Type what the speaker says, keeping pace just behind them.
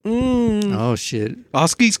Oh shit!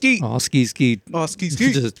 Ski ski. Oh ski ski. Ski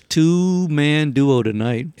ski. Just 2-man duo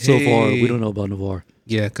tonight so far. We don't know about Navarre.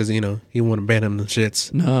 Yeah, because he want to ban him the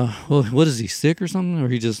shits. Nah. Well, what is he, sick or something, or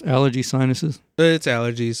he just allergy sinuses? It's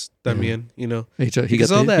allergies. I mean, He got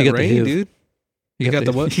all that he got rain, the HIV. dude. He got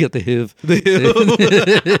the what? He got the HIV.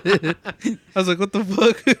 I was like, what the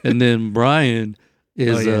fuck? And then Brian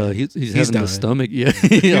is he's having dying. the stomach. Yeah,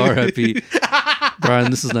 R.I.P.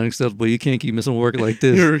 Brian, this is not acceptable. You can't keep missing work like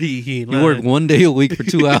this. You work 1 day a week for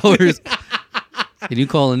 2 hours. And you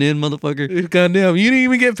calling in, motherfucker? Goddamn, you didn't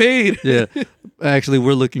even get paid. Yeah. Actually,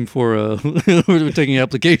 we're looking for we're taking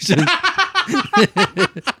applications.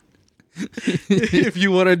 If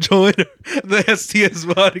you want to join the STS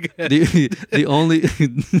podcast.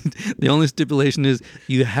 The only stipulation is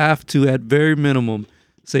you have to, at very minimum,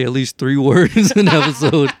 say at least 3 words an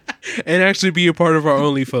episode. And actually be a part of our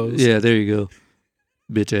OnlyFans. Yeah, there you go.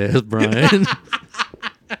 Bitch ass Brian.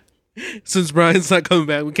 Since Brian's not coming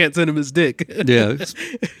back, we can't send him his dick. Yeah.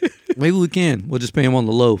 Maybe we can. We'll just pay him on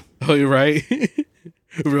the low. Oh, you're right.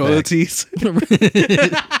 Royalties.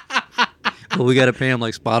 Well, we got to pay him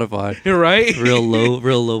like Spotify. You're right. Real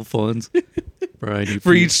low funds. Brian,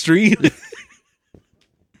 For each stream.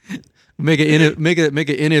 Make an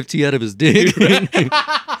NFT out of his dick.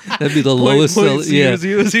 That'd be the lowest selling. Yeah,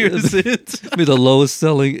 that'd be the lowest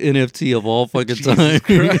selling NFT of all fucking time.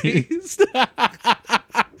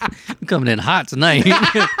 I'm coming in hot tonight. We're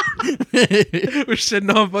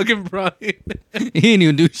shitting on fucking Brian. He ain't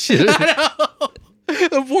even do shit. I know.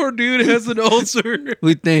 The poor dude has an ulcer.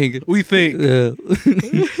 We think. Yeah.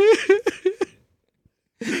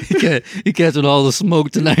 He catching all the smoke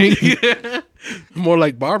tonight. Yeah. More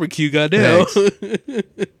like barbecue, goddamn.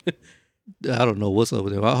 I don't know what's up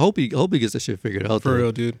with him. I hope he gets that shit figured out. For though.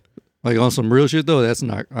 real, dude. Like on some real shit though. That's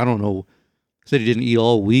not. I don't know. Said he didn't eat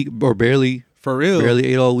all week or barely. For real. Barely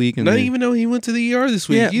ate all week. And not even know he went to the ER this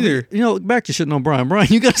week either. You know, back to shitting on Brian. Brian,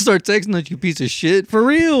 you got to start texting that, you piece of shit. For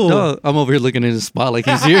real. No, I'm over here looking in his spot like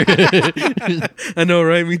he's here. I know,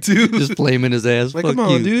 right? Me too. Just flaming his ass. Like, Fuck come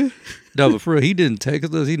on, you. dude. No, but for real, he didn't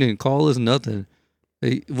text us. He didn't call us, nothing.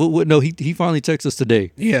 No, he finally texted us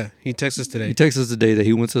today. Yeah, he texted us today. He texted us today that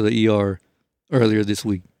he went to the ER earlier this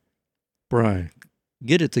week. Brian,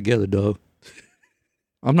 get it together, dog.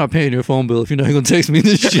 I'm not paying your phone bill if you're not going to text me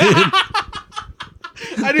this shit.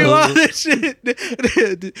 I do all this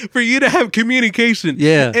shit for you to have communication.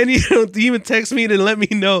 Yeah. And you don't even text me to let me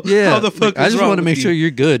know how the fuck I just want to make sure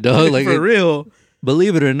you're good, dog. Like, for real.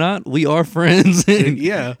 Believe it or not, we are friends.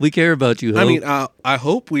 Yeah. We care about you, ho. I mean, I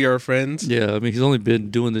hope we are friends. Yeah, I mean, he's only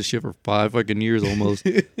been doing this shit for 5 fucking years almost.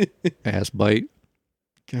 Ass bite.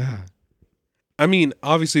 God. I mean,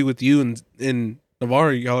 obviously with you and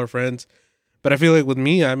Navarre, y'all are friends. But I feel like with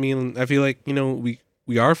me, I feel like,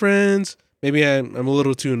 we are friends. Maybe I'm a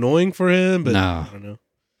little too annoying for him, but nah. I don't know.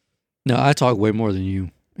 No, I talk way more than you,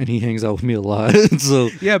 and he hangs out with me a lot. So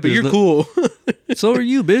yeah, but you're cool. So are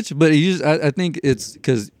you, bitch. But I think it's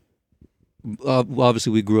because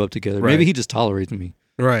obviously we grew up together. Right. Maybe he just tolerates me.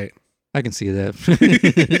 Right. I can see that.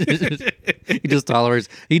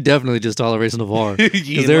 He definitely just tolerates Navarre.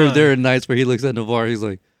 Because there are nights where he looks at Navarre, he's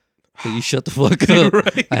like, hey, you shut the fuck up.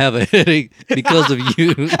 Right. I have a headache because of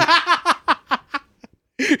you.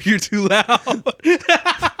 You're too loud.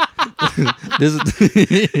 This is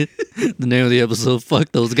the name of the episode.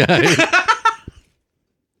 Fuck those guys.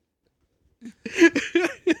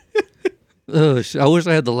 Oh, I wish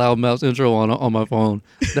I had the Loud Mouse intro on my phone.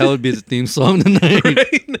 That would be the theme song tonight.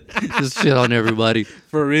 Right? Just shit on everybody.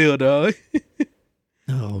 For real, dog.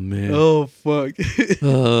 Oh, man. Oh, fuck.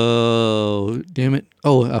 Oh, damn it.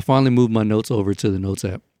 Oh, I finally moved my notes over to the Notes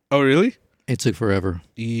app. Oh, really? It took forever.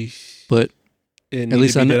 Eesh. But at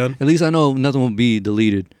least I know nothing will be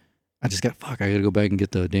deleted. I gotta go back and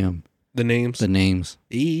get the names. The names.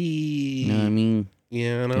 You know what I mean?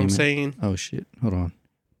 Yeah, I know what I'm saying. Oh shit. Hold on.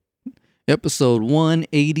 Episode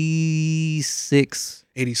 186.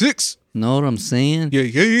 86. Know what I'm saying?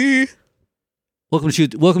 Yeah. Welcome to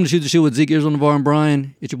Shoot the Shit with Zeke, Arizona Navarre, and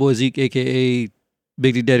Brian. It's your boy Zeke, aka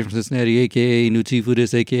Big D Daddy from Cincinnati, aka New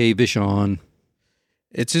Tifudis, aka Vishon.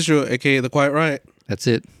 It's Israel, aka The Quiet Riot. That's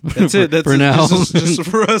it. That's it. That's for now. Just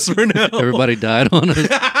for us for now. Everybody died on us.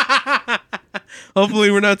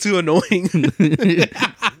 Hopefully we're not too annoying.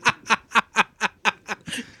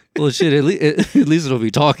 Well, shit, at least it'll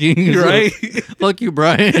be talking. You're right. Fuck you,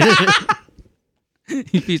 Brian.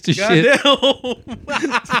 You piece of shit.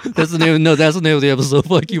 That's the name of the episode.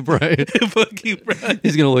 Fuck you, Brian. Fuck you, Brian.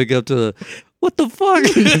 He's gonna wake up to what the fuck?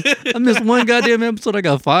 I missed one goddamn episode. I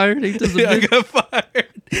got fired. I got fired.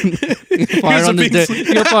 He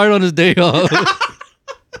got fired on his day off.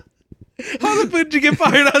 How the fuck did you get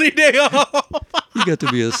fired on your day off? You got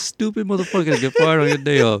to be a stupid motherfucker to get fired on your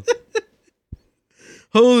day off.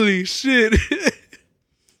 Holy shit.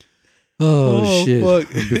 Oh shit.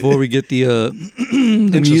 Fuck. Before we get the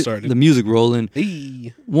the music rolling.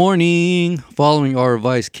 Hey. Warning, following our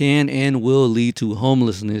advice can and will lead to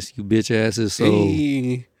homelessness, you bitch asses. So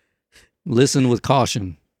Hey. listen with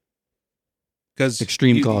caution. Because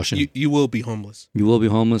Extreme caution. You will be homeless. You will be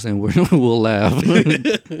homeless and we'll laugh.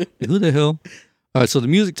 Who the hell? All right, so the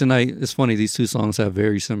music tonight, it's funny, these two songs have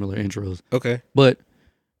very similar intros. Okay. But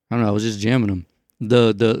I don't know, I was just jamming them.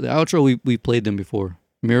 The outro, we played them before.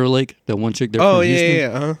 Mirror Lake, that one chick there from Houston. Yeah.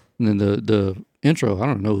 Uh-huh. And then the intro, I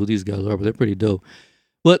don't know who these guys are, but they're pretty dope.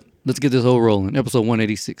 But let's get this whole rolling. Episode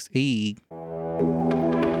 186. Hey.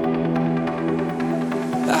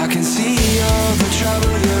 I can see all the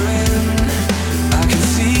trouble you're in. I can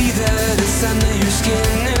see that it's under your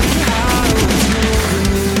skin and how it's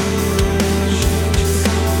moving.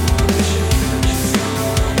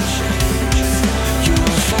 You're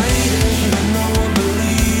fighting, but no one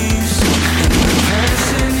believes in the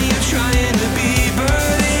person you're trying to be,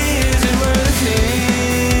 but is it worth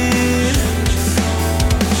it?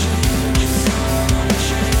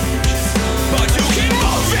 But you keep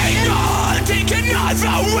moving on, taking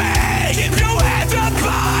another way. Keep your hands up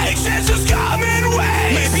high, chances coming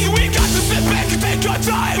ways. Maybe we got to sit back and take our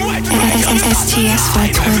time. Wait to make up the STS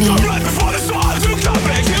 420. right before the storms will come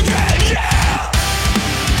back again, yeah.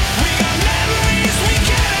 We got memories we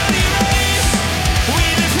cannot erase. We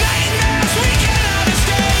live nightmares we cannot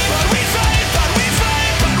escape. But we fight, but we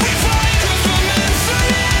fight, but we fight. 'Cause we're meant to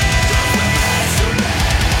live.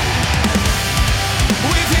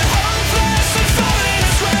 We feel hopeless and falling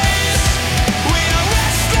in race. We are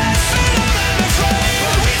restless, alone and afraid.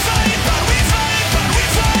 But we fight, but we fight, but we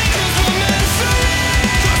fight. 'Cause we're meant to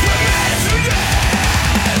live. 'Cause we're meant to live.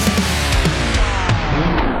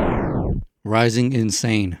 Rising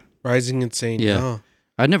Insane. Rising Insane. Yeah. Oh,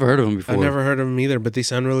 I'd never heard of them before. I've never heard of them either, but they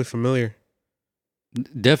sound really familiar.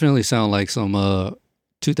 Definitely sound like some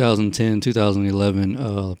 2010, 2011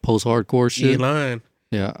 post-hardcore shit. E-Line.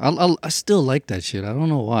 Yeah, I still like that shit. I don't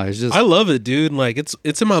know why. It's just I love it, dude. Like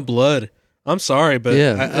it's in my blood. I'm sorry, but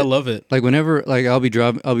Yeah. I love it. like whenever like I'll be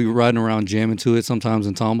riding around jamming to it sometimes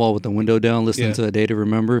in Tomball with the window down, listening Yeah. to A Day to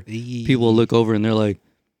Remember. People will look over and they're like,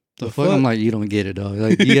 "The fuck?" fuck? I'm like, "You don't get it, dog.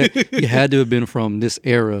 Like you had to have been from this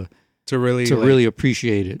era to really to like, really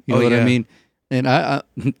appreciate it. You know Oh, what I yeah. mean?" And I'm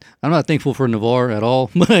not thankful for Navarre at all,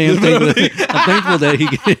 but I am thankful. I'm thankful that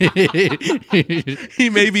he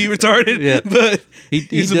may be retarded, Yeah. but he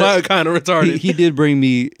he's does- about kind of retarded. he did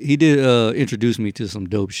introduce me to some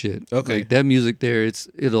dope shit. Okay. Like, that music there,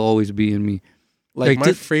 it'll always be in me. Like Like,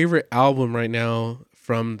 my favorite album right now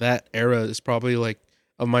from that era is probably like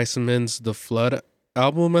of my Simmons, The Flood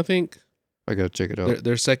album. I think I gotta check it out.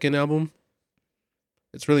 their second album.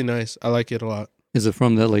 It's really nice. I like it a lot. Is it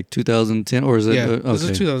from that like 2010 or is it? Yeah, Okay. this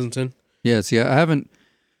is 2010. Yeah. See, I haven't.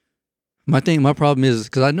 My problem is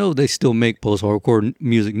because I know they still make post-hardcore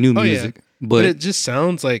music, new Oh, yeah. music, But but it just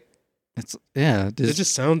sounds like it's it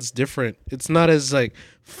just sounds different. It's not as like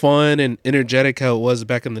fun and energetic how it was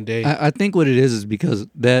back in the day. I think what it is because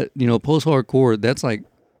that post-hardcore that's like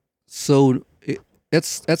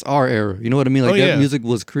that's our era. You know what I mean? Like Oh, that yeah. music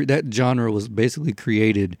was that genre was basically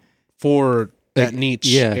created For that niche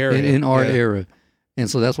era. in our Yeah. era. And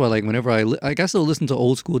so that's why, like, whenever I still listen to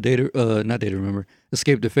old school not Data Remember,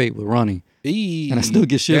 Escape the Fate with Ronnie. And I still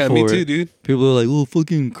get shit yeah, for me it. too, dude. People are like, "Oh,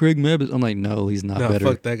 fucking Craig Mabbott." I'm like, no, he's not No, better.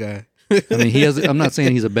 fuck that guy. I mean, I'm not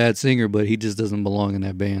saying he's a bad singer, but he just doesn't belong in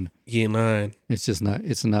that band. He ain't lying. It's just not.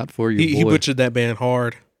 It's not for your He boy. butchered that band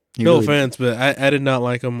hard. He No really- offense, but I did not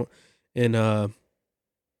like him in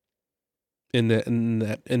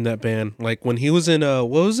that band. Like when he was in what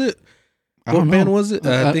was it? I What don't band know. was it?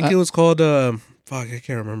 I think it was called fuck, I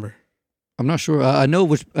can't remember. I'm not sure. I know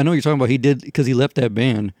what you're talking about. He did because he left that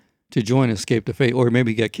band to join Escape the Fate, or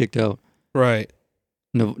maybe he got kicked out. Right.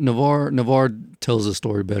 Navarre tells the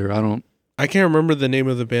story better. I can't remember the name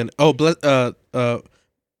of the band. Oh, I thought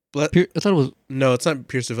it was no, it's not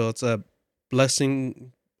Pierceville. It's a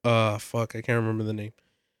Blessing. Fuck, I can't remember the name.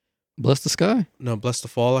 Bless the Sky. No, Bless the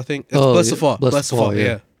Fall. I think it's Oh, Bless yeah, the Fall. Bless the Fall,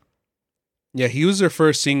 yeah. Yeah, he was their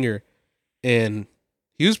first singer, and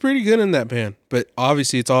he was pretty good in that band. But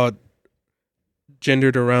obviously, it's all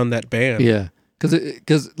gendered around that band. Yeah,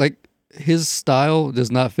 because like his style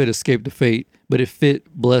does not fit Escape the Fate, but it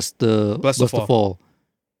fit Bless the Fall.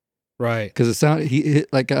 Right. Because it sounded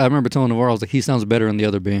like I remember telling Navarre, I was like, he sounds better in the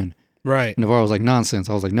other band. Right. And Navarre was like, nonsense.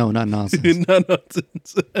 I was like, no, not nonsense. No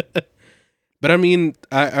nonsense. But I mean,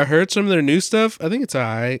 I heard some of their new stuff. I think it's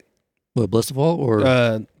alright. What, Bless the Fall or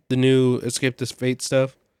the new Escape This Fate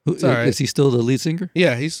stuff. Who, It's all right. Is he still the lead singer?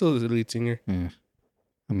 Yeah, he's still the lead singer. Yeah.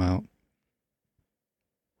 I'm out.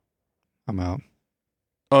 I'm out.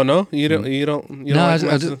 Oh no, you don't. You don't. You No,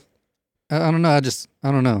 don't. I don't know. I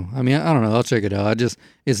don't know. I mean, I don't know. I'll check it out.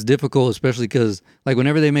 It's difficult, especially because like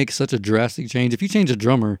whenever they make such a drastic change, if you change a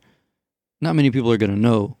drummer, not many people are gonna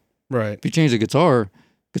know. Right. If you change a guitar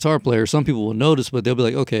player, some people will notice, but they'll be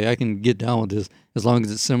like, okay, I can get down with this as long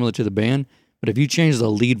as it's similar to the band. But if you change the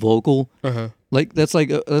lead vocal, like that's like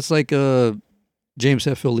James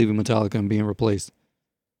Hetfield leaving Metallica and being replaced.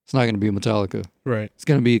 It's not gonna be Metallica. Right. It's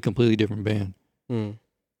gonna be a completely different band. Hmm.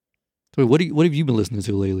 So what have you been listening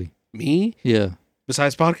to lately? Me? Yeah.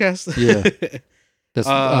 Besides podcasts? Yeah. That's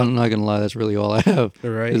I'm not gonna lie, that's really all I have.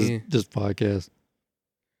 Right. Is just podcasts.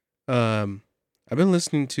 I've been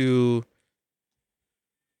listening to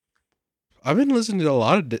a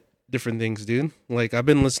lot of different things, dude. Like I've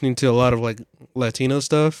been listening to a lot of like Latino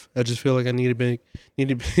stuff. I just feel like I need to be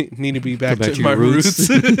back back to to my your roots.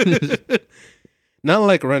 roots. Not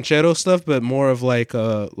like ranchero stuff, but more of like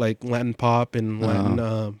Latin pop and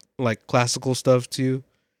Latin like classical stuff too,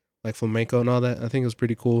 like flamenco and all that. I think it was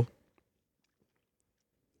pretty cool.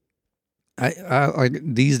 I like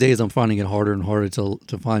these days I'm finding it harder and harder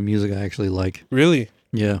to find music I actually like. Really?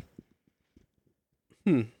 Yeah.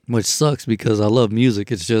 Which sucks because I love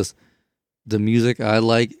music. It's just the music I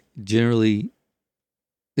like generally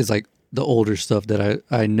is like the older stuff that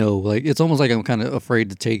I know. Like it's almost like I'm kind of afraid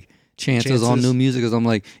to take chances on new music because I'm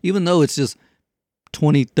like, even though it's just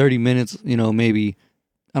 20, 30 minutes, you know, maybe,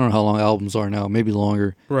 I don't know how long albums are now, maybe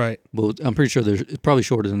longer. Right. But I'm pretty sure it's probably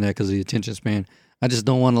shorter than that because of the attention span. I just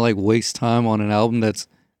don't want to like waste time on an album that's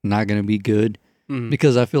not going to be good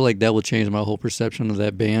because I feel like that will change my whole perception of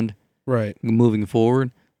that band. Right. Moving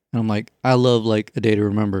forward. And I'm like, I love like A Day to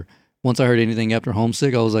Remember. Once I heard anything after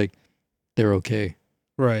Homesick, I was like, they're okay.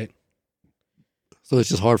 Right. So it's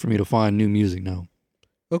just hard for me to find new music now.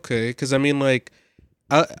 Okay, because I mean, like,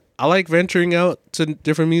 I like venturing out to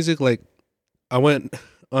different music. Like, I went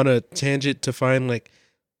on a tangent to find like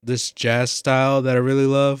this jazz style that I really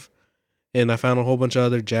love, and I found a whole bunch of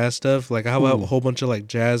other jazz stuff. Like, I have a whole bunch of like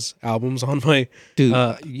jazz albums on my Dude,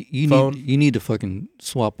 phone. you need to fucking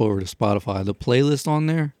swap over to Spotify. The playlists on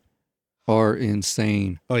there are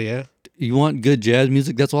insane. Oh yeah, You want good jazz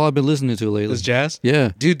music? That's all I've been listening to lately. it's jazz.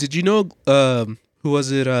 Yeah. Dude, did you know? Who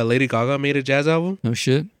was it? Lady Gaga made a jazz album. No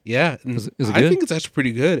shit. Yeah, and Is it I good? think it's actually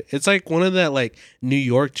pretty good. It's like one of that like New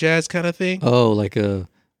York jazz kind of thing. Oh, like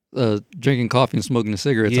drinking coffee and smoking a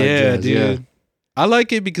cigarette type Yeah, jazz. dude. Yeah. I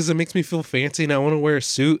like it because it makes me feel fancy, and I want to wear a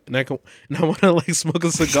suit, and I want to like smoke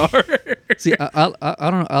a cigar. See, I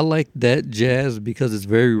don't know. I like that jazz because it's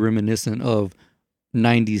very reminiscent of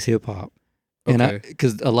 90s hip hop. And Okay.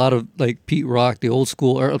 because a lot of like Pete Rock, the old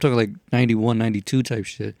school, or I'm talking like 91, 92 type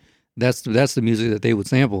shit. That's the music that they would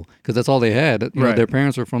sample because that's all they had. You know, Right. their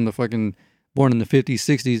parents were from the fucking born in the 50s,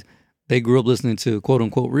 60s. They grew up listening to quote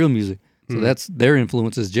unquote real music. So that's their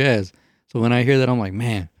influence is jazz. So when I hear that, I'm like,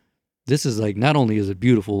 man, this is like, not only is it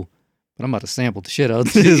beautiful, but I'm about to sample the shit out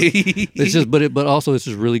of this. It's just, but also it's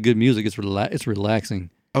just really good music. It's relaxing.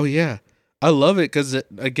 Oh yeah, I love it because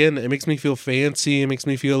again, it makes me feel fancy. It makes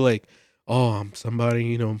me feel like, oh, I'm somebody,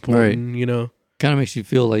 you know, important. You know, Kind of makes you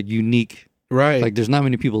feel like unique. right? Like there's not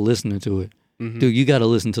many people listening to it. Mhm. Dude, you got to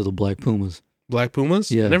listen to the Black Pumas. Black Pumas.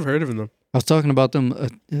 Yeah. Never heard of them. I was talking about them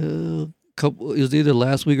couple. It was either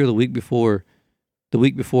last week or the week before. The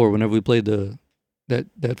week before, whenever we played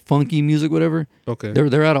that funky music, whatever. Okay.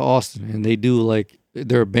 They're out of Austin and they do like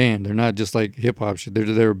they're a band. They're not just like hip hop shit.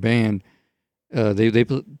 They're a band.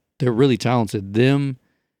 They're really talented. Them,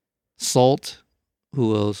 Salt.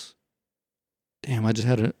 Who else? Damn, I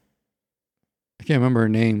can't remember her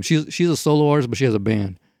name. She's a solo artist, but she has a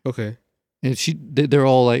band. Okay. And they're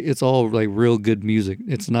all like, it's all like real good music.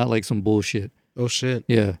 It's not like some bullshit. Oh shit.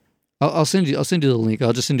 Yeah, I'll send you the link.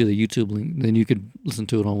 I'll just send you the YouTube link. Then you could listen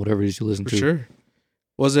to it on whatever it is you listen For to. sure.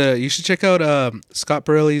 Was it? You should check out Scott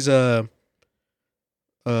Pirelli's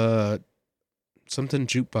something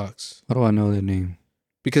jukebox How do I know that name?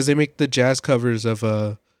 because they make the jazz covers of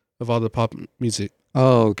all the pop music.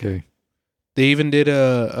 Oh, okay. They even did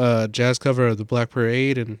a jazz cover of the Black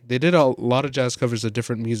Parade, and they did a lot of jazz covers of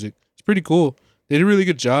different music. It's pretty cool. They did a really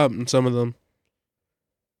good job in some of them.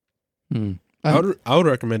 I would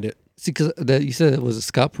recommend it. See, because that you said it was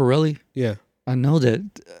Scott Pirelli. Yeah, I know that.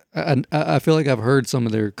 I feel like I've heard some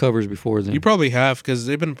of their covers before. Then you probably have because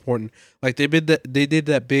they've been important. Like they did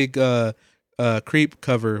that big Creep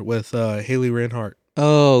cover with Haley Reinhart.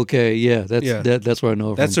 Oh, okay, yeah. That's where I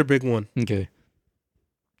know it That's from. their big one. Okay.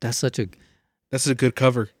 That's That's a good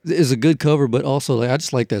cover. it's a good cover, but also like I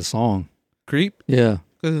just like that song. Creep. Yeah,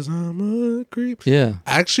 'Cause I'm a creep. Yeah.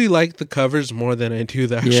 I actually like the covers more than I do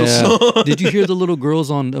the actual Yeah. song. Did you hear the little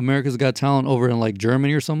girls on America's Got Talent over in like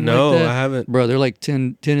Germany or something No, like that? I haven't. Bro, they're like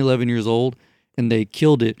 10, 11 years old and they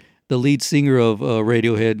killed it. The lead singer of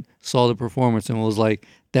Radiohead saw the performance and was like,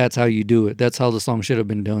 that's how you do it. That's how the song should have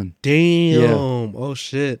been done. Damn. Oh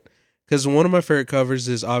shit. Because one of my favorite covers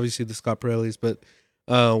is obviously the Scott Pirellis, but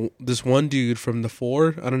this one dude from the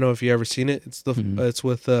Four. I don't know if you ever seen it. It's the it's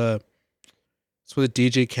with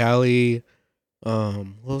DJ Khaled.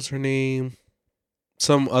 What was her name?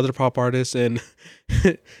 Some other pop artist and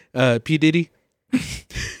P Diddy.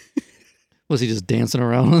 Was he just dancing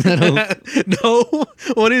around on that hoe? No,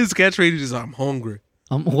 one of his catchphrases is "I'm hungry."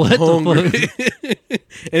 What Hungry. the fuck?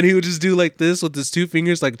 And he would just do like this with his two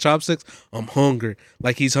fingers, like chopsticks. I'm hungry,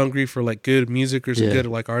 like he's hungry for like good music or some Yeah. good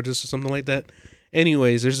like artists or something like that.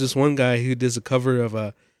 Anyways, there's this one guy who does a cover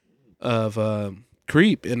of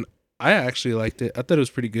Creep, and I actually liked it. I thought it was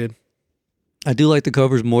pretty good. I do like the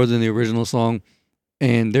covers more than the original song.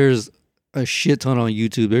 And there's a shit ton on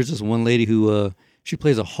YouTube. There's this one lady who she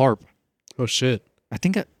plays a harp. Oh shit! I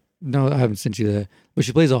think no, I haven't sent you that. But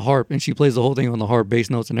she plays a harp and she plays the whole thing on the harp, bass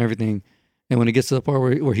notes and everything. And when it gets to the part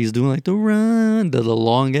where he's doing like the run, the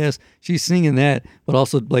long ass, she's singing that, but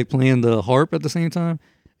also like playing the harp at the same time.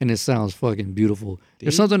 And it sounds fucking beautiful.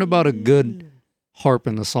 There's something about a good harp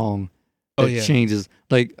in the song that changes.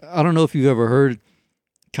 Like, I don't know if you've ever heard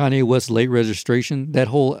Kanye West's Late Registration. That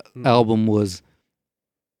whole album was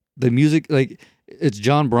the music, like, it's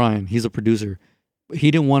John Bryan. He's a producer. He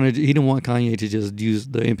didn't want Kanye to just use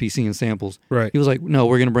the MPC and samples. Right. He was like, no,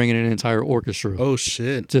 we're gonna bring in an entire orchestra. Oh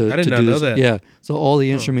shit! I I did not know that. Yeah. So all the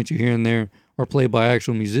instruments you hear in there are played by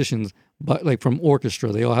actual musicians, but like from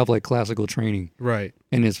orchestra. They all have like classical training, Right.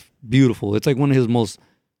 and it's beautiful. It's like one of his most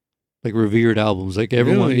like revered albums. Like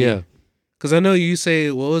everyone, Really? yeah. Because I know you say,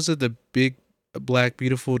 what was it, the Big Black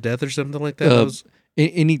Beautiful Death or something like that? That was,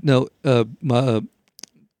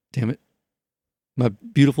 Damn it. My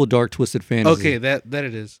Beautiful Dark Twisted Fantasy. okay, that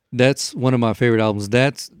it is. That's one of my favorite albums.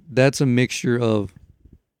 That's a mixture of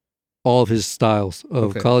all of his styles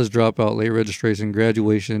of Okay. College Dropout, Late Registration,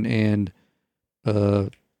 Graduation, and damn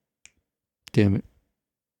it.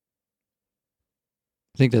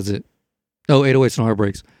 I think that's it. Oh, 808s and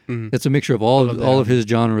Heartbreaks. Mhm. It's a mixture of I love that all of his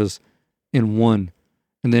genres in one.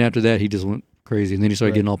 And then after that, he just went crazy. And then he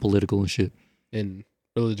started Right. getting all political and shit. And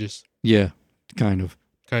religious, Yeah, kind of.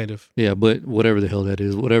 kind of. Yeah, but whatever the hell that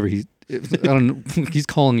is, whatever I don't know. He's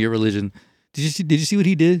calling it religion. Did you see what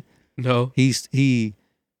he did? No. He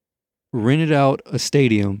rented out a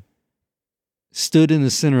stadium, stood in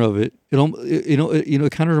the center of it.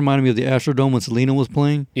 It kind of reminded me of the Astrodome when Selena was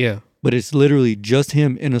playing, Yeah. but it's literally just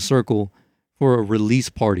him in a circle for a release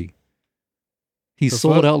party. He The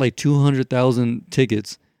sold fuck? out like 200,000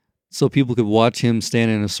 tickets so people could watch him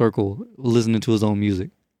stand in a circle listening to his own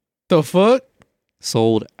music. The fuck?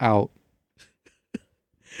 Sold out.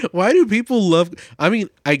 Why do people love? I mean,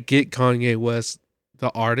 I get Kanye West,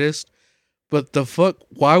 the artist, but the fuck?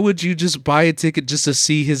 Why would you just buy a ticket just to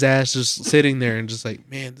see his ass just sitting there and just like,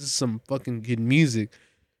 man, this is some fucking good music?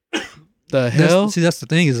 The hell? That's the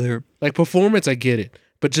thing is there. Like performance, I get it,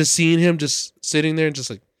 but just seeing him just sitting there and just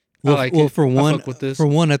like, I like it. For I one, fuck with this.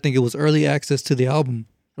 I think it was early access to the album.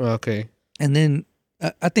 Okay. And then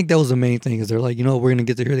I think that was the main thing is they're like, we're going to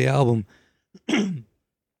get to hear the album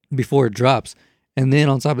before it drops. And then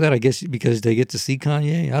on top of that, I guess because they get to see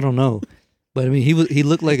Kanye, I don't know. But I mean, he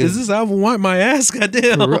looked like Is this album wipe my ass?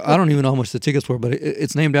 Goddamn. I don't even know how much the tickets were, but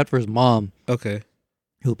it's named after his mom Okay.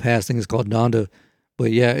 who passed. I think it's called Donda.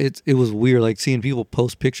 But yeah, it was weird like seeing people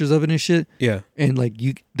post pictures of it and shit. Yeah. And like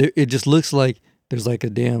it just looks like there's like a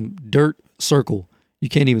damn dirt circle. You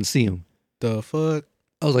can't even see him. The fuck?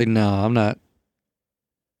 I was like, nah, I'm not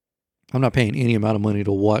paying any amount of money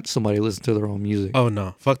to watch somebody listen to their own music. Oh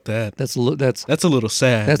no, fuck that. That's That's a little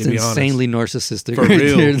sad. that's to be insanely narcissistic. For right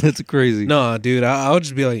real. there. That's crazy. No, dude, I would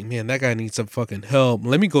just be like, man, that guy needs some fucking help.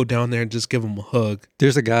 Let me go down there and just give him a hug.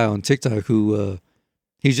 There's a guy on TikTok who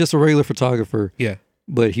he's just a regular photographer, Yeah.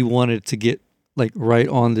 but he wanted to get like right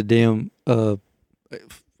on the damn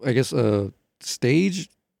I guess stage,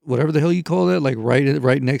 whatever the hell you call that, like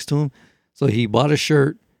right next to him. So he bought a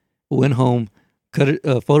shirt, went home, cut it,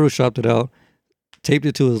 photoshopped it out, taped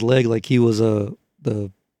it to his leg like he was the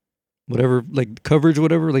whatever, like coverage,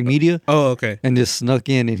 whatever, like media, Oh, okay. and just snuck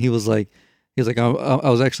in. And he was like, I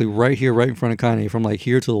was actually right here, right in front of Kanye, from like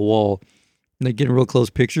here to the wall, and like getting real close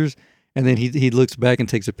pictures. And then he looks back and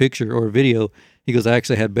takes a picture or a video. He goes, I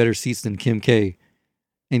actually had better seats than Kim K,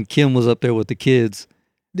 and Kim was up there with the kids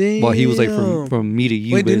Damn. while he was like from me to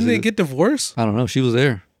you. Wait, didn't basically. they get divorced? I don't know. She was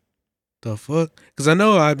there. The fuck? Because I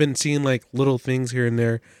know I've been seeing like little things here and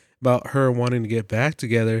there about her wanting to get back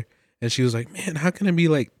together, and she was like, "Man, how can I be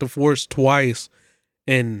like divorced twice?"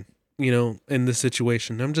 And in this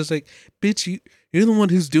situation, I'm just like, "Bitch, you're the one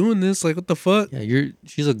who's doing this. Like, what the fuck?" Yeah,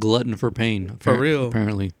 she's a glutton for pain. For real.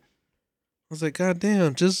 Apparently. I was like, "God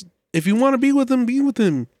damn, just if you want to be with him, be with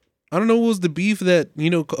him." I don't know what was the beef that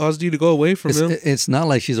caused you to go away from him. It's not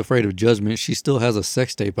like she's afraid of judgment. She still has a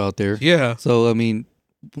sex tape out there. Yeah, So I mean,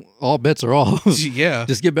 all bets are off. yeah,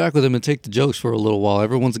 Just get back with him and take the jokes for a little while.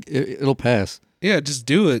 It'll pass. yeah. Just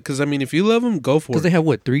do it. Because I mean, if you love him, go for Because it. they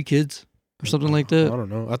have 3 kids or something like I that. don't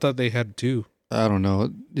know. I thought they had 2. I don't know.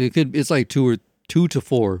 It's like 2 to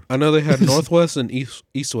 4. I know they had Northwest and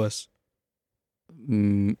East West.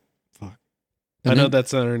 Fuck. I know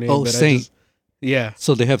that's not her name. Oh, but Saint. Yeah.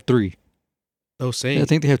 So they have 3. Oh, Saint. I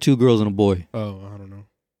think they have 2 girls and a boy. Oh, I don't know.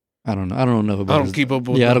 I don't know. I don't know about. I don't keep up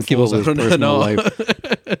with. Yeah, I don't keep up fools. with his I don't personal know.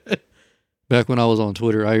 life. Back when I was on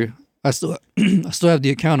Twitter, I still I still have the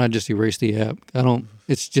account. I just erased the app. I don't.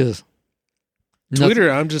 It's just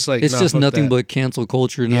Twitter. I'm just like. It's nah, just fuck nothing that. but cancel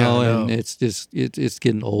culture Yeah, now, I know. and it's just it's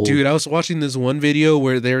getting old. Dude, I was watching this one video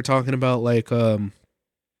where they were talking about like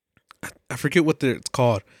I forget what it's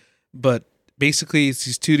called, but basically it's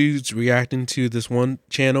these 2 dudes reacting to this one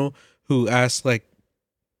channel who asked like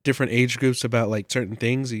different age groups about like certain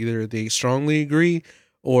things. Either they strongly agree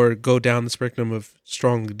or go down the spectrum of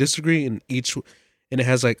strongly disagree, and it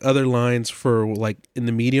has like other lines for like in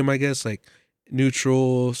the medium, I guess, like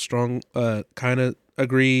neutral, strong, kind of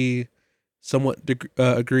agree, somewhat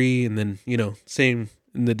agree, and then same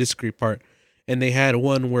in the disagree part. And they had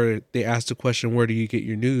one where they asked the question, where do you get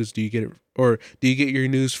your news? Do you get your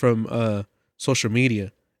news from social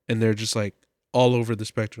media? And they're just like all over the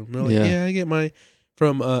spectrum. They're like, Yeah. I get my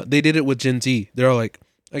from they did it with Gen Z. They're all like,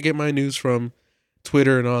 I get my news from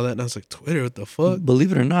Twitter and all that. And I was like, Twitter, what the fuck?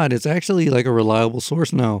 Believe it or not, it's actually like a reliable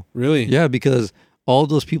source now. Really? Yeah, because all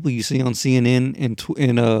those people you see on CNN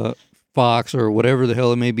and Fox or whatever the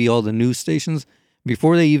hell it may be, all the news stations,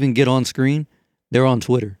 before they even get on screen, they're on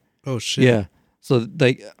Twitter. Oh shit. Yeah. So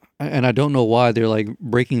and I don't know why they're like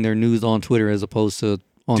breaking their news on Twitter as opposed to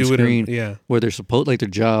on Do screen it. Yeah. where they're supposed like their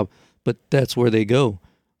job, but that's where they go.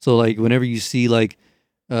 So like whenever you see like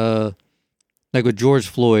with George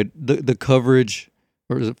Floyd, the coverage,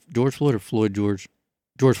 or is it George Floyd or Floyd George?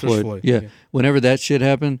 George Floyd. Yeah. Whenever that shit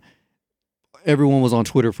happened, everyone was on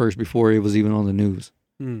Twitter first before it was even on the news.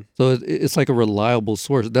 So it's like a reliable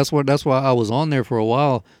source. That's why I was on there for a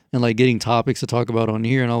while and like getting topics to talk about on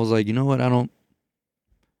here. And I was like, you know what?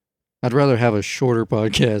 I'd rather have a shorter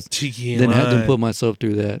podcast than put myself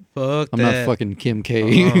through that. Fuck I'm that. not fucking Kim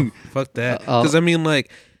K. Fuck that. Because I mean,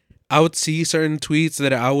 like, I would see certain tweets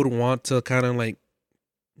that I would want to kind of like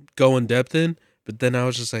go in depth in, but then I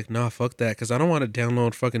was just like, nah, fuck that, because I don't want to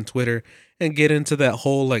download fucking Twitter and get into that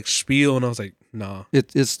whole like spiel. And I was like, nah.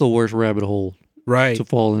 It's the worst rabbit hole Right. to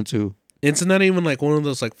fall into. It's not even like one of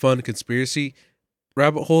those like fun conspiracy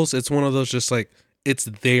rabbit holes. It's one of those just like, it's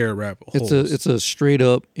their rabbit holes. It's a straight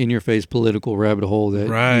up in your face political rabbit hole that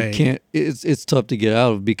Right. you can't. It's tough to get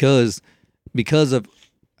out of because of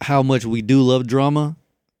how much we do love drama.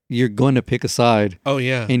 You're going to pick a side, Oh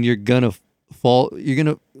yeah. and you're gonna fall.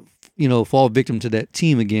 You're gonna fall victim to that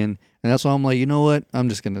team again, and that's why I'm like, you know what? I'm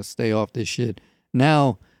just gonna stay off this shit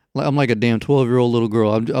now. I'm like a damn 12-year-old little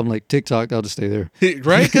girl. I'm like TikTok. I'll just stay there.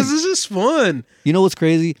 Right? Because it's just fun. You know what's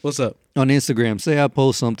crazy? What's up? On Instagram, say I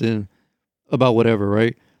post something about whatever,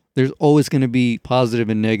 right? There's always going to be positive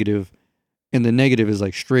and negative, and the negative is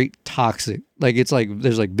like straight toxic. Like it's like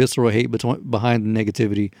there's like visceral hate behind the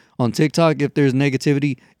negativity. On TikTok, if there's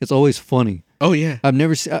negativity, it's always funny. Oh yeah. I've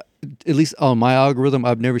never seen, at least on my algorithm,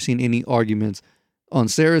 I've never seen any arguments. On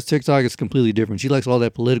Sarah's TikTok, it's completely different. She likes all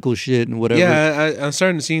that political shit and whatever. Yeah, I'm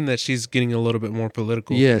starting to see that she's getting a little bit more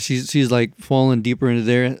political. Yeah, she's like falling deeper into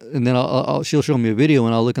there, and then she'll show me a video,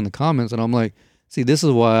 and I'll look in the comments, and I'm like, see, this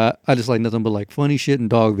is why I just like nothing but like funny shit and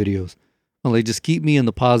dog videos. I'm like, just keep me in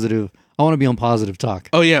the positive. I want to be on positive talk.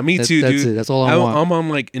 Oh yeah, me too, That's dude. it. That's all I want. I'm on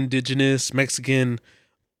like indigenous, Mexican,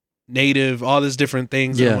 native, all these different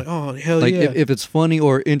things. Yeah. And I'm like, oh hell Like yeah. if it's funny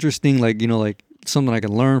or interesting, like like something I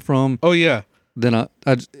can learn from, Oh yeah. then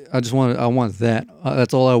I just want that.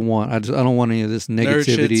 That's all I want. I don't want any of this Nerd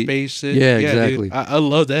shit, negativity. space shit. Yeah, dude. exactly. I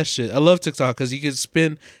love that shit. I love TikTok because you can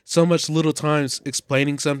spend so much little time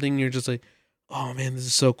explaining something. You're just like, oh man, this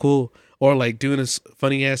is so cool. Or like doing a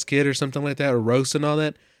funny ass kid or something like that, or roast and all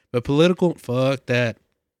that. But political, fuck that.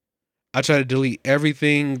 I try to delete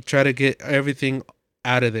everything, try to get everything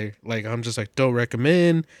out of there. Like I'm just like, don't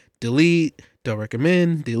recommend, delete, don't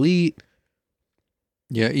recommend, delete.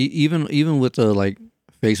 Yeah, even with like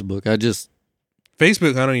Facebook,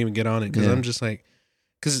 Facebook, I don't even get on it because Yeah. I'm just like,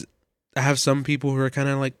 because I have some people who are kind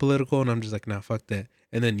of like political, and I'm just like, nah, fuck that.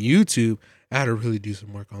 And then YouTube, I had to really do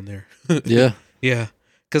some work on there. Yeah. Yeah,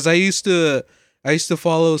 because I used to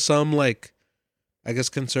follow some like, I guess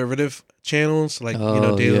conservative channels like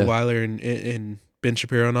Oh, Daily yeah. Weiler and Ben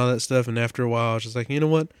Shapiro and all that stuff. And after a while, I was just like, you know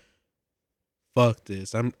what? Fuck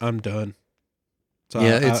this. I'm done. So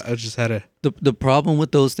Yeah, I just had to. The problem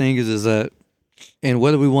with those things is that, and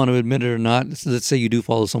whether we want to admit it or not, let's say you do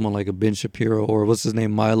follow someone like a Ben Shapiro or what's his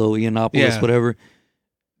name, Milo Yiannopoulos, Yeah. whatever,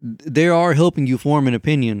 they are helping you form an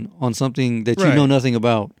opinion on something that you Right. know nothing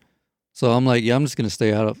about. So I'm like, yeah, I'm just gonna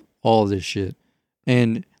stay out of all of this shit.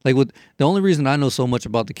 And like, with the only reason I know so much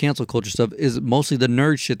about the cancel culture stuff is mostly the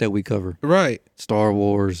nerd shit that we cover, Right. Star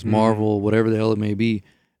Wars, Marvel, whatever the hell it may be.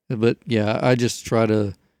 But yeah, I try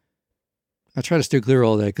to steer clear of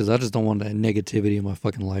all that because I just don't want that negativity in my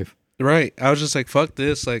fucking life. Right. I was just like, fuck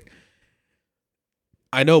this. Like,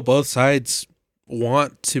 I know both sides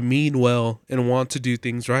want to mean well and want to do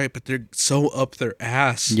things right, but they're so up their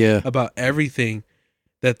ass Yeah. about everything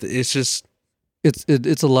that it's just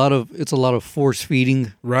It's a lot of force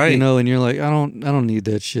feeding, right. you know, and you're like, I don't need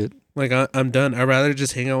that shit. Like, I'm done. I'd rather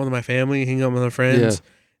just hang out with my family, hang out with my friends.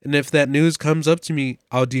 And if that news comes up to me,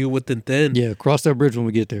 I'll deal with it then. Yeah, cross that bridge when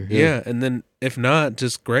we get there. Yeah. And then if not,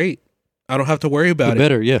 just great. I don't have to worry about The it.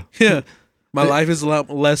 better, yeah. Yeah. My life is a lot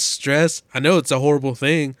less stress. I know it's a horrible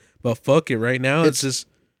thing, but fuck it. Right now, it's just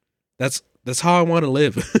that's how I want to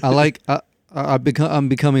live. I'm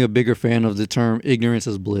becoming a bigger fan of the term ignorance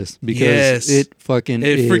is bliss because Yes. it fucking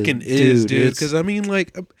It freaking is, dude. it's- Because I mean,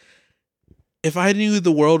 like, if I knew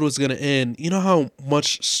the world was gonna end, you know how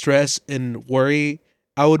much stress and worry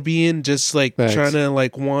I would be in, just like Facts. trying to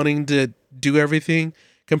like wanting to do everything,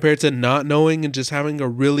 compared to not knowing and just having a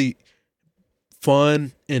really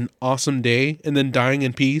fun and awesome day and then dying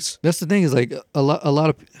in peace. That's the thing is like a lot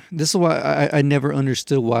of this is why I never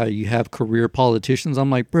understood why you have career politicians. I'm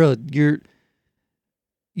like, bro,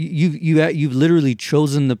 you've literally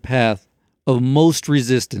chosen the path of most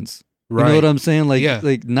resistance. You know what I'm saying? Like, Yeah.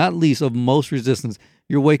 like not least of most resistance.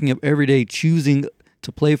 You're waking up every day choosing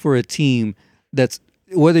to play for a team that's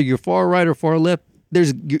whether you're far right or far left.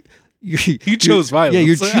 You chose violence. Yeah,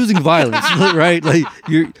 you're choosing violence, right? Like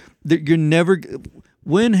you're never.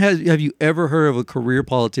 When have you ever heard of a career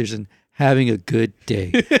politician having a good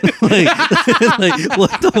day? like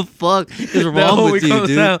what the fuck is wrong with you,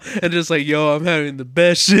 dude? Out and just like, yo, I'm having the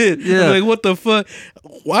best shit. Yeah. I'm like, what the fuck?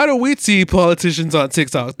 Why don't we see politicians on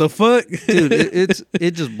TikTok? The fuck, Dude,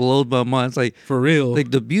 it just blows my mind. It's like for real. like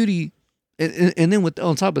the beauty, and then with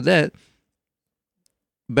on top of that,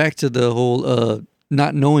 back to the whole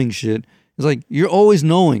not knowing shit. It's like you're always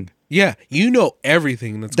knowing. Yeah, you know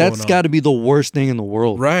everything that's going on. That's got to be the worst thing in the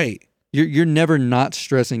world. right. You're never not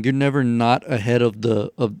stressing. You're never not ahead of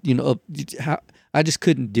I just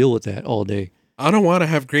couldn't deal with that all day, I don't want to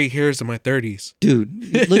have gray hairs in my 30s.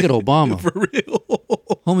 dude. Look at Obama, For real.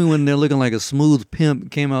 homie. When they're looking like a smooth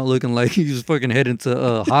pimp, came out looking like he was fucking heading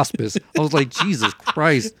to hospice. I was like, Jesus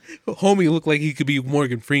Christ. Homie looked like he could be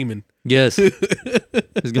Morgan Freeman. Yes, he's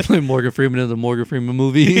gonna play Morgan Freeman in the Morgan Freeman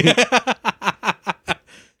movie.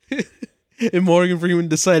 And Morgan Freeman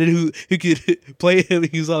decided who could play him.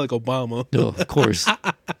 He was all like Obama. No, of course.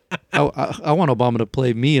 I want Obama to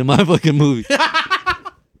play me in my fucking movie.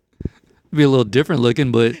 Be a little different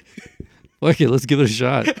looking, but fuck it, let's give it a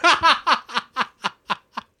shot.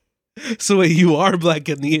 So wait, you are black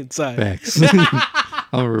on the inside. Facts.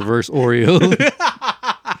 I'm a reverse Oreo.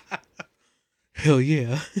 Hell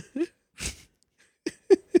yeah.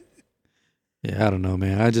 Yeah, I don't know,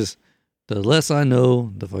 man. The less I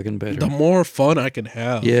know, the fucking better. The more fun I can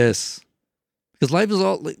have. Yes. Because life is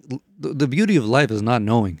all like the beauty of life is not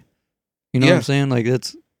knowing. You know what Yeah. I'm saying? Like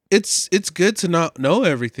It's good to not know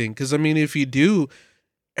everything, because I mean, if you do,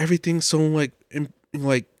 everything's so like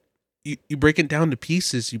you break it down to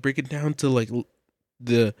pieces. You break it down to like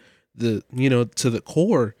the to the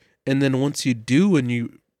core, and then once you do and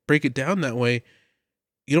you break it down that way,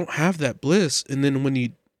 you don't have that bliss. And then when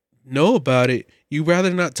you know about it, you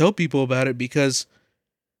rather not tell people about it, because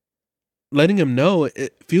letting them know,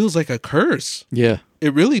 it feels like a curse. yeah.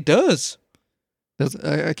 It really does.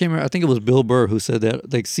 I can't remember. I think it was Bill Burr who said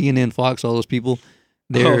that. Like CNN, Fox, all those people.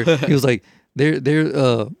 They're Oh. he was like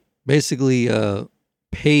they're basically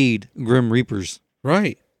paid Grim Reapers.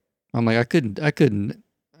 Right. I'm like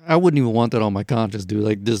I wouldn't even want that on my conscience, dude.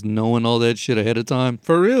 Like just knowing all that shit ahead of time.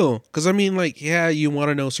 For real. Because, I mean, like, yeah, you want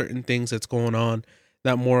to know certain things that's going on,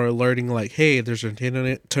 that more alerting, like, hey, there's a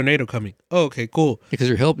tornado coming. Oh, okay, cool. Because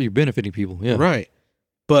you're benefiting people. Yeah. Right.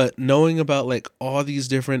 But knowing about, like, all these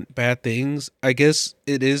different bad things, I guess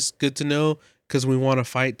it is good to know, because we want to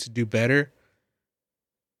fight to do better.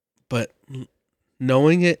 But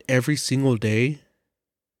knowing it every single day,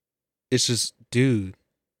 it's just, dude.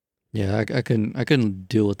 Yeah, I couldn't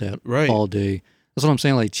deal with that Right. all day. That's what I'm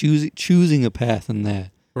saying. Like choosing a path in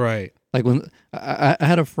that. Right. Like when I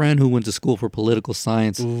had a friend who went to school for political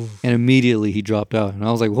science, Ooh. and immediately he dropped out. And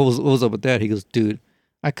I was like, what was up with that? He goes, dude,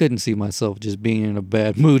 I couldn't see myself just being in a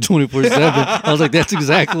bad mood 24/7. I was like, that's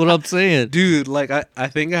exactly what I'm saying. Dude, like I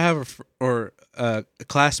think I have a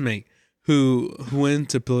classmate who went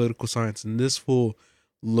into political science, and this fool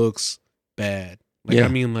looks bad. Like Yeah. I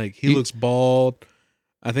mean, like he He- looks bald.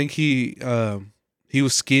 I think he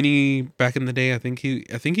was skinny back in the day. I think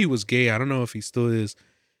he was gay. I don't know if he still is,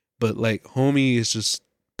 but like homie is just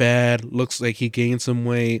bad. Looks like he gained some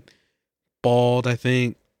weight. Bald, I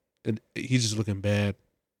think. And he's just looking bad.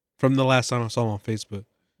 From the last time I saw him on Facebook,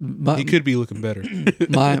 he could be looking better.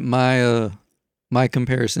 my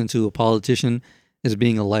comparison to a politician is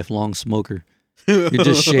being a lifelong smoker. You're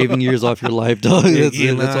just shaving years off your life, dog. That's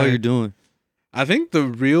Yeah, it. That's all nah. you're doing. I think the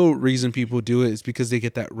real reason people do it is because they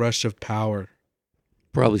get that rush of power.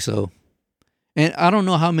 Probably so. And I don't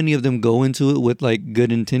know how many of them go into it with like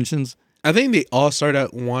good intentions. I think they all start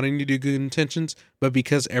out wanting to do good intentions, but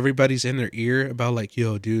because everybody's in their ear about like,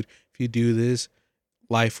 yo, dude, if you do this,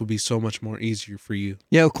 life will be so much more easier for you.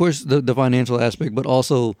 Yeah, of course, the financial aspect, but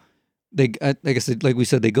also like I said, like we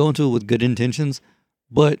said, they go into it with good intentions,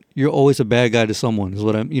 but you're always a bad guy to someone. Is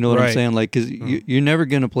what I'm, you know what I'm Right. saying? Like, because you're never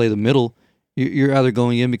gonna play the middle. You're either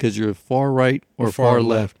going in because you're far right or far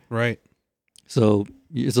left. Right. So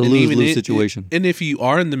it's a And lose even lose situation. And if you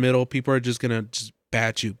are in the middle, people are just gonna just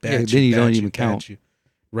bat you, bat Yeah, you. then you bat don't you, even bat count. you.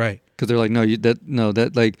 Right. Because they're like,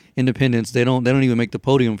 that like independents, they don't even make the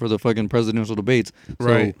podium for the fucking presidential debates. So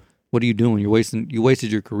Right. what are you doing? You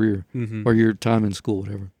wasted your career hmm or your time in school,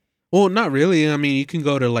 whatever. Well, not really. I mean, you can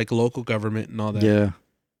go to like local government and all that. Yeah,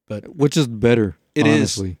 But which is better. It is.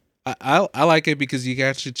 honestly. I like it because you can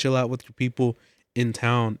actually chill out with your people in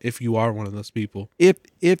town if you are one of those people.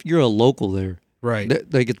 If you're a local there, Right.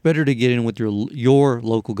 like it's better to get in with your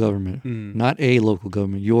local government, Mm. not a local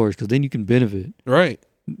government, yours, because then you can benefit, Right.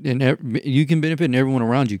 and you can benefit, and everyone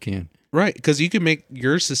around you can. Right. Because you can make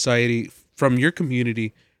your society from your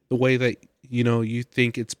community the way that, you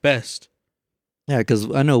think it's best. Yeah, because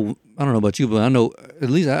I don't know about you, but I know at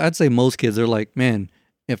least I'd say most kids are like, man,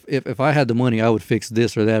 if I had the money, I would fix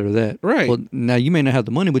this or that or that. Right. Well, now you may not have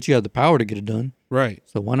the money, but you have the power to get it done. Right.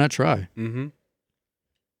 So why not try? Mm-hmm.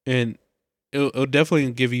 And it'll definitely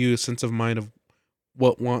give you a sense of mind of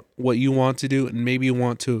what you want to do, and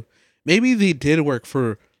maybe they did work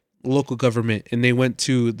for local government and they went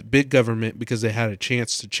to the big government because they had a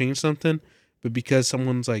chance to change something, but because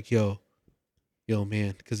someone's like, yo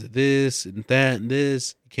man, because of this and that and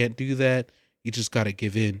this, you can't do that. You just gotta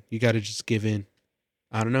give in. You gotta just give in.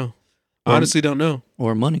 I don't know. Well, Honestly, don't know.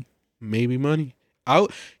 Or money. Maybe money.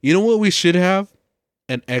 You know what we should have?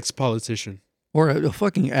 An ex-politician. Or a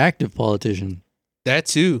fucking active politician. That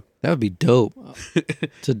too. That would be dope.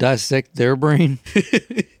 To dissect their brain.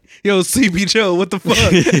 Yo, CB Joe, what the fuck?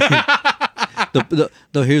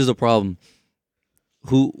 Here's the problem.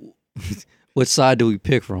 What side do we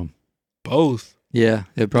pick from? Both. Yeah,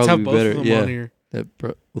 it'd Let's probably have be both better. of them Yeah, on here.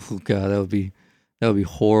 oh god, that would be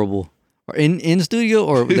horrible. Or in studio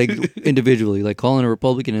or like individually, like calling a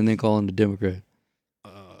Republican and then calling a Democrat.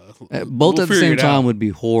 Both We'll at the figure same it time out. would be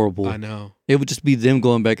horrible. I know. It would just be them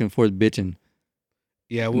going back and forth bitching.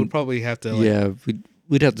 Yeah, we'd probably have to Yeah,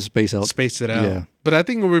 we'd have to space out. space it out. Yeah. But I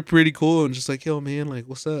think it would be pretty cool and just like, yo, man, like,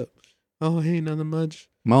 what's up? Oh, hey, nothing much.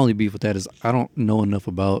 My only beef with that is I don't know enough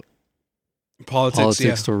about Politics,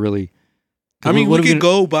 yeah. to really. I mean, what we are could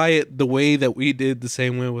go by it the way that we did the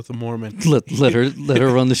same way with the Mormon. let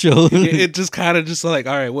her run the show. It just kind of just like,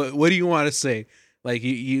 all right, what do you want to say? Like,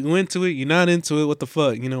 you into it, you're not into it, what the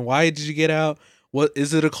fuck? Why did you get out? What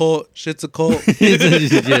is it a cult? Shit's a cult.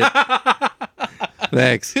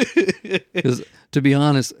 Facts. Because to be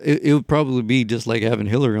honest, it would probably be just like having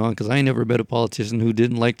Hillary on. Because I ain't never met a politician who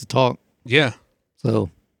didn't like to talk. Yeah.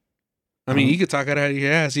 So I mean, you could talk it out of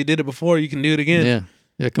your ass. You did it before. You can do it again.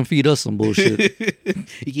 yeah, come feed us some bullshit.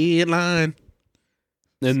 Get in line.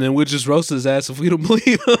 And then we'll just roast his ass if we don't believe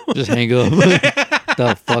him. Just hang up.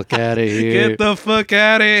 The fuck out of here. Get the fuck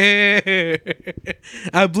out of here.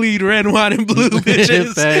 I bleed red, white, and blue,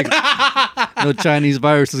 bitches. Facts. No Chinese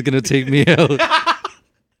virus is gonna take me out.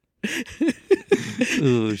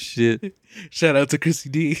 Oh shit. Shout out to Chrissy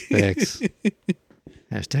D. Facts.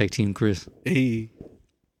 Hashtag Team Chris. Hey,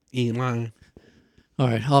 in line. All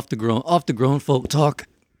right, off the grown folk talk.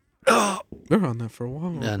 We're on that for a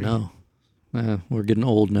while. I know. We're getting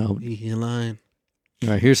old now. In line. All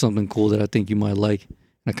right, here's something cool that I think you might like.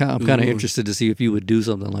 I'm kind of Ooh. interested to see if you would do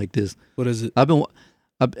something like this. What is it?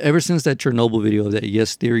 I've ever since that Chernobyl video of that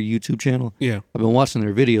Yes Theory YouTube channel, Yeah. I've been watching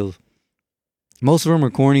their videos. Most of them are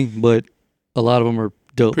corny, but a lot of them are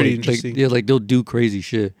dope. Pretty like, interesting. Yeah, like they'll do crazy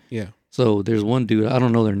shit. Yeah. So there's one dude, I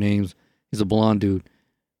don't know their names. He's a blonde dude.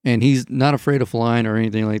 And he's not afraid of flying or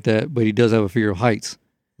anything like that, but he does have a fear of heights.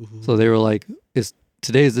 Mm-hmm. So they were like,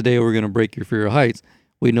 today's the day we're going to break your fear of heights.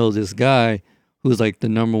 We know this guy who's like the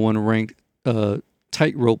number one ranked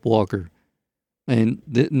tightrope walker. And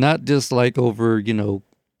not just like over,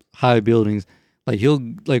 high buildings. Like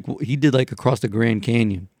he did like across the Grand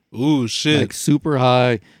Canyon. Ooh, shit. Like super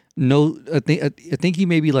high. No, I think he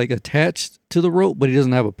may be like attached to the rope, but he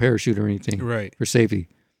doesn't have a parachute or anything Right. for safety.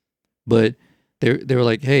 But they were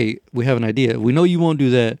like, hey, we have an idea. We know you won't do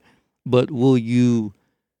that, but will you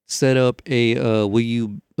set up a will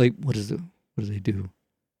you like what do they do?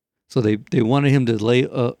 So they wanted him to lay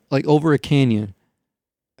like over a canyon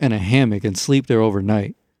in a hammock and sleep there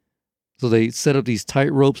overnight. So they set up these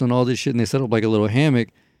tight ropes and all this shit, and they set up like a little hammock,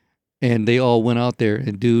 and they all went out there.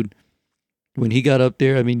 And dude, when he got up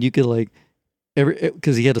there, I mean, you could like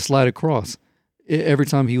because he had to slide across. Every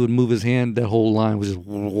time he would move his hand, that whole line was just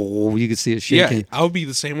you could see it shaking. Yeah, I would be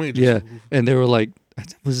the same way. Yeah, and they were like,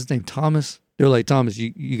 "What's his name? Thomas." They were like, "Thomas,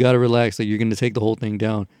 you got to relax. Like you're gonna take the whole thing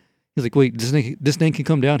down." He's like, "Wait, this thing can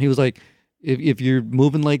come down." He was like, "If you're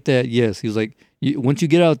moving like that, yes." He was like, "Once you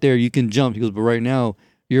get out there, you can jump." He goes, "But right now,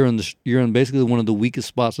 you're on basically one of the weakest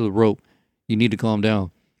spots of the rope. You need to calm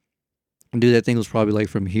down." And dude, that thing was probably like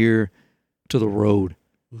from here to the road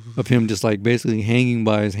of him just like basically hanging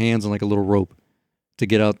by his hands on like a little rope to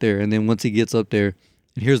get out there. And then once he gets up there,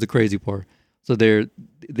 and here's the crazy part. So they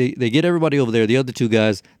get everybody over there. The other two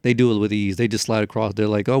guys, they do it with ease. They just slide across. They're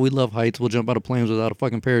like, "Oh, we love heights. We'll jump out of planes without a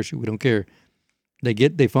fucking parachute. We don't care."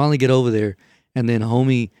 They finally get over there, and then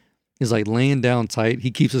homie is like laying down tight.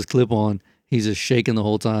 He keeps his clip on. He's just shaking the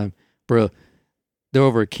whole time. Bruh, they're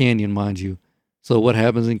over a canyon, mind you. So what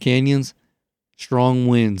happens in canyons? Strong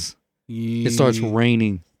winds. It starts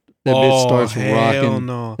raining. That bitch starts rocking.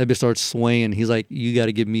 No. That bitch starts swaying. He's like, "You got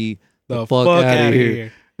to get me The fuck fuck outta out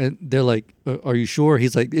here." And they're like, "Are you sure?"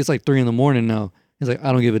 He's like, "It's like 3 a.m. now." He's like,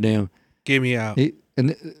 "I don't give a damn." Get me out.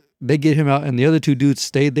 And they get him out, and the other two dudes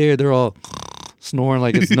stayed there. They're all snoring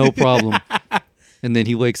like it's no problem. And then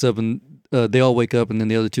he wakes up, and they all wake up, and then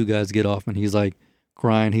the other two guys get off, and he's like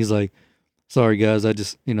crying. He's like, "Sorry guys, I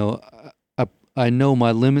just I know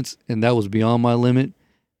my limits, and that was beyond my limit,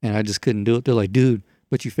 and I just couldn't do it." They're like, "Dude,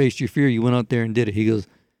 but you faced your fear. You went out there and did it." He goes,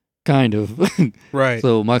 "Kind of." Right.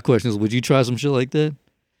 So my question is, would you try some shit like that?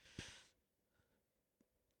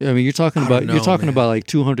 I mean, you're talking about like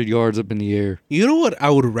 200 yards up in the air. You know what I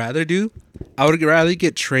would rather do? I would rather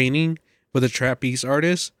get training with a trapeze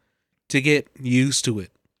artist to get used to it.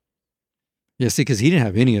 Yeah, see, because he didn't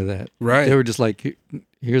have any of that. Right. They were just like,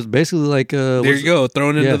 here's basically like there you go,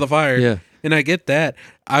 thrown into Yeah, the fire. yeah. And I get that.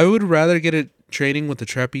 I would rather get a training with a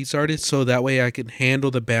trapeze artist so that way I can handle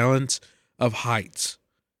the balance of heights.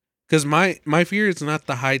 Because my fear is not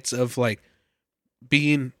the heights of like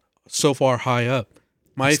being so far high up.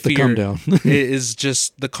 My It's the fear come down. is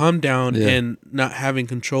just the come down Yeah. and not having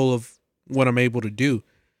control of what I'm able to do,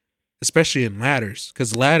 especially in ladders.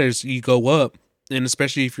 Because ladders, you go up, and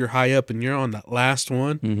especially if you're high up and you're on that last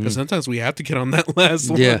one, because sometimes we have to get on that last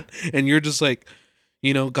Yeah. one, and you're just like,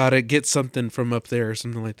 gotta get something from up there or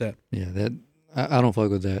something like that. Yeah, that I don't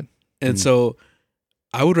fuck with that. And so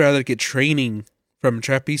I would rather get training from a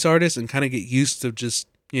trapeze artist and kind of get used to just,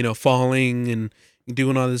 falling and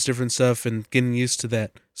doing all this different stuff and getting used to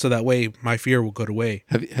that. So that way my fear will go away.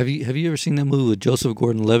 Have you ever seen that movie with Joseph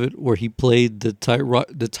Gordon-Levitt where he played the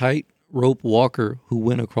tight rope walker who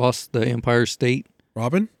went across the Empire State?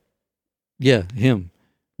 Robin? Yeah, him.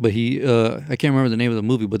 But he I can't remember the name of the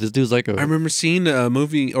movie, but this dude's like I remember seeing a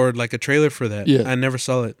movie or like a trailer for that. Yeah. I never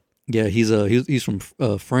saw it. Yeah, he's from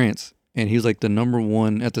France, and he was like the number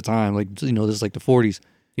one at the time. Like this is like the 40s,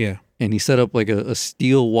 Yeah. and he set up like a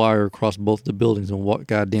steel wire across both the buildings. And what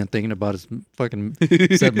goddamn thinking about it fucking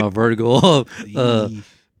set my vertigo off.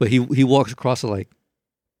 But he walks across it like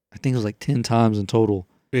I think it was like 10 times in total.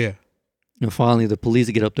 Yeah. And finally, the police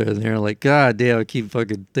get up there, and they're like, "God damn, I keep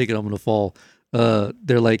fucking thinking I'm gonna fall."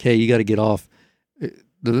 They're like, "Hey, you got to get off."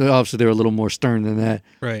 Obviously, they're a little more stern than that.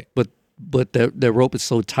 Right. But that rope is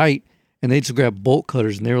so tight, and they just grabbed bolt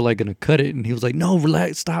cutters, and they were like gonna cut it, and he was like, "No,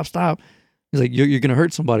 relax, stop." He's like, "You're gonna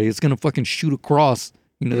hurt somebody. It's gonna fucking shoot across,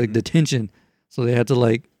 like the tension." So they had to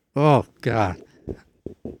like, oh god,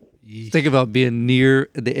 think about being near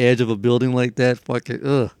the edge of a building like that.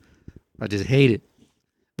 Fucking I just hate it.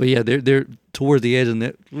 But yeah, they're towards the edge, and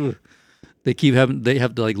that. they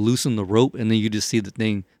have to like loosen the rope, and then you just see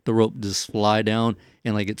the rope just fly down,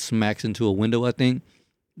 and like it smacks into a window, I think.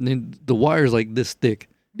 And then the wire's like this thick,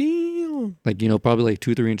 Damn. like probably like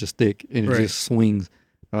 2-3 inches thick, and it Right. just swings.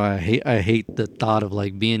 I hate the thought of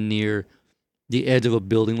like being near the edge of a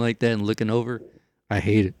building like that and looking over. I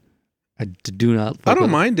hate it. I do not. I fuck don't with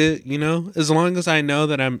it. mind it, as long as I know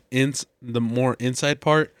that I'm in the more inside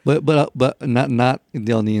part. But not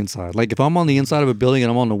on the inside. Like if I'm on the inside of a building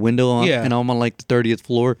and I'm on the window Yeah. and I'm on like the 30th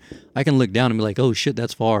floor, I can look down and be like, oh shit,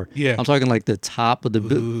 that's far. Yeah. I'm talking like the top of the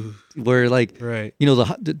Ooh, where like right.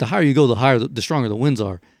 the higher you go, the higher the stronger the winds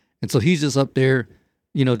are. And so he's just up there,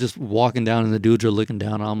 just walking down, and the dudes are looking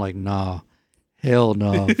down. And I'm like, nah, hell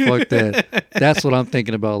no, fuck that. That's what I'm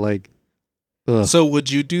thinking about. Like, ugh. So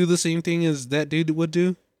would you do the same thing as that dude would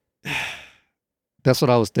do? That's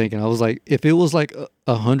what I was thinking. I was like, if it was like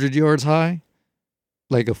 100 yards high,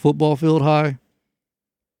 like a football field high,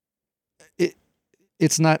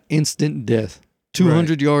 it's not instant death.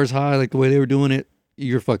 200 yards high, like the way they were doing it,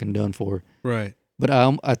 you're fucking done for. Right. But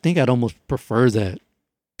I think I'd almost prefer that,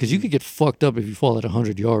 because you could get fucked up if you fall at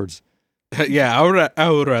 100 yards. Yeah, I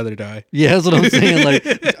would rather die. Yeah, that's what I'm saying. Like,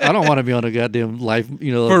 I don't want to be on a goddamn life, For real,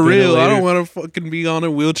 I ventilator. don't want to fucking be on a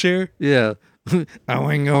wheelchair. Yeah.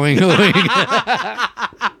 Oing.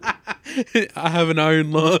 I have an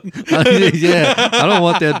iron lung. Yeah, I don't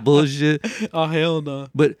want that bullshit. Oh hell no.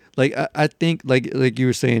 But like, I think like you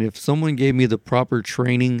were saying, if someone gave me the proper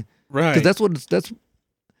training, Right. because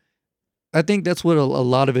I think that's what a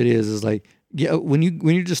lot of it is like, yeah, when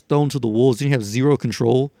you're just thrown to the wolves and you have zero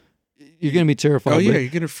control, you're gonna be terrified. Oh yeah, But, you're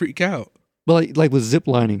gonna freak out. but like with zip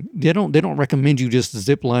lining, they don't recommend you just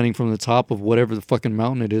zip lining from the top of whatever the fucking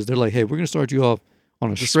mountain it is. They're like, hey, we're gonna start you off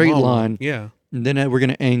on a The straight small one. line, Yeah. and then we're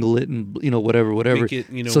gonna angle it and whatever, Make it,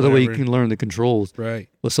 so that way you whatever. can learn the controls. Right.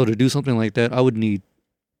 But so to do something like that, I would need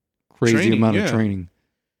crazy Training, amount yeah. of training.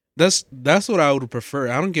 That's what I would prefer.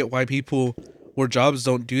 I don't get why people or jobs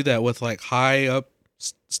don't do that with like high up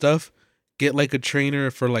stuff. Get like a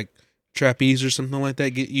trainer for like trapeze or something like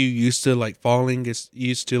that. Get you used to like falling. Get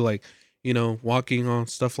used to like walking on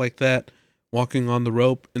stuff like that, walking on the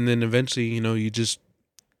rope, and then eventually you just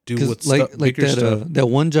do Because what's like bigger that stuff. that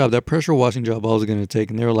one job, that pressure washing job I was gonna take,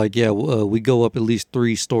 and they were like, yeah, we go up at least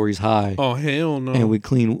 3 stories high, Oh hell no! and we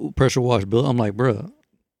clean pressure wash build. I'm like, bruh,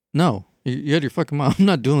 no, you had your fucking mouth. I'm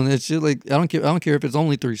not doing that shit. Like, I don't care if it's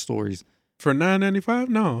only 3 stories. For $9.95?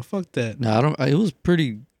 No, fuck that. No, I don't. It was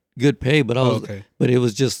pretty good pay, but Okay. but it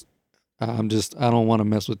was just, I don't want to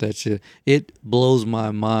mess with that shit. It blows my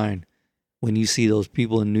mind when you see those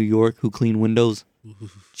people in New York who clean windows.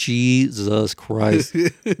 Jesus Christ. You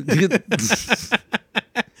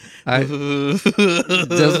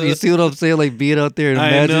see what I'm saying? Like being out there and I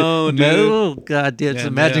imagine, know, dude. oh god damn, just Yeah,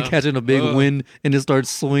 imagine man. catching a big Ugh. wind and it starts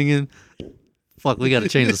swinging. Fuck, we got to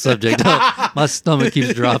change the subject. My stomach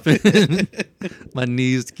keeps dropping. My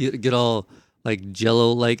knees get all like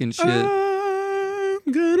jello like and shit. I'm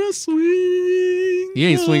gonna swing. You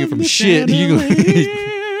ain't swinging on from the shit. You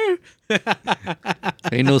chandelier.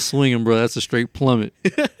 Ain't no swinging, bro. That's a straight plummet.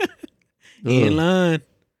 In Ugh. line.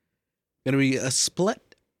 Gonna be a split.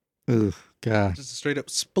 Ugh, God, Just a straight up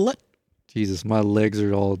split. Jesus, my legs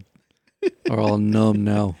are all numb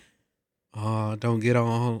now. Oh, don't get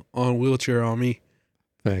on wheelchair on me.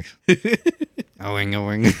 Facts. Owing.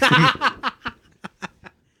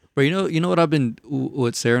 But you know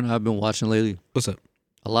what Sarah and I have been watching lately? What's up?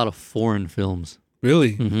 A lot of foreign films.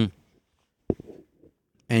 Really? Mm-hmm.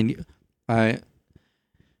 And I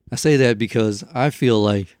say that because I feel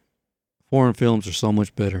like foreign films are so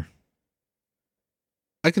much better.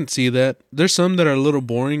 I can see that. There's some that are a little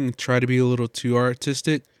boring and try to be a little too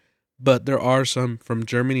artistic, but there are some from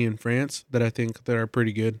Germany and France that I think that are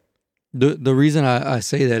pretty good. The reason I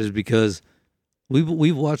say that is because we've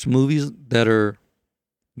watched movies that are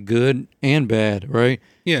good and bad, right?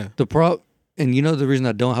 Yeah. And the reason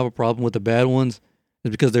I don't have a problem with the bad ones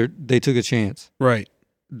is because they took a chance. Right.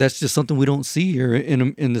 That's just something we don't see here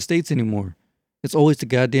in the States anymore. It's always the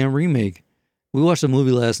goddamn remake. We watched a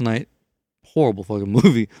movie last night. Horrible fucking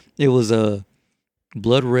movie. It was a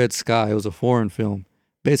Blood Red Sky. It was a foreign film,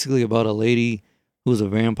 basically about a lady who was a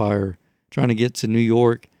vampire trying to get to New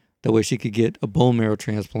York. That way she could get a bone marrow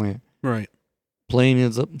transplant. Right. Plane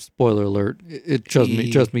ends up. Spoiler alert. Trust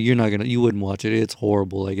me. You wouldn't watch it. It's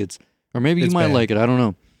horrible. Or maybe you It's might bad. like it. I don't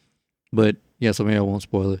know. But yeah, so maybe I won't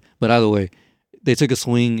spoil it. But either way, they took a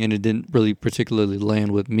swing and it didn't really particularly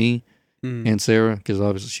land with me and Sarah because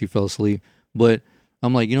obviously she fell asleep. But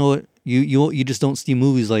I'm like, you know what? You just don't see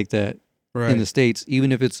movies like that Right. in the States,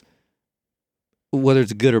 even if it's whether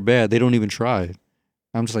it's good or bad. They don't even try it.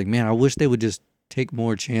 I'm just like, man, I wish they would just take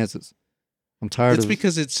more chances. I'm tired It's of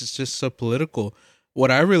because it's just so political.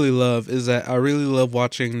 What I really love is that I really love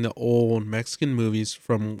watching the old Mexican movies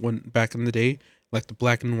from when back in the day, like the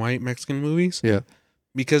black and white Mexican movies. Yeah.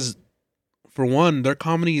 Because for one, their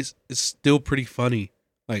comedy is still pretty funny.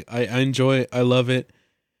 Like I enjoy it. I love it.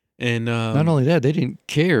 And Not only that, they didn't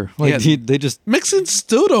care. Like Yeah. they just Mexicans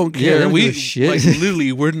still don't Yeah, care. they don't We give a shit. like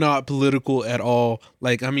literally we're not political at all.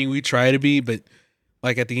 Like I mean we try to be, but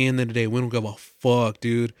like at the end of the day, we don't give a fuck,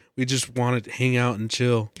 dude. We just want to hang out and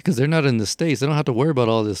chill. because they're not in the States. They don't have to worry about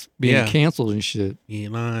all this being Yeah. canceled and shit. You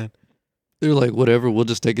ain't lying. They're like, whatever, we'll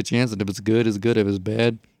just take a chance, and if it's good, it's good. If it's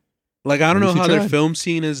bad, Like I don't At know least you how their tried. film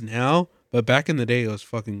scene is now, but back in the day, it was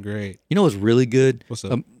fucking great. you know what's really good? What's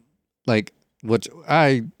up? Like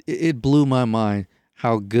it blew my mind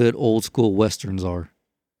how good old school westerns are.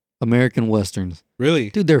 American westerns, Really?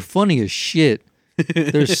 dude, they're funny as shit.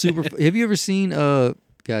 They're super. Have you ever seen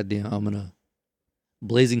goddamn, I'm gonna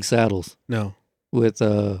Blazing Saddles No, with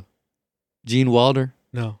Gene Wilder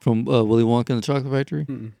no. from Willy Wonka and the Chocolate Factory?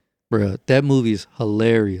 Mm-mm. Bruh, that movie's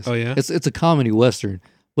hilarious. Oh yeah. It's a comedy western,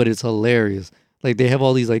 but it's hilarious. Like they have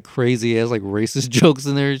all these like crazy ass like racist jokes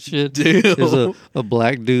in there and shit. Damn. There's a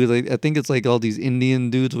black dude, like I think it's like all these Indian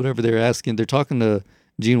dudes, whatever they're asking. They're talking to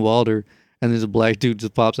Gene Wilder, and there's a black dude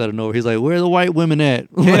just pops out of nowhere. He's like, "Where are the white women at?"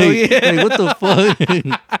 like, yeah. like, what the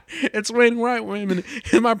fuck? It's raining white women,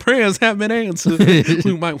 and my prayers have been answered.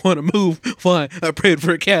 We might want to move. Fine, I prayed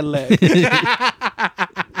for a Cadillac.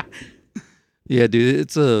 Yeah, dude,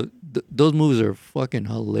 it's those movies are fucking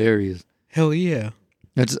hilarious. Hell yeah.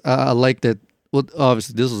 I like that. Well,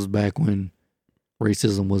 obviously, this was back when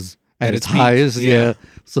racism was at At its its peak, highest. yeah. Yeah,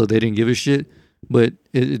 so they didn't give a shit. But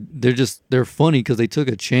they're funny because they took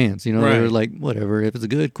a chance. You know, they were Right. like, whatever. If it's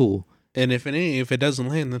good, cool. And if it doesn't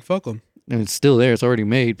land, then fuck them. And it's still there. It's already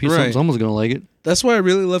made. People, Right. someone's gonna like it. That's why I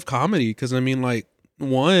really love comedy, because I mean, like,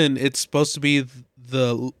 one, it's supposed to be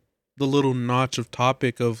the little notch of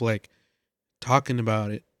topic of like talking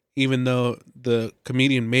about it, even though the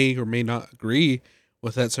comedian may or may not agree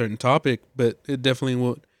with that certain topic, but it definitely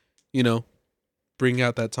would, bring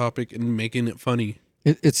out that topic and making it funny.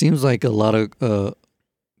 It seems like a lot of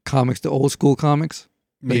comics, the old school comics,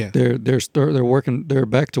 like Yeah. they're working. They're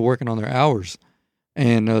back to working on their hours.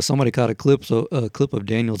 And somebody caught a clip of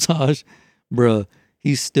Daniel Tosh, bruh.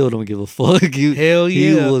 He still don't give a fuck. Hell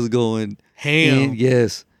He yeah. was going Ham. in,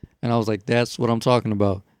 yes. And I was like, that's what I'm talking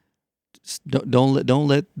about. Just don't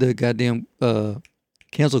let the goddamn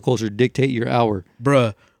cancel culture dictate your hour.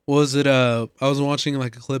 Bruh, what was it? I was watching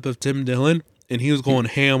like a clip of Tim Dillon, and he was going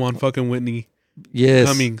ham on fucking Whitney Yes.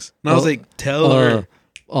 Cummings. And I was Oh, like, tell her.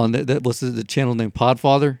 On that what's the channel name?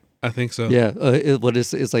 Podfather. I think so. Yeah.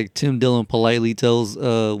 It's like Tim Dillon politely tells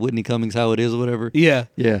Whitney Cummings how it is or whatever. Yeah.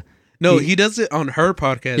 Yeah. No, He- he does it on her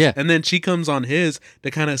podcast. Yeah. And then she comes on his to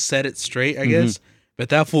kind of set it straight, I Mhm. guess. But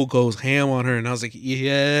that fool goes ham on her, and I was like,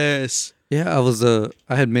 yes. Yeah,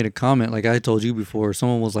 I had made a comment like I told you before.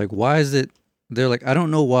 Someone was like, "Why is it?" They're like, "I don't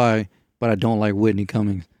know why, but I don't like Whitney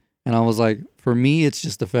Cummings." And I was like, "For me, it's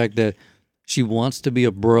just the fact that she wants to be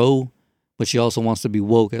a bro, but she also wants to be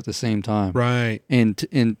woke at the same time." Right. And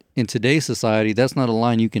in today's society, that's not a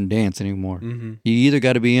line you can dance anymore. Mm-hmm. You either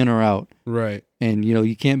got to be in or out, Right. and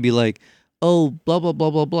you can't be like, "Oh, blah blah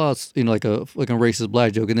blah blah blah," like a racist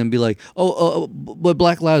black joke, and then be like, "Oh, but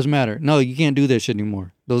Black Lives Matter." No, you can't do that shit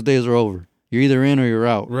anymore. Those days are over. You're either in or you're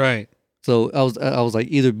out. Right. So I was like,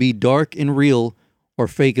 either be dark and real or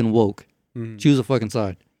fake and woke. Mhm. Choose a fucking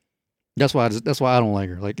side. That's why I don't like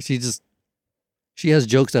her. Like she has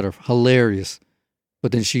jokes that are hilarious,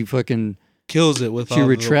 but then she fucking Kills it with she all the-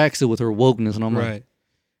 retracts it with her wokeness, and I'm like, Right.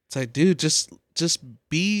 It's like, dude, just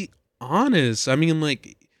be honest. I mean,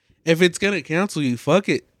 like, if it's gonna cancel you, fuck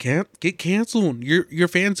it. Can't get canceled. Your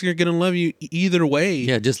fans are gonna love you either way.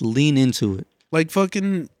 yeah, just lean into it. Like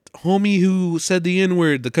fucking homie who said the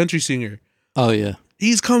N-word, the country singer. Oh yeah.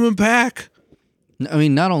 He's coming back. I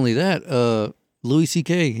mean, not only that, Louis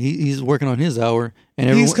C.K. He's working on his hour, and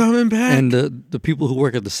He's everyone coming back. and the people who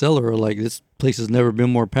work at the cellar are like, this place has never been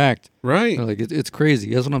more packed. right. They're like it's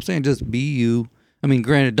crazy. That's what I'm saying. Just be you. I mean,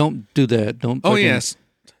 granted, don't do that. Don't. Oh fucking- yes.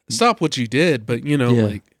 Stop what you did, but Yeah.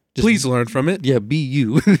 like Just- please learn from it. Yeah, be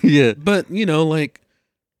you. Yeah. But like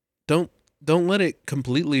don't let it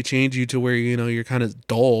completely change you to where you're kind of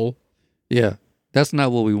dull. Yeah. That's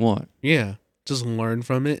not what we want. Yeah. Just learn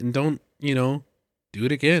from it and don't, do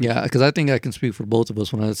it again. Yeah, because I think I can speak for both of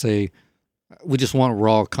us when I say we just want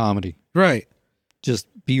raw comedy. Right. Just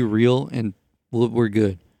be real and we're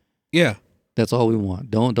good. Yeah. That's all we want.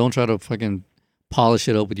 Don't try to fucking polish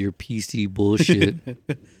it up with your PC bullshit.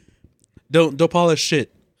 Don't polish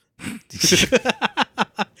shit.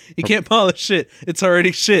 You can't polish shit. It's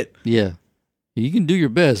already shit. Yeah. You can do your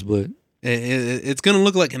best, but It's gonna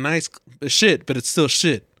look like a nice shit, but it's still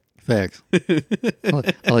shit. facts. I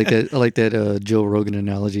like that. I like that Joe Rogan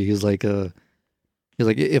analogy. He's like,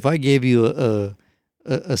 if I gave you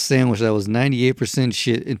a sandwich that was 98%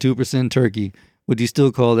 shit and 2% turkey, would you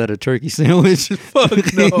still call that a turkey sandwich? Fuck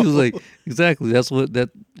no. He was like, exactly. That's what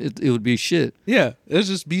it would be shit. Yeah, it'll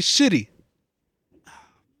just be shitty. I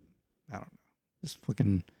don't know. Just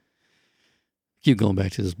fucking keep going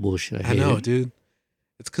back to this bullshit. I I hate know, it. dude.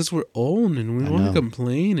 It's because we're old and we I want to know.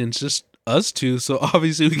 complain, and it's just us two. So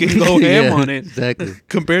obviously we can go ham Yeah, on it. exactly.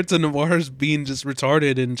 Compared to Navarre's being just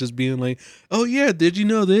retarded and just being like, "Oh yeah, did you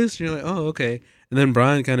know this?" And you're like, "Oh okay," and then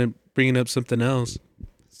Brian kind of bringing up something else.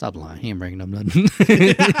 Stop lying. He ain't bringing up nothing.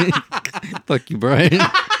 Fuck you, Brian.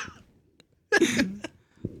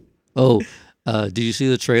 Oh, did you see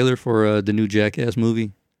the trailer for the new Jackass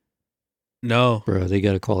movie? No. Bro, they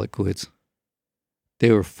got to call it quits. They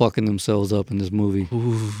were fucking themselves up in this movie.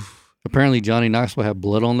 Ooh. Apparently, Johnny Knoxville had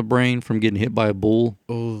blood on the brain from getting hit by a bull.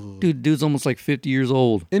 Oh. Dude's almost like 50 years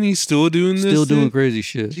old. And he's still doing this. Still doing dude? crazy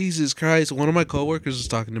shit. Jesus Christ. One of my coworkers was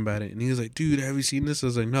talking about it, and he was like, "Dude, have you seen this?" I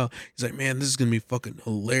was like, "No." He's like, "Man, this is gonna be fucking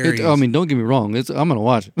hilarious." I mean, don't get me wrong. I'm going to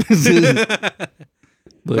watch it.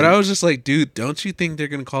 But I was just like, "Dude, don't you think they're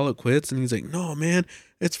gonna call it quits?" And he's like, "No, man,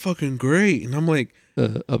 it's fucking great." And I'm like,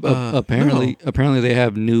 apparently they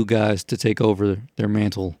have new guys to take over their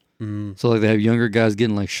mantle. mm. So like they have younger guys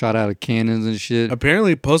getting like shot out of cannons and shit.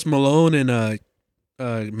 Apparently Post Malone and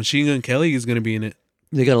Machine Gun Kelly is gonna be in it.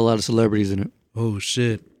 They got a lot of celebrities in it. Oh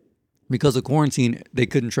shit! Because of quarantine, they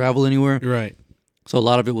couldn't travel anywhere. You're right. So a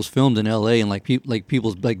lot of it was filmed in L.A. and like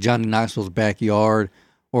people's like Johnny Knoxville's backyard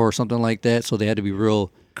or something like that. So they had to be real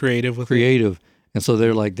Creative with it. creative. And so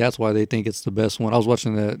they're like, that's why they think it's the best one. I was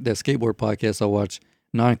watching that skateboard podcast I watched,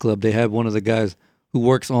 Nine Club. They had one of the guys who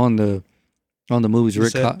works on the movies,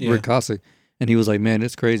 Rick Cossack, and he was like, man,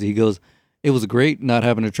 it's crazy. He goes, it was great not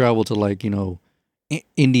having to travel to like,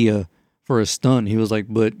 India for a stunt. He was like,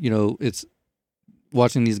 but it's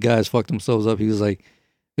watching these guys fuck themselves up. He was like,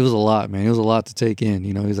 it was a lot, man. It was a lot to take in.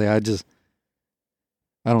 He's like,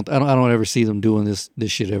 I don't ever see them doing this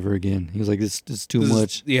shit ever again. He was like, it's too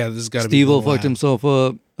much. This has got to be. Steve-O fucked himself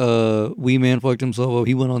up. Wee Man fucked himself up.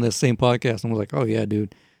 He went on that same podcast and was like, oh yeah,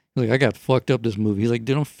 dude. He's like, I got fucked up this movie. He's like,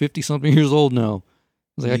 dude, I'm 50 something years old now.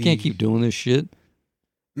 I was like, I can't keep doing this shit.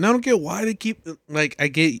 And I don't get why they keep, like, I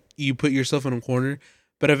get you put yourself in a corner,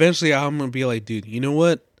 but eventually I'm going to be like, dude, you know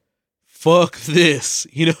what? Fuck this,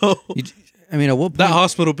 I mean, at what point? That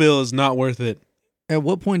hospital bill is not worth it. At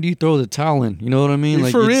what point do you throw the towel in? You know what I mean?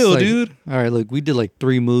 Like For it's real, like, dude. All right, look, we did like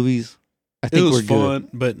 3 movies. I It think was we're good. fun,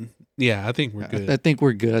 but yeah, I think we're good. I think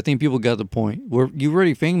we're good. I think people got the point. You're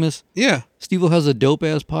already famous. Yeah, Steve-O has a dope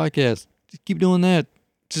ass podcast. Just keep doing that.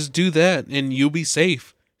 just do that and you'll be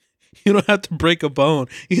safe. You don't have to break a bone.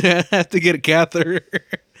 You don't have to get a catheter.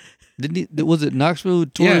 Didn't he? Was it Knoxville?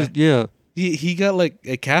 Yeah. He got like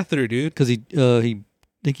a catheter, dude. Because he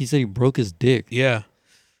think he said he broke his dick. Yeah.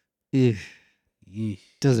 Ugh, Eeh.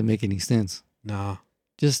 doesn't make any sense. Nah.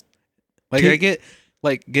 Just Like I get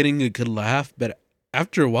like getting a good laugh, but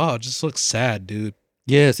after a while it just looks sad, dude.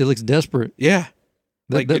 yes, it looks desperate. Yeah.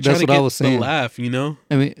 Like you're That's trying what to I get was the saying. laugh,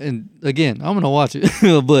 I mean, and again, I'm gonna watch it,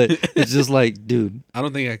 but it's just like, dude, I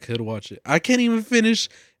don't think I could watch it. I can't even finish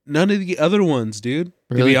none of the other ones, dude. To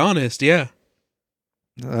Really? be honest, yeah.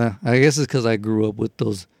 I guess it's because I grew up with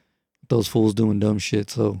those fools doing dumb shit.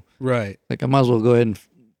 So Right. like, I might as well go ahead and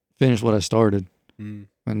finish what I started, Mm.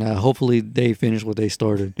 and hopefully they finish what they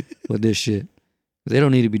started with this shit. They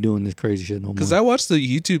don't need to be doing this crazy shit no more. Because I watched the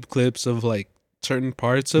YouTube clips of like certain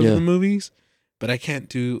parts of Yeah. the movies, but I can't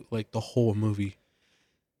do like the whole movie.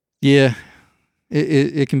 Yeah,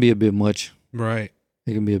 it can be a bit much. Right.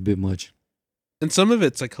 It can be a bit much. And some of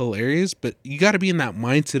it's like hilarious, but you got to be in that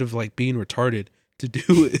mindset of like being retarded to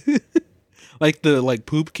do it. Like the like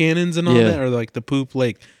poop cannons and all Yeah. that, or like the poop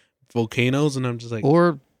like volcanoes, and I'm just like,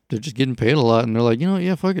 Or they're just getting paid a lot, and they're like,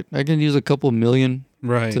 yeah, fuck it, I can use a couple million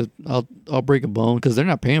right. I'll break a bone, because they're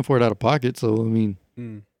not paying for it out of pocket. So I mean,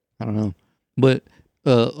 Mm. I don't know. But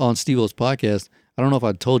on Steve-O's podcast, I don't know if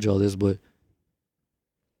I told y'all this, but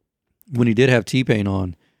when he did have T-Pain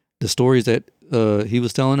on, the stories that he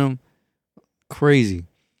was telling him, crazy.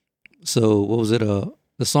 So what was it?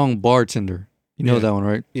 The song "Bartender." You know Yeah. that one,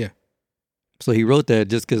 right? Yeah. So he wrote that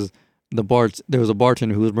just because there was a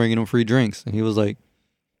bartender who was bringing him free drinks, and he was like,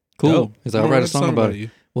 "Cool." Dope. He's like, "I'll write a song about it." you.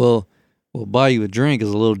 Well, buy you a drink is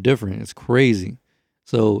a little different. It's crazy.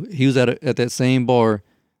 So he was at that same bar,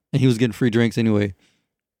 and he was getting free drinks anyway.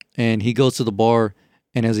 And he goes to the bar,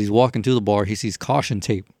 and as he's walking to the bar, he sees caution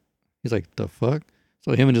tape. He's like, "The fuck?"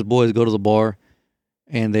 So him and his boys go to the bar,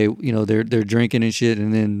 and they're drinking and shit,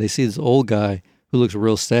 and then they see this old guy who looks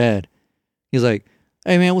real sad. He's like,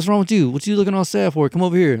 "Hey man, what's wrong with you? What you looking all sad for? Come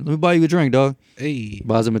over here. Let me buy you a drink, dog." Hey.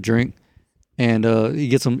 Buys him a drink, and he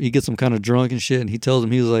gets him kind of drunk and shit. And he tells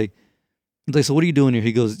him, he's like, "So what are you doing here?"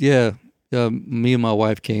 He goes, "Yeah, me and my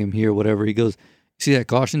wife came here, whatever." He goes, "See that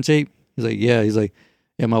caution tape?" He's like, "Yeah." He's like,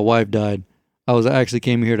 "Yeah, my wife died. I actually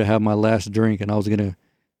came here to have my last drink, and I was gonna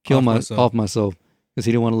kill off myself because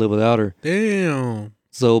he didn't want to live without her." Damn.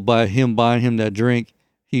 So by him buying him that drink,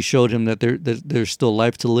 he showed him that there's still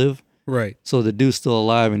life to live. Right. So the dude's still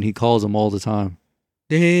alive, and he calls him all the time.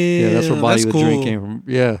 Damn. Yeah, that's where Body with cool. Drink came from.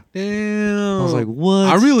 Yeah. Damn. I was like, what?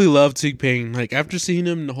 I really love T-Pain. Like, after seeing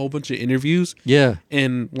him in a whole bunch of interviews Yeah.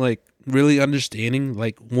 and, like, really understanding,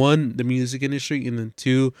 like, one, the music industry, and then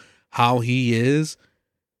two, how he is,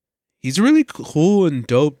 he's a really cool and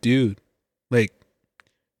dope dude. Like,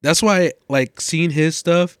 that's why, like, seeing his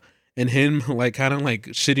stuff and him, like, kind of, like,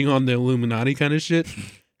 shitting on the Illuminati kind of shit,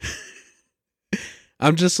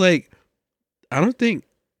 I'm just like, I don't think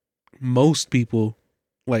most people,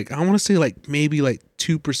 like, I want to say, like, maybe, like,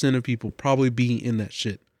 2% of people probably be in that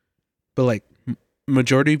shit. But, like,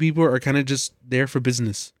 majority of people are kind of just there for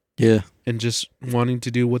business. Yeah. And just wanting to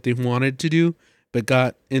do what they wanted to do, but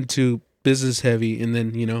got into business heavy and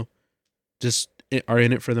then, just are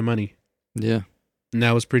in it for the money. Yeah. And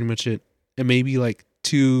that was pretty much it. And maybe, like,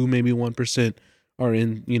 2, maybe 1% are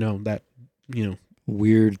in, that,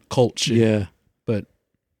 Weird cult shit. Yeah. But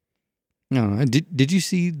I don't know. Did you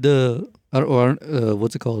see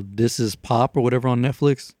what's it called? This Is Pop or whatever on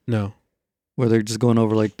Netflix, no. where they're just going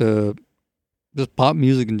over like just pop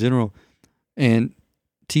music in general. And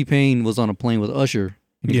T-Pain was on a plane with Usher,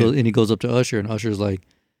 and he goes up to Usher, and Usher's like,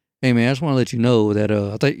 "Hey man, I just want to let you know that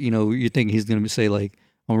I thought you think he's gonna say like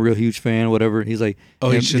I'm a real huge fan, or whatever." He's like,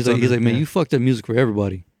 Oh, he's like, "Man, yeah. you fucked up music for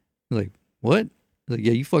everybody." He's like, "What?" He's like,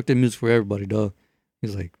 "Yeah, you fucked up music for everybody, dog."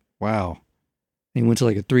 He's like, "Wow." And he went to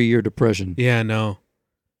like a 3-year depression. Yeah, no.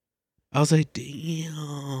 I was like,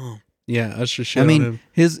 damn. Yeah, Usher shit I mean, on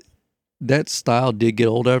him. that style did get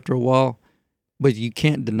old after a while, but you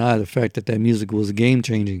can't deny the fact that music was game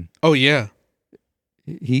changing. Oh, yeah.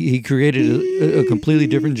 He created a completely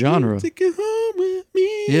different genre. Take it home with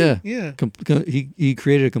me. Yeah. Yeah. He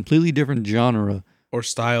created a completely different genre Or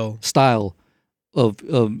style. of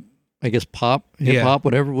I guess pop, hip hop,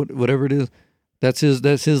 whatever it is. That's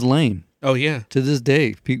his lane. Oh, yeah. To this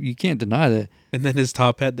day, you can't deny that. And then his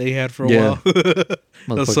top hat they had for a Yeah.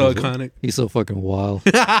 while. That's so iconic. He's so fucking wild.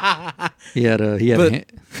 He had But- Go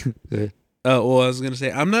ahead. Well, I was going to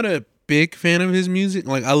say, I'm not a big fan of his music.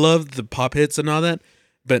 Like, I love the pop hits and all that,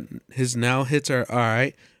 but his now hits are all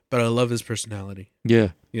right, but I love his personality. Yeah.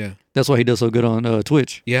 Yeah. That's why he does so good on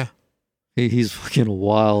Twitch. Yeah. He's fucking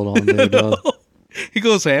wild on there, dog. He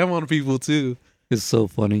goes ham on people, too. It's so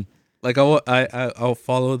funny. Like, I'll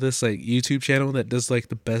follow this, like, YouTube channel that does, like,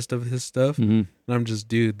 the best of his stuff. Hmm. And I'm just,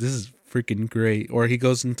 dude, this is freaking great. Or he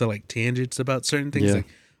goes into, like, tangents about certain things. Yeah. Like,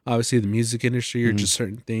 obviously, the music industry or Mhm. just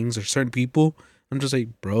certain things or certain people. I'm just like,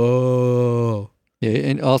 bro. Yeah,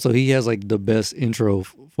 and also he has like the best intro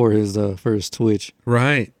for his Twitch.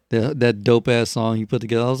 Right. That dope ass song he put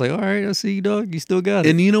together. I was like, all right, I see you, dog. You still got it.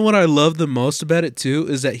 And you know what I love the most about it, too,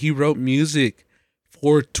 is that he wrote music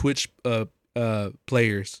for Twitch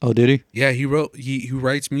players. Oh, did he? Yeah, he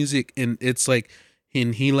writes music, and it's like,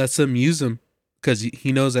 and he lets them use them because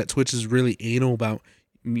he knows that Twitch is really anal about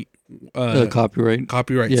Copyright.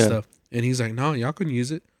 copyright Yeah. stuff. And he's like, no, y'all can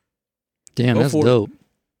use it. Damn, Go that's for it. dope.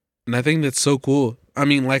 And I think that's so cool. I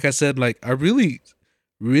mean, like I said, like I really,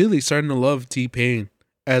 really starting to love T-Pain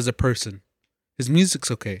as a person. His music's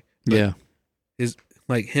okay. But Yeah.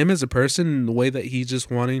 like him as a person and the way that he's just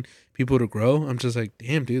wanting people to grow, I'm just like,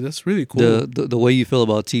 damn, dude, that's really cool. The way you feel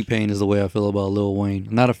about T-Pain is the way I feel about Lil Wayne.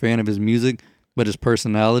 I'm not a fan of his music, but his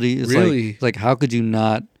personality is Really? like how could you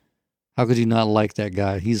not like that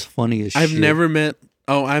guy? He's funny as shit.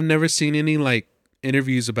 I've never seen any like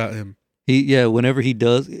interviews about him. Whenever he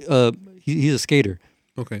does, he's a skater.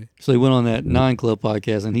 Okay. So he went on that 9 Club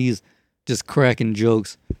podcast and he's just cracking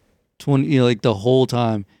jokes 20 like the whole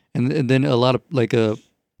time. And then a lot of like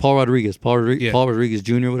Paul Rodriguez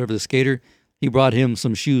Jr., whatever, the skater, he brought him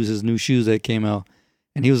some shoes, his new shoes that came out.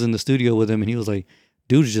 And he was in the studio with him and he was like,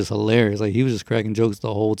 dude's just hilarious. Like he was just cracking jokes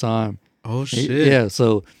the whole time. Oh shit. Yeah,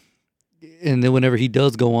 so and then whenever he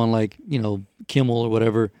does go on like, Kimmel or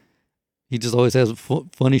whatever, he just always has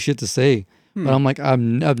funny shit to say. But I'm like, I've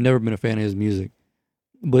never been a fan of his music.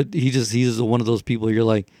 But he's one of those people you're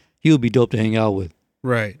like, he would be dope to hang out with.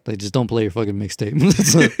 Right. Like, just don't play your fucking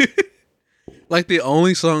mixtape. Like the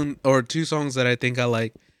only song or 2 songs that I think I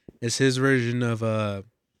like is his version of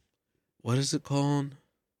what is it called?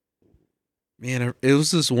 Man, it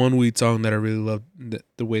was this one Weed song that I really loved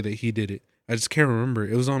the way that he did it. I just can't remember.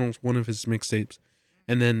 It was on one of his mixtapes,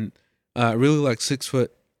 and then I really like 6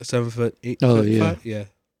 foot, 7 foot, 8 Oh, foot. yeah. 5. Yeah,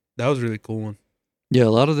 that was a really cool one. Yeah, a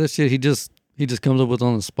lot of that shit he just comes up with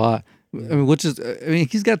on the spot. I mean,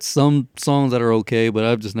 he's got some songs that are okay, but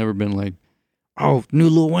I've just never been like, oh, new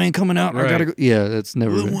Lil Wayne coming out. I gotta Right. go. Yeah, that's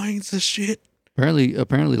never Lil been. Wayne's the shit.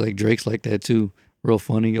 Apparently, like Drake's like that too. Real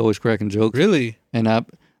funny, always cracking jokes. Really? And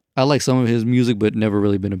I like some of his music, but never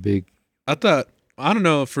really been a big. I don't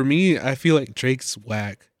know. For me, I feel like Drake's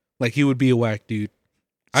whack. Like he would be a whack dude.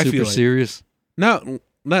 I Super feel like serious. not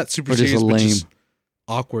super Or just serious, but lame. just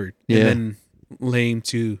awkward. Yeah. And then lame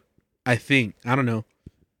too. I think. I don't know.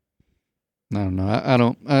 I don't know.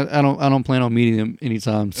 I don't plan on meeting him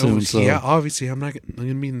anytime soon. So Yeah, obviously I'm not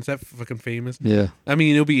gonna be that fucking famous. yeah. I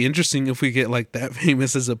mean, it'll be interesting if we get like that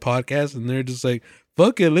famous as a podcast, and they're just like,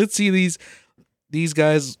 "Fuck it, let's see these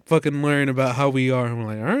guys fucking learn about how we are." And we're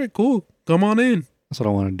like, "All right, cool, come on in." That's what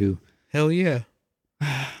I want to do. Hell yeah.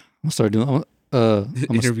 I'm gonna start doing. I'm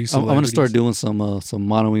Interview gonna start celebrities. doing some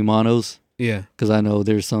mono y monos Yeah, because I know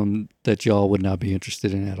there's some that y'all would not be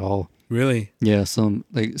interested in at all. really. Yeah, some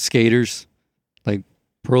like skaters, like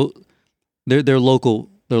pro. They're local.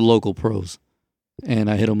 They're local pros, and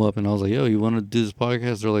I hit them up and I was like, "Yo, you want to do this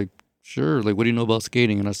podcast?" They're like, "Sure." Like, what do you know about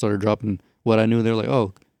skating? And I started dropping what I knew. They're like,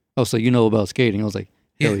 "Oh, so you know about skating?" I was like,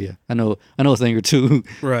 "Hell yeah, I know a thing or two."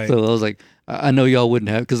 Right. So I was like, I know y'all wouldn't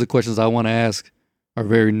have, because the questions I want to ask are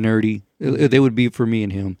very nerdy. They would be for me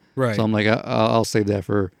and him. Right. So I'm like, I'll save that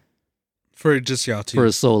for just y'all too.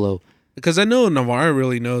 a solo. Because I know Navarre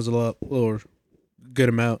really knows a lot or good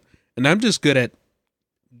amount, and I'm just good at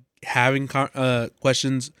having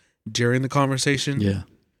questions during the conversation. Yeah.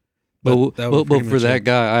 But But for that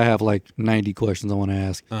guy, I have like 90 questions I want to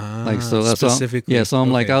ask. Like, so that's specifically. yeah. So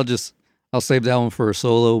I'm like, Okay. I'll save that one for a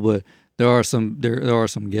solo. But there are some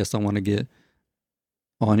guests I want to get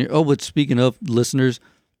on here. Oh, but speaking of listeners,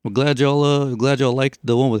 we're glad y'all liked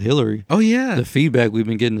the one with Hillary. Oh yeah, The feedback we've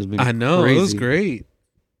been getting has been I know crazy. it was great.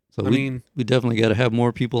 So I mean, we definitely got to have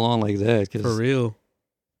more people on like that. for 'Cause, real.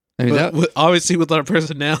 I mean, But obviously, with our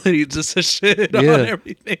personality, just a shit Yeah. on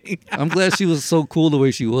everything. I'm glad she was so cool the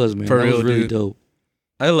way she was, man. For That real, was really dude. dope.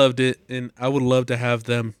 I loved it, and I would love to have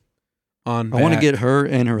them on. I want to back. get her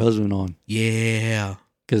and her husband on yeah.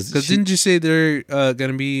 because Because didn't you say they're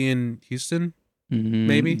gonna be in Houston?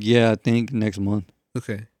 maybe? Yeah, I think next month.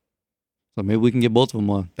 Okay, So maybe we can get both of them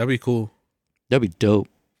on. that'd be cool That'd be dope.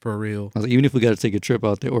 for real. I was like, even if we got to take a trip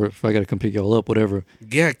out there, or if I got to come pick y'all up, whatever.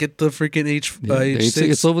 Yeah, get the freaking Yeah, it's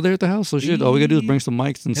H6. over there at the house. So shit, all we gotta do is bring some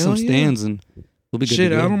mics and Hell some yeah. stands, and we'll be good.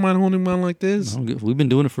 Shit, to go. I don't mind holding one like this. We've been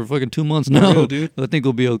doing it for fucking 2 months For now. real, dude. I think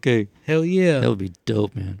we'll be okay. Hell yeah. That would be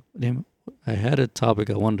dope, man. Damn it. I had a topic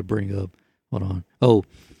I wanted to bring up. Hold on. Oh,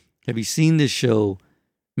 have you seen this show,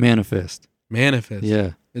 Manifest? Manifest.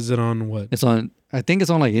 Yeah. Is it on what? It's on, I think it's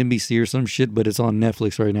on like NBC or some shit, but it's on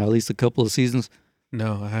Netflix right now, at least a couple of seasons.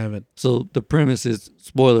 No, I haven't. So the premise is,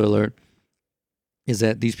 spoiler alert, is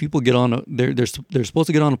that these people get on, they're supposed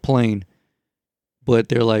to get on a plane, but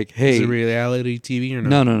they're like, hey. Is it reality TV or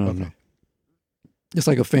No, not? no. Okay. It's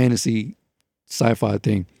like a fantasy sci-fi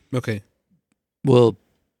thing. Okay. Well,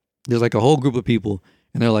 there's like a whole group of people,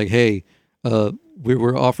 and they're like, "Hey,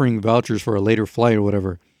 we're offering vouchers for a later flight or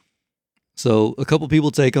whatever." So a couple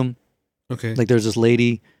people take them. Okay. Like there's this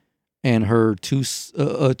lady and her two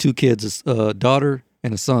kids, a daughter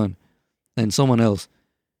and a son, and someone else,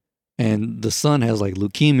 and the son has like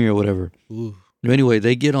leukemia or whatever. Ooh. Anyway,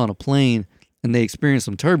 they get on a plane and they experience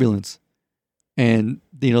some turbulence, and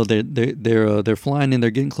you know they're flying in,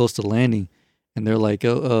 they're getting close to landing. And they're like,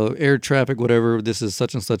 air traffic, whatever. This is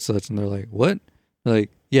such and such, and they're like, what? They're like,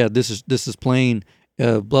 yeah, this is plane,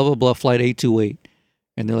 blah blah blah, flight 828.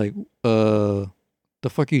 And they're like, the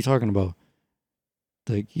fuck are you talking about?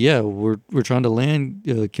 Like, yeah, we're trying to land.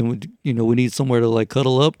 Can we, we need somewhere to like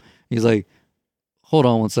cuddle up. He's like, hold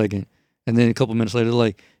on one second. And then a couple minutes later, they're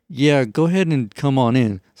like, yeah, go ahead and come on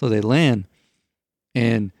in. So they land,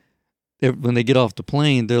 and when they get off the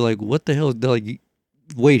plane, they're like, what the hell? They're like,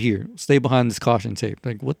 wait here, stay behind this caution tape.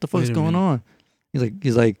 Like, what the fuck's Wait a going minute. on?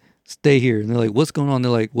 He's like, stay here. And they're like, what's going on?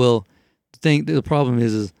 They're like, well, the problem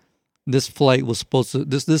is this flight was supposed to,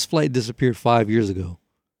 this flight disappeared 5 years ago.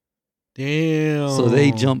 Damn. So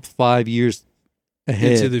they jumped 5 years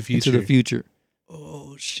ahead Into the future.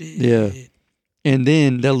 Oh shit. Yeah. And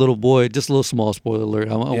then that little boy, just a little small spoiler alert.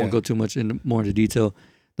 I Yeah. won't go too much more into detail.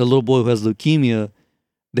 The little boy who has leukemia,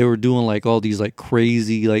 they were doing like all these like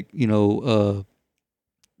crazy, like, like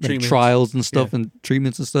Treatments. trials and stuff and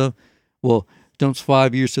treatments and stuff. Well, jumps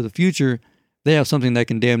 5 years to the future, they have something that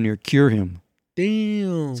can damn near cure him.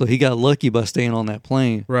 Damn. So he got lucky by staying on that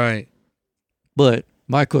plane. right. But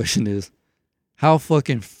my question is, how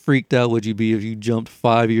fucking freaked out would you be if you jumped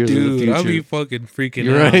 5 years in the Dude, future? I'd be fucking freaking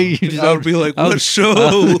You're out. right. You just- I would be like, I what would-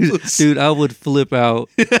 shows? Dude, I would flip out.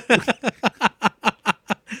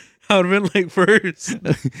 I would have been like first.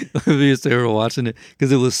 Me and Sarah were watching it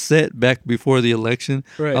because it was set back before the election.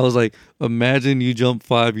 Right. I was like, imagine you jump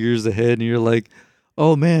 5 years ahead and you're like,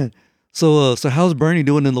 oh man, so how's Bernie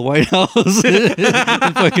doing in the White House?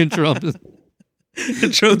 And fucking Trump is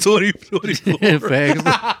Trump 2024.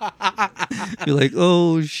 facts. You're like,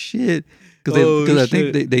 oh shit, because I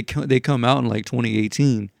think they come out in like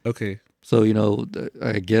 2018. Okay. So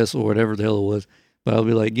I guess, or whatever the hell it was. But I'll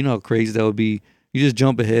be like, you know how crazy that would be. You just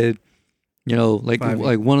jump ahead. Like 5 years.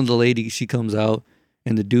 like one of the ladies, she comes out,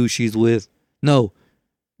 and the dude she's with, no,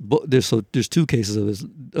 but there's two cases of this.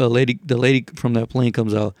 The lady from that plane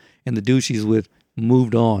comes out, and the dude she's with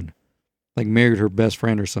moved on, like married her best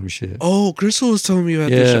friend or some shit. Oh, Crystal was telling me about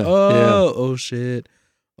this Yeah, shit. Oh, yeah. oh shit.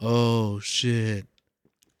 Oh shit.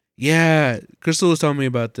 Yeah, Crystal was telling me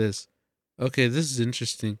about this. Okay, this is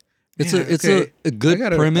interesting. It's Man, it's okay. a good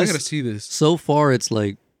premise. I gotta see this. So far, it's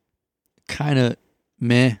like kind of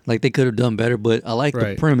meh. Like they could have done better, but I like the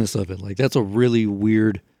Right. premise of it. Like that's a really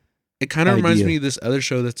weird. It kind of reminds idea. me of this other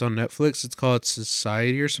show that's on Netflix. It's called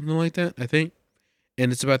Society or something like that, I think.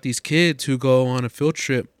 And it's about these kids who go on a field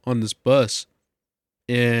trip on this bus.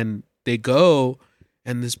 And they go,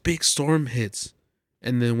 and this big storm hits.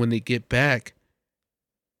 And then when they get back,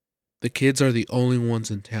 the kids are the only ones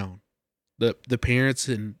in town. The parents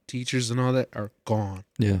and teachers and all that are gone.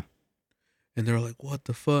 Yeah. And they're like, what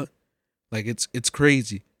the fuck? Like, it's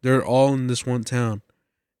crazy. They're all in this one town.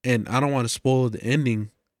 And I don't want to spoil the ending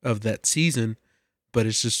of that season, but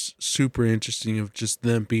it's just super interesting of just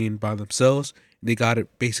them being by themselves. They got to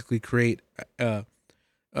basically create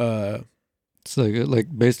It's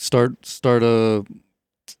like basically start a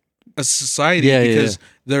a society Yeah, yeah, because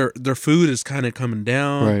their food is kind of coming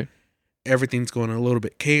down. right. Everything's going a little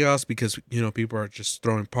bit chaos because people are just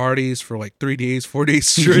throwing parties for like 3 days, 4 days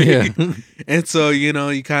straight. Yeah. And so, you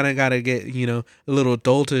kind of got to get, a little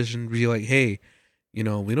adultish and be like, hey, we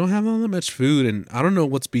don't have all that much food. And I don't know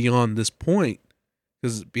what's beyond this point.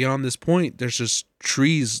 Because beyond this point, there's just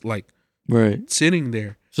trees like Right. sitting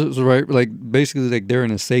there. So right, like basically like they're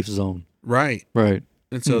in a safe zone. Right. Right.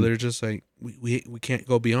 And so Hmm. they're just like, we can't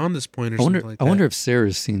go beyond this point or I wonder. something like that. I wonder if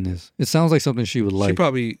Sarah's seen this. It sounds like something she would She like.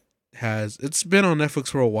 probably has. It's been on Netflix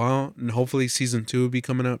for a while. And hopefully season 2 will be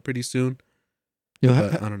coming out pretty soon.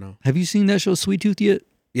 But I don't know. Have you seen that show Sweet Tooth yet?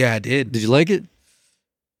 Yeah, I did. Did you like it?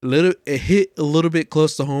 It hit a little bit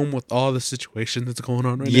close to home with all the situation that's going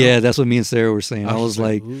on right now. Yeah, that's what me and Sarah were saying. I was just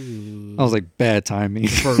like, ooh. bad timing.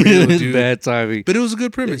 For real, It's dude. bad timing. But it was a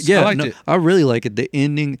good premise. Yeah, I liked no, it. I really like it. The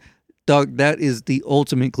ending, dog. That is the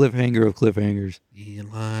ultimate cliffhanger of cliffhangers. You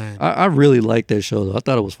lying. I really liked that show though. I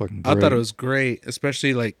thought it was fucking great. I thought it was great,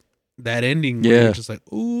 especially like that ending. Where Yeah. you're just like,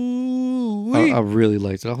 ooh. I really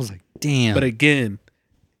liked it. I was like, damn. But again,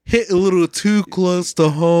 hit a little too close to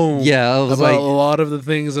home. yeah, I was about like, a lot of the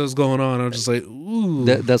things that was going on. I was just like, ooh.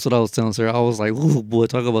 that's what I was telling Sarah. I was like, ooh, boy,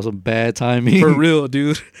 talk about some bad timing. For real,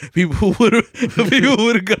 dude. People would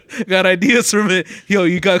have got ideas from it. Yo,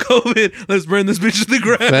 you got COVID. Let's burn this bitch to the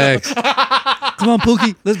ground. Facts. Come on,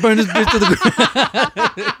 Pookie. Let's burn this bitch to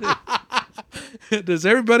the ground. Does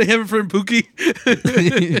everybody have a friend Pookie?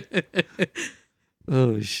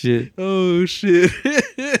 Oh shit. Oh shit.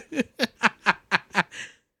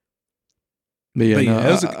 But yeah, But no, yeah,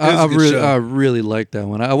 it was a I good really, show. I really liked that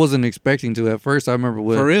one. I wasn't expecting to at first. I remember For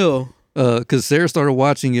when, real. because Sarah started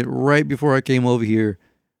watching it right before I came over here,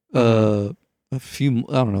 a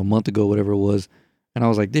month ago, whatever it was, and I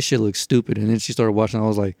was like, this shit looks stupid. And then she started watching. I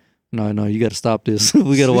was like, no, you got to stop this.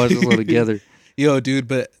 We got to watch this all together. Yo, dude,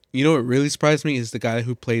 but you know what really surprised me is the guy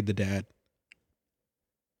who played the dad.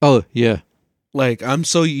 Oh yeah, Like, I'm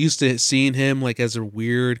so used to seeing him like as a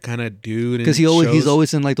weird kind of dude. because he's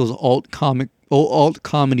always in like those alt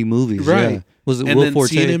comedy movies, Right. Yeah. Was it And Will then Forte?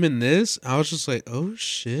 seeing him in this, I was just like, oh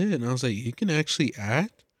shit. And I was like, you can actually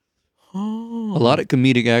act? Oh. A lot of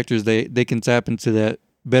comedic actors they can tap into that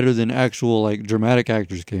better than actual like dramatic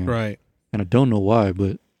actors can. Right. And I don't know why,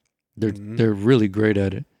 but Mhm. they're really great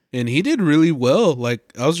at it. And he did really well.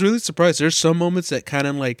 Like, I was really surprised. There's some moments that kind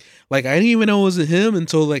of like I didn't even know it was him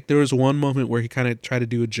until like there was one moment where he kind of tried to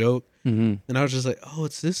do a joke. Hmm. And I was just like, oh,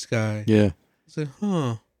 it's this guy. Yeah. I was like,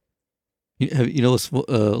 huh. You know, what's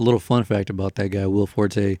a little fun fact about that guy, Will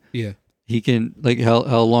Forte. Yeah. He can like how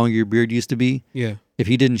long your beard used to be. Yeah. If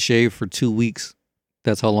he didn't shave for 2 weeks,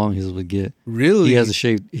 that's how long his would get. Really? He has a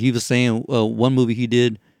shave. He was saying one movie he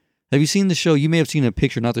did. Have you seen the show? You may have seen a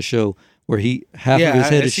picture, not the show, where half of his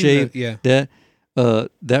head is seen shaved. that, yeah.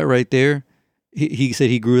 That right there. He said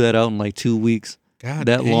he grew that out in like 2 weeks. God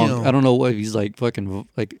that damn. long. I don't know what he's like, fucking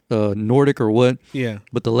like Nordic or what. Yeah.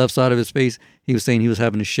 But the left side of his face, he was saying he was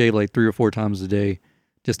having to shave like 3 or 4 times a day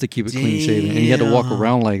just to keep it clean shaven, and he had to walk Damn.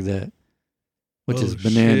 around like that, which Oh, is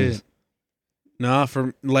bananas. shit. Nah,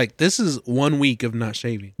 for like this is 1 week of not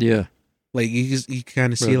shaving. Yeah, Like you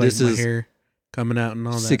kind of Bro, see like this my is hair coming out and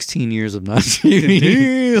all that. 16 years of not shaving.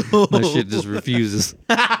 Damn. My shit just refuses.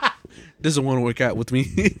 Doesn't want to work out with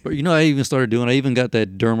me. But you know, I even started doing. I even got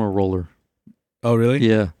that derma roller. Oh really?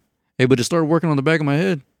 Yeah, hey, but it started working on the back of my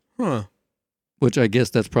head, Huh. which I guess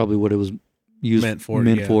that's probably what it was used Meant for,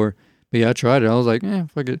 Meant yeah. for. But yeah, I tried it. I was like,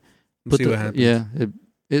 fuck it. See what happens. Yeah,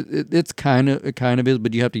 it kind of is,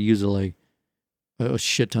 but you have to use it like a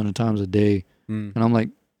shit ton of times a day. Mm, And I'm like,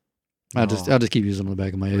 I'll Oh. just keep using it on the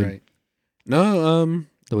back of my head. right. No.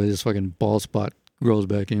 The way this fucking bald spot grows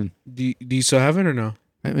back in. Do you still have it or no?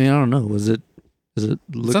 I mean, I don't know. Is it It's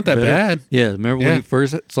look not that better? bad. Yeah, remember when Yeah. you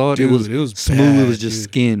first saw it? Dude, it was smooth. bad, It was just dude.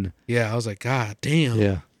 skin. Yeah, I was like, God damn.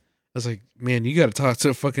 Yeah, I was like, man, you got to talk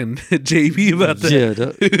to fucking JB about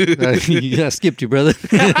that. Yeah, I skipped you, brother.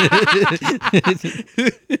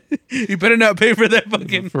 You better not pay for that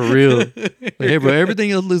fucking. For real. Like, hey, bro,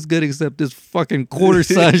 everything else looks good except this fucking quarter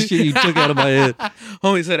size shit you took out of my head.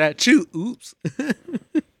 Homie said, "I chew." Oops.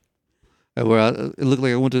 Where it looked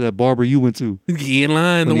like I went to that barber you went to. He in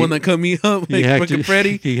line, the When one that cut me up, he like hacked fucking your-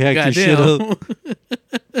 Freddy. he hacked your shit Goddamn.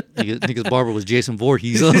 Nigga's barber was Jason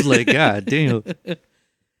Voorhees. I was like, God damn.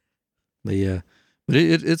 But yeah, but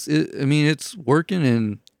it's I mean, it's working,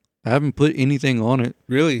 and I haven't put anything on it,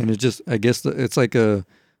 Really? and it's just I guess it's like a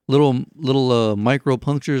little micro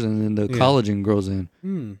punctures, and then the Yeah. collagen grows in.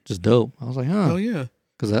 Hmm. Just dope. I was like, Oh huh? yeah.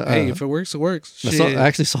 Because Hey, if it works, it works. I Shit.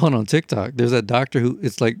 actually saw it on TikTok. There's that doctor who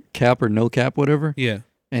it's like cap or no cap, whatever. Yeah.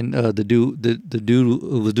 And the dude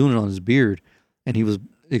who was doing it on his beard, and he was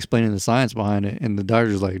explaining the science behind it, and the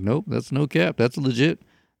doctor was like, "Nope, that's no cap. That's legit.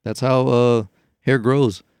 That's how hair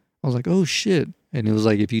grows." I was like, "Oh shit!" And it was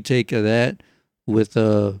like, if you take that with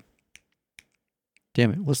damn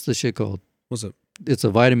it, what's the shit called? What's up? It's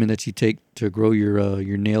a vitamin that you take to grow your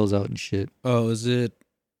nails out and shit. Oh, is it?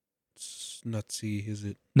 Nutsy? Is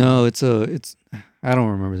it? No, it's I don't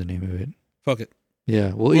remember the name of it. Fuck it.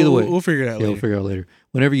 Yeah, well, either way, we'll figure it out yeah, we'll later. figure it out later.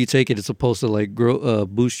 Whenever you take it, it's supposed to like grow,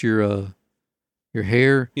 boost your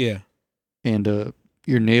hair Yeah. and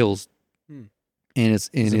your nails, Hmm. and it's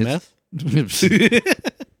Is it meth?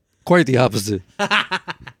 quite the opposite.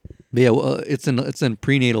 But yeah, well, it's in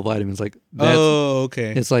prenatal vitamins. Like that's, Oh,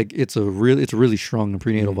 okay. it's like it's really strong in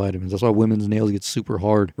prenatal vitamins. That's why women's nails get super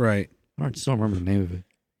hard. Right. I just don't remember the name of it.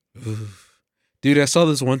 Oof. Dude, I saw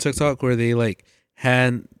this one TikTok where they like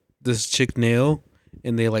had this chick nail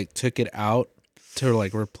and they like took it out to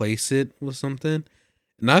like replace it with something.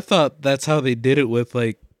 And I thought that's how they did it with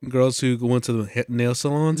like girls who went to the nail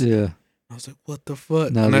salons. Yeah, I was like, what the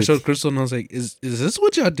fuck? No, and I it's- showed Crystal and I was like, is this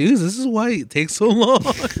what y'all do? Is this why it takes so long?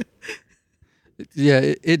 Mm.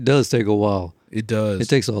 it does take a while. It does. It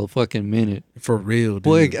takes a fucking minute. For real, dude.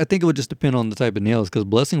 Well, I think it would just depend on the type of nails. Because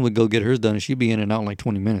Blessing would go get hers done, and she'd be in and out in like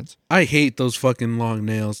 20 minutes. I hate those fucking long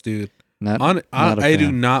nails, dude. Not a I do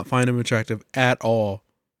fan. not find them attractive at all.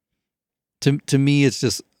 To me, it's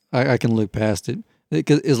just I can look past it.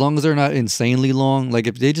 Because as long as they're not insanely long, like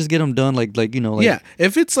if they just get them done, like yeah,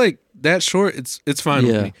 if it's like that short, it's fine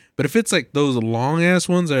Yeah. with me. But if it's like those long ass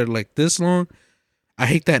ones that are like this long, I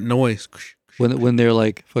hate that noise. when they're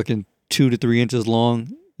like fucking 2 to 3 inches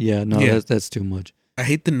long, yeah, no, Yeah. that's too much. I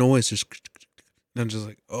hate the noise. Just I'm just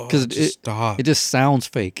like, oh, 'Cause just stop. It just sounds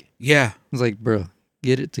fake. Yeah, It's like, bro,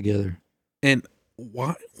 get it together. and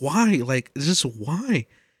why? Like, it's just why?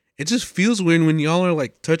 It just feels weird when y'all are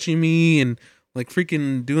like touching me and like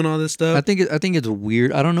freaking doing all this stuff. I think it's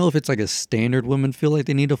weird. I don't know if it's like a standard women feel like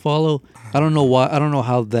they need to follow. I don't know why. I don't know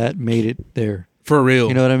how that made it there. For real.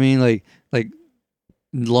 You know what I mean? Like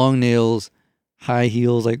long nails, high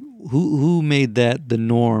heels. Like who made that the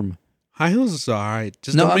norm? High heels is alright.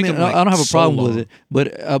 Just No, don't I make mean them, like, I don't have a so problem with long.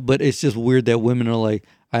 it, but it's just weird that women are like,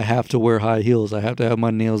 I have to wear high heels. I have to have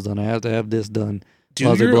my nails done. I have to have this done. Do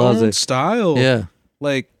Blase, your blase. own style. Yeah,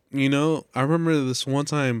 Like, you know, I remember this one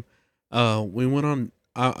time we went on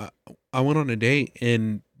I went on a date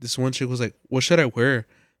and this one chick was like, what should I wear?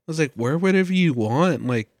 I was like, wear whatever you want.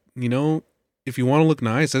 Like, you know, if you want to look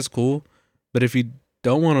nice, that's cool. But if you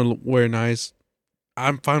don't want to wear nice,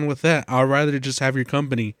 I'm fine with that. I'd rather just have your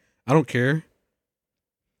company. I don't care.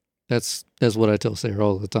 that's what I tell Sarah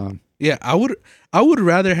all the time. Yeah, I would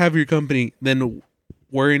rather have your company than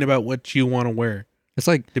worrying about what you want to wear. It's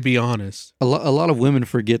like to be honest. a lot of women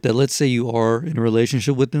forget that. Let's say you are in a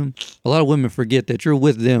relationship with them. A lot of women forget that you're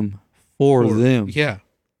with them for them, Yeah.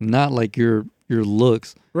 not like your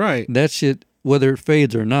looks. Right. That shit, whether it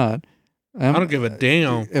fades or not, I don't give a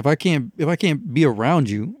damn. If I can't be around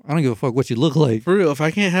you, I don't give a fuck what you look like. For real, if I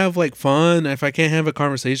can't have like fun, if I can't have a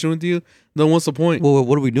conversation with you, then what's the point? Well,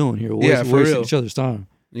 what are we doing here? Yeah, for wasting real. each other's time.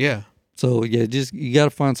 Yeah. So yeah, just you got to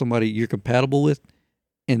find somebody you're compatible with,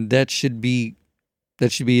 and that should be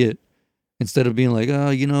it. Instead of being like, oh,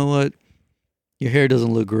 you know what, your hair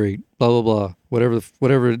doesn't look great, blah blah blah,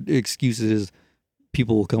 whatever excuses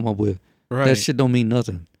people will come up with. Right. That shit don't mean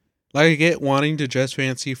nothing. Like I get wanting to dress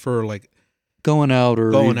fancy for like Going out or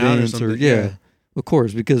events something. yeah, of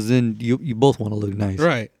course, because then you both want to look nice.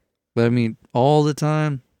 Right. But I mean, all the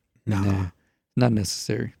time, Nah. not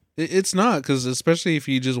necessary. It's not, because especially if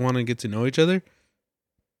you just want to get to know each other,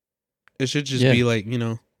 it should just Yeah. be like,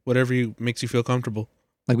 whatever makes you feel comfortable.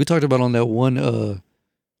 Like we talked about on that one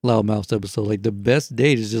Loudmouth episode, like the best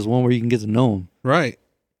date is just one where you can get to know them. Right.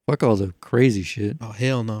 Fuck all the crazy shit. Oh,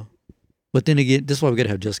 hell no. But then again, this is why we gotta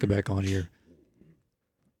have Jessica back on here,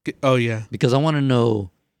 Oh, yeah. because I want to know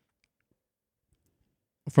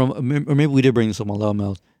or maybe we did bring this up on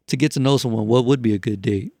Loudmouth, to get to know someone. What would be a good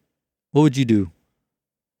date? What would you do?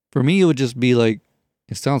 For me, it would just be like,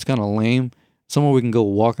 it sounds kind of lame, somewhere we can go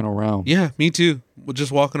walking around. Yeah, me too. We're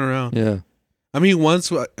just walking around. Yeah. I mean,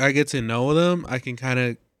 once I get to know them, I can kind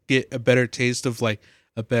of get a better taste of like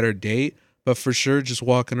a better date. But for sure, just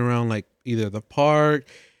walking around like either the park,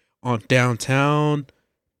 on downtown,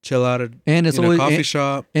 chill out at And it's a always coffee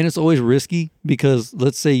shop. And it's always risky because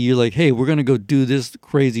let's say you're like, hey, we're going to go do this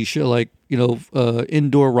crazy shit like,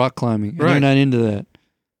 indoor rock climbing. And Right. you're not into that.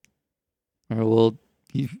 All right, well,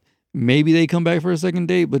 maybe they come back for a second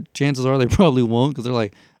date, but chances are they probably won't because they're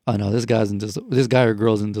like, oh no, this guy or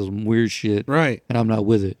girl's into some weird shit Right. and I'm not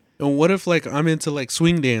with it. And what if like I'm into like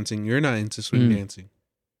swing dancing? You're not into swing dancing.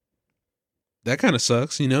 That kind of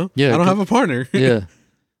sucks, Yeah, I don't have a partner. Yeah.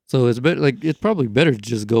 So it's better, like, it's probably better to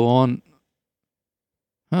just go on.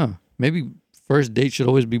 Maybe first date should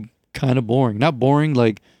always be kind of boring. Not boring,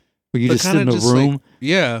 like, where you But just sit in kinda a just, like, room,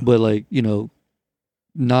 Yeah. but like,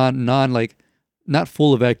 not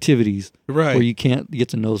full of activities Right. where you can't get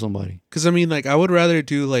to know somebody. Because I mean, like, I would rather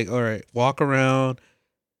do like, all right, walk around,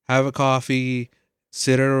 have a coffee,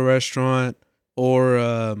 sit at a restaurant, or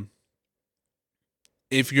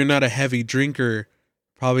if you're not a heavy drinker,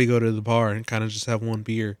 probably go to the bar and kind of just have one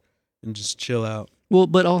beer and just chill out. Well,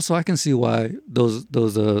 but also I can see why those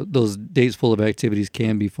dates full of activities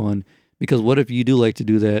can be fun, because what if you do like to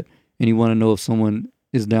do that and you want to know if someone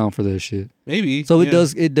is down for that shit? Maybe. So yeah.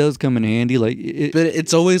 it does come in handy. Like, But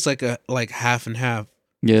it's always like a half and half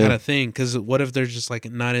yeah. kind of thing. Because what if they're just like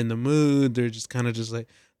not in the mood? They're just kind of just like,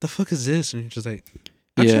 the fuck is this? And you're just like,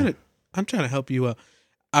 Yeah. I'm trying to help you out.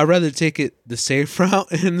 I'd rather take it the safe route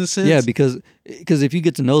in the sense. Yeah, because if you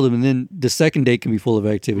get to know them, and then the second date can be full of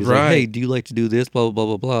activities. Like, Right. hey, do you like to do this? Blah blah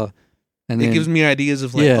blah blah blah. And it then gives me ideas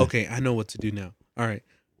of like, Yeah. okay, I know what to do now. All right.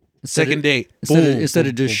 instead Second of, date. instead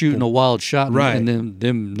of just shooting a wild shot and, Right. and then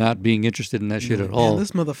them not being interested in that shit at Man, all.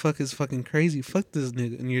 this motherfucker's fucking crazy. Fuck this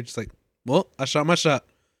nigga. And you're just like, well, I shot my shot.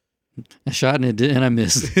 I shot and it did, and I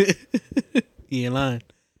missed. He ain't lying.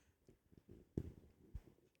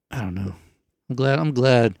 I don't know. I'm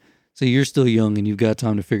glad. So you're still young and you've got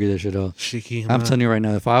time to figure that shit out. Shiki, I'm telling you right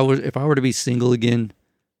now, if I were to be single again,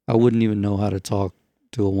 I wouldn't even know how to talk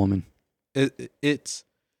to a woman. it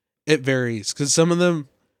varies because some of them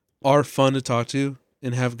are fun to talk to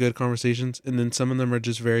and have good conversations, and then some of them are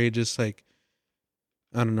just very just like,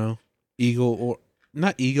 I don't know,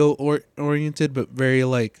 not ego oriented, but very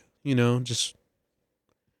like, just,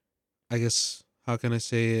 I guess, how can I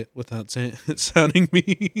say it without sounding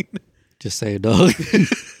mean? Just say it, dog.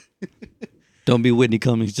 Don't be Whitney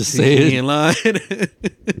Cummings. Just say He it. ain't lying.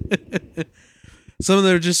 Some of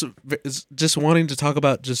them are just wanting to talk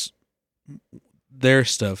about just their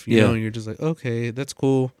stuff, you Yeah. know, and you're just like, okay, that's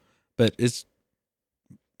cool, but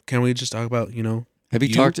can we just talk about, Have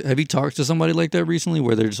you talked to somebody like that recently,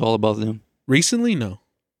 where they're just all about them? recently? No.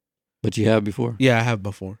 But you have before. Yeah, I have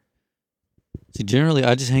before. See, generally,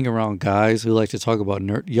 I just hang around guys who like to talk about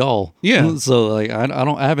y'all. Yeah. So like, I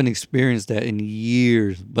haven't experienced that in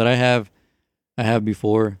years, but I have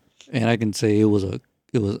before, and I can say it was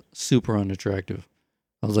super unattractive.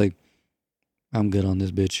 I was like, I'm good on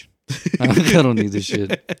this bitch. I don't need this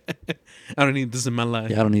shit. I don't need this in my life.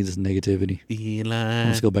 Yeah, I don't need this negativity. Eli.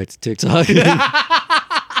 Let's go back to TikTok.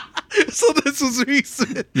 So this was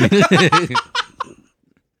recent.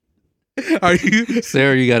 Are you?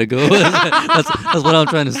 Sarah, you gotta go. That's what I'm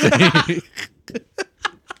trying to say.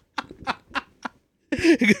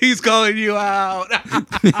 He's calling you out.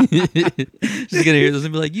 She's gonna hear this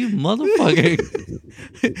and be like, "You motherfucker!"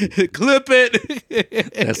 Clip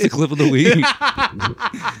it. That's the clip of the week.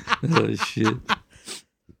 Oh shit!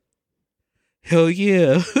 Hell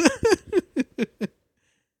yeah.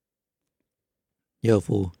 Yo,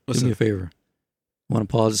 fool, What's do me up? a favor. Want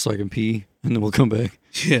to pause it so I can pee, and then we'll come back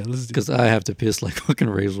Yeah, let's do because I have to piss like fucking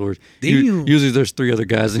racehorse. Damn. Usually, there's 3 other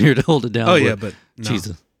guys in here to hold it down. Oh, yeah, but no.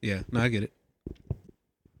 Jesus. Yeah, no, I get it.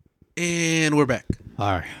 And we're back.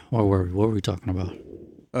 All right, what were we talking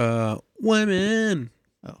about? Women.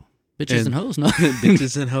 Bitches and hoes, no.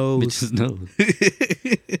 Bitches and hoes. Bitches and hoes.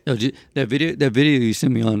 Yo, that video you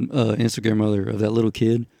sent me on Instagram earlier of that little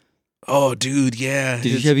kid. Oh, dude, yeah.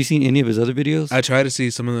 Have you seen any of his other videos? I try to see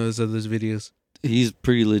some of those other videos. He's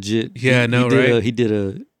pretty legit. Yeah, I know, right? He did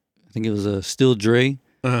I think it was a Still Dre,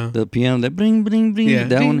 Uh-huh. the piano that bling bling bling. Yeah.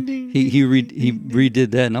 That Ding, one. ding, He redid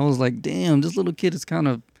that, and I was like, damn, this little kid is kind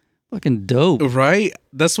of fucking dope. Right?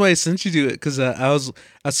 That's why I sent you to it, because I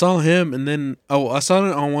saw him, and then I saw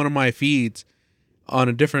it on one of my feeds on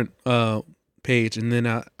a different page, and then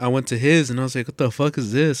I went to his, and I was like, what the fuck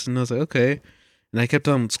is this? And I was like, okay. And I kept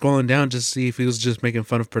on scrolling down just to see if he was just making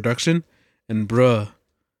fun of production, and bruh,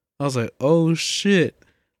 I was like, oh shit,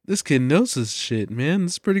 this kid knows this shit, man.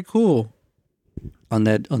 It's pretty cool. On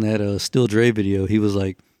that Still Dre video, he was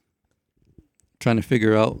like trying to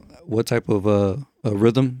figure out what type of a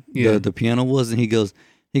rhythm Yeah. the piano was, and he goes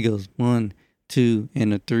 1, 2,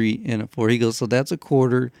 and a 3 and a 4. He goes, so that's a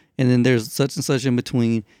quarter, and then there's such and such in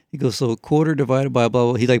between. He goes, so a quarter divided by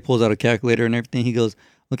blah blah. He like pulls out a calculator and everything. He goes,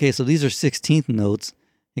 okay, so these are 16th notes.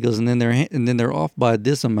 He goes, and then they're off by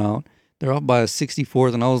this amount. They're off by a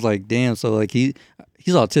 64th, and I was like, damn. So like he's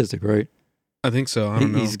autistic, right? I think so. I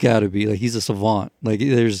don't know. He's got to be like he's a savant. Like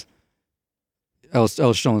I was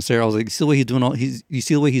showing Sarah. I was like, you see the way he's doing you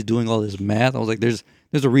see the way he's doing all this math. I was like, there's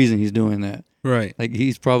a reason he's doing that. Right. Like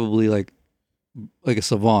he's probably like a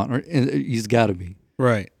savant, or he's got to be.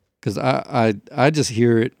 Right. Because I just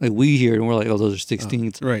hear it, like we hear it, and we're like, oh, those are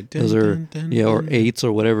 16ths. Right. Those are or 8s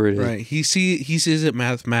or whatever it is. Right. He sees it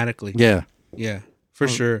mathematically. Yeah. Yeah. For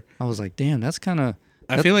sure. I was like, damn, that's kind of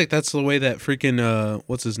I feel like that's the way that freaking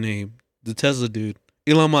what's his name? The Tesla dude.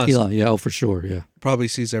 Elon Musk Elon. Yeah, oh, for sure. Yeah. probably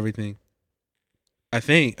sees everything. I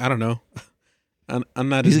think. I don't know. I'm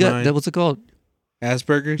not He's his got mind. that. What's it called?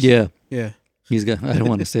 Asperger's? Yeah. Yeah. He's got. I don't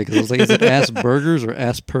want to say because I was like, is it Asperger's or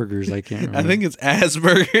Asperger's? I can't remember. I think it's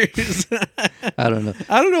Asperger's. I don't know.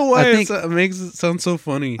 I don't know why I think- it makes it sound so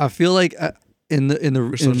funny. I feel like in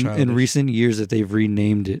so childish. recent years that they've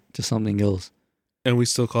renamed it to something else. And we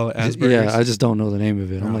still call it Asperger's. Yeah, I just don't know the name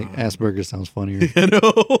of it. I'm like, Oh. Asperger's sounds funnier. I know.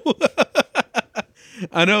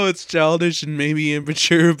 I know it's childish and maybe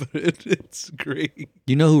immature, but it's great.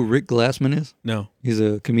 You know who Rick Glassman is? No. He's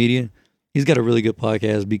a comedian. He's got a really good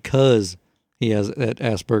podcast because he has that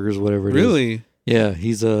Asperger's, whatever it is. Really? Yeah,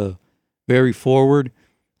 he's very forward.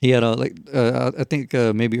 He had I think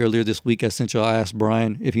maybe earlier this week I sent you. I asked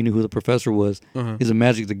Brian if he knew who the professor was. Uh-huh. He's a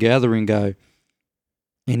Magic the Gathering guy,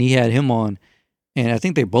 and he had him on, and I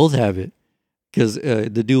think they both have it because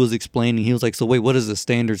the dude was explaining. He was like, "So wait, what is a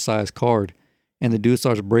standard size card?" And the dude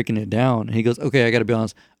starts breaking it down, and he goes, "Okay, I got to be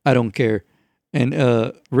honest, I don't care." And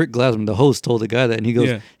Rick Glassman, the host, told the guy that, and he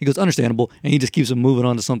goes, "Understandable," and he just keeps him moving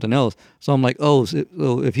on to something else. So I'm like, oh, so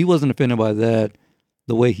if he wasn't offended by that,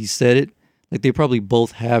 the way he said it, like they probably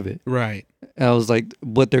both have it. Right. And I was like,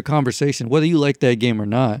 but their conversation, whether you like that game or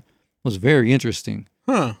not, was very interesting.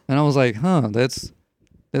 Huh. And I was like,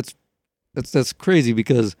 that's crazy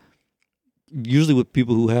because usually with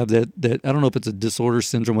people who have that I don't know if it's a disorder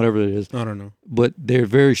syndrome, whatever it is, I don't know. but they're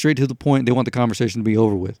very straight to the point. They want the conversation to be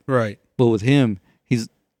over with. Right. But with him, he's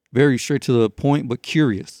very straight to the point, but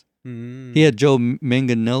curious. Mm. He had Joe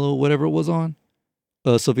Manganiello, whatever it was on,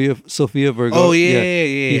 Sophia Vergara. Oh, yeah.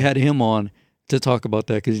 He had him on to talk about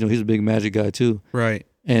that because he's a big Magic guy too. Right.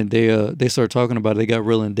 And they started talking about it. They got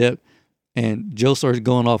real in depth, and Joe started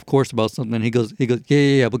going off course about something. And he goes,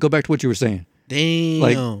 yeah, but go back to what you were saying.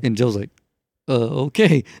 Damn. And Joe's like,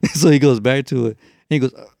 okay. So he goes back to it. And he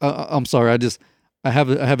goes, I'm sorry, I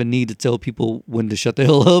have a need to tell people when to shut the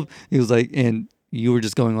hell up. He was like, and you were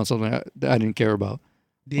just going on something I didn't care about.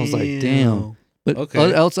 I was like, damn. But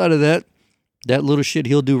Okay. outside of that little shit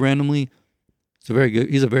he'll do randomly, he's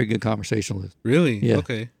a very good conversationalist. Really? Yeah.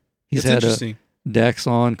 Okay. He's That's had interesting. Dax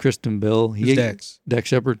on, Kristen Bell. Who's Dax? Dax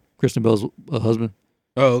Shepard, Kristen Bell's husband,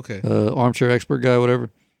 Oh, okay. armchair expert guy, whatever.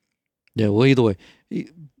 Yeah, well, either way,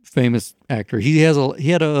 famous actor. He had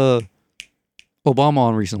a Obama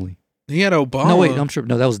on recently. He had Obama. No, wait, I'm sure.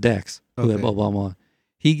 No, that was Dax who had Okay. Obama on.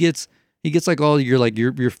 He gets He gets like all your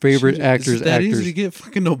favorite Shit, actors. Is it that actors. easy to get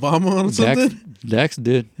fucking Obama on something? Dax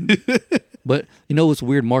did. But you know what's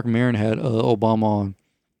weird? Mark Maron had Obama on.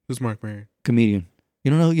 Who's Mark Maron? Comedian. You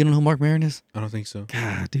don't know who Mark Maron is? I don't think so.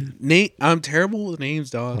 God, dude. Nate, I'm terrible with names,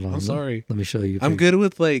 dog. Hold on, I'm sorry. Let me show you. a I'm picture. good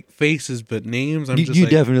with like faces, but names, I'm You, just you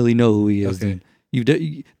like, definitely know who he is. Okay.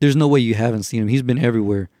 Dude. There's no way you haven't seen him. He's been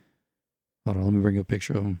everywhere. Hold on, let me bring a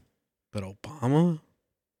picture of him. but Obama?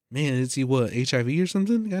 Man, is he what, HIV or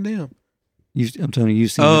something? Goddamn. I'm telling you,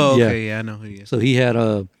 you've seen Oh, him. Yeah. okay, yeah, I know who he is. So he had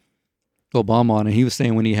Obama on, and he was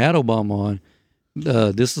saying when he had Obama on,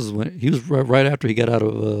 this is when he was right after he got out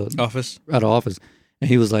of Office. office, and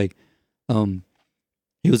he was like,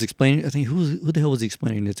 he was explaining. I think who the hell was he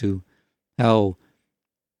explaining it to? How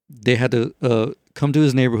they had to come to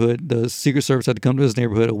his neighborhood. The Secret Service had to come to his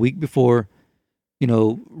neighborhood a week before,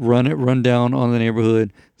 run down on the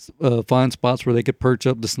neighborhood, find spots where they could perch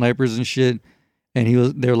up the snipers and shit.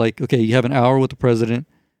 And they're like, okay, you have an hour with the president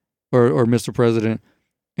or Mr. President,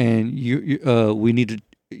 and we need to.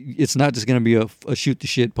 It's not just going to be a shoot the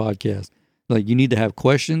shit podcast. Like you need to have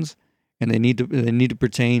questions, and they need to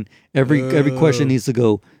pertain. Every question needs to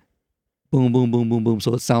go boom, boom, boom, boom, boom.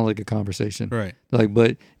 So it sounds like a conversation. Right.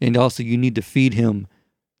 And also you need to feed him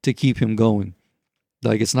to keep him going.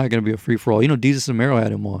 Like it's not going to be a free for all. Jesus and Mero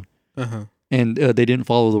had him on, and they didn't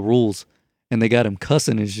follow the rules, and they got him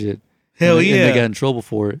cussing and shit. Hell and yeah. they got in trouble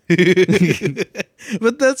for it.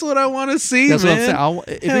 But that's what I want to see, That's man. what I'm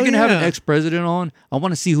saying. If Hell you're gonna have an yeah. ex-president on, I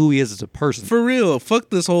want to see who he is as a person. For real.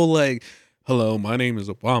 Fuck this whole like, hello, my name is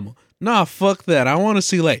Obama. Nah, fuck that. I want to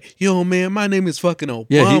see like, yo, man, my name is fucking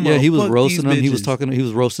Obama. He was Fuck roasting these them. bitches. He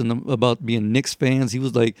was roasting them about being Knicks fans. He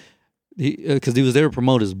was like, because he was there to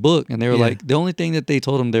promote his book, and they were Yeah. like, the only thing that they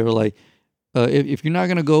told him, they were like, if you're not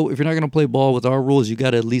gonna play ball with our rules, you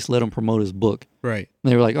got to at least let him promote his book. Right.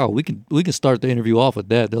 And they were like, oh, we can start the interview off with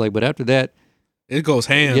that. They're like, but after that, It goes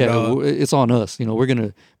ham, yeah, dog. it's on us. We're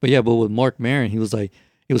gonna. But with Mark Maron, he was like,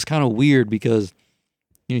 it was kind of weird because,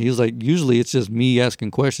 he was like, usually it's just me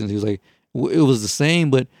asking questions. He was like, it was the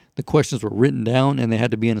same, but the questions were written down and they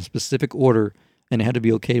had to be in a specific order and they had to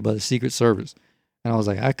be okayed by the Secret Service. And I was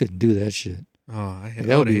like, I couldn't do that shit. Oh,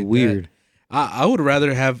 That would be weird. I would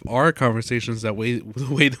rather have our conversations the way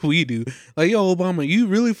that we do. Like, yo, Obama, you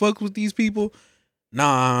really fuck with these people?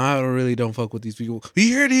 Nah, I really don't fuck with these people.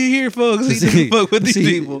 You heard it here, folks. He doesn't fuck with these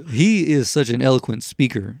people. He is such an eloquent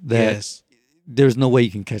speaker that Yes. there's no way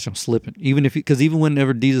you can catch him slipping. Because even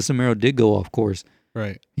whenever Jesus and Mero did go off course,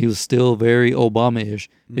 Right. he was still very Obama-ish.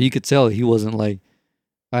 But you could tell he wasn't like,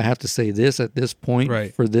 I have to say this at this point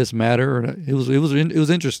Right. for this matter. Or it was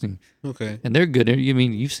interesting, Okay. and they're good. I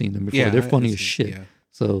mean, you've seen them before. Yeah. They're funny I as see. shit. Yeah.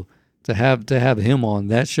 So to have him on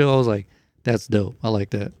that show, I was like, that's dope. I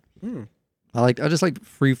like that. Hmm. I just like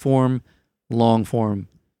free form, long form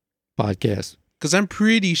podcasts. Because I'm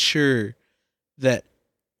pretty sure that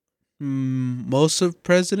most of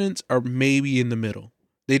presidents are maybe in the middle.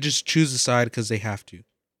 They just choose a side because they have to.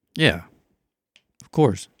 Yeah, of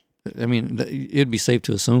course. I mean, it'd be safe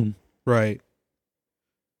to assume. Right.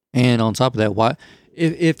 And on top of that, why,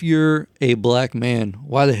 if you're a black man,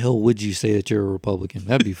 why the hell would you say that you're a Republican?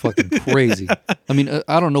 That'd be fucking crazy. I mean,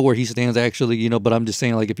 I don't know where he stands actually, but I'm just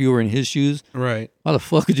saying, like, if you were in his shoes, Right. why the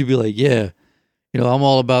fuck would you be like, yeah, I'm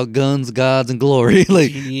all about guns, gods, and glory?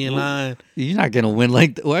 Like, Genie in line. you're not gonna win.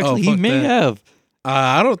 Like, well, actually, he fuck may that. have.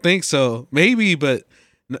 I don't think so. Maybe, but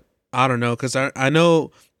I don't know. Because I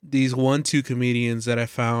know these 1-2 comedians that I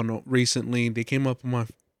found recently. They came up on my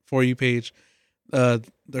For You page.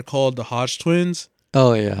 They're called the Hodge Twins.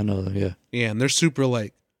 Oh yeah, I know them. Yeah, Yeah, and they're super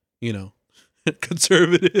like,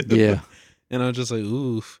 conservative. yeah. And I'm just like,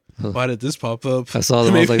 oof. Why did this pop up? I saw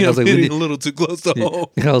them. I was Maybe like, I'm we hitting need, a little too close to home.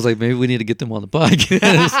 I was like, maybe we need to get them on the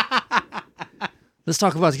podcast. Let's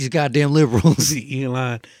talk about these goddamn liberals. Genie in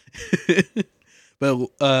line. But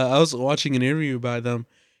I was watching an interview by them,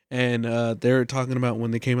 and they were talking about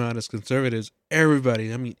when they came out as conservatives.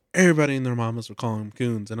 Everybody and their mamas were calling them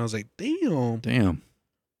coons, and I was like, damn. Damn,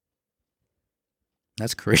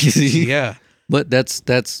 that's crazy. Yeah, But that's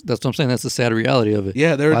what I'm saying. That's the sad reality of it.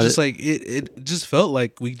 yeah. They were Why just the- like it just felt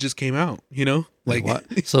like we just came out, like Why-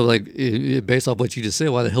 so like based off what you just said,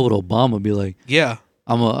 why the hell would Obama be like, yeah,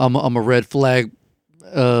 I'm a red flag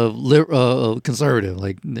conservative?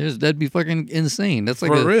 Like that'd be fucking insane. That's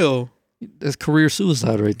like for real. that's career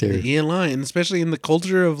suicide right there. In line, and especially in the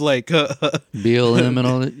culture of like BLM and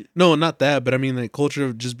all that. no, not that, but I mean the culture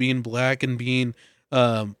of just being black and being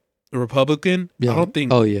a Republican. Yeah. I don't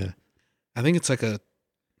think. Oh yeah. I think it's a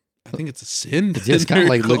sin. It's just kind of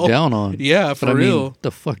like looked down on. Yeah, But for I real. mean,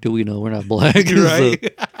 the fuck do we know? We're not black. You're So-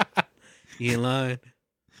 right. You in line.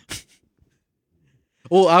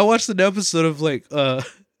 Well, I watched an episode of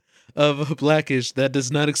of Blackish. That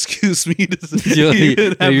does not excuse me to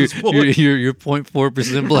even have you're, this voice. you're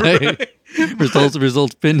 0.4% black. Right.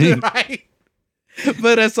 Results pending. Right.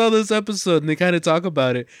 But I saw this episode and they kind of talk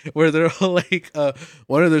about it where they're all like,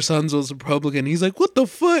 one of their sons was Republican. He's like, what the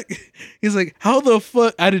fuck? He's like, how the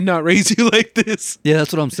fuck? I did not raise you like this. Yeah,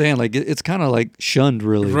 that's what I'm saying. Like it's kind of like shunned,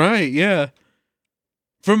 really. Right. Yeah.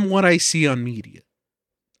 From what I see on media.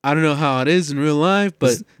 I don't know how it is in real life,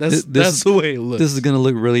 but This- that's the way it looks. This is gonna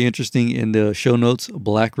look really interesting in the show notes.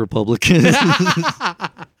 Black Republicans.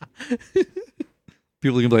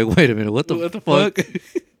 People are gonna be like, "Wait a minute, what the fuck?"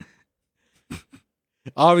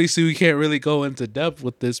 Obviously, we can't really go into depth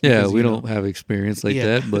with this. Yeah, Because, we you know, don't have experience like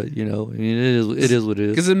Yeah. that, but I mean, it is what it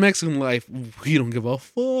is. Because in Mexican life, we don't give a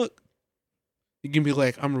fuck. You can be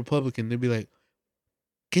like, I'm Republican. They'd be like,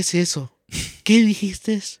 ¿Qué es eso? ¿Qué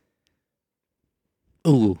dijiste?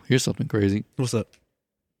 Oh, here's something crazy. What's up?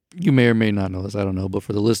 You may or may not know this. I don't know, but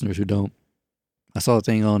for the listeners who don't, I saw a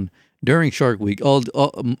thing on during Shark Week.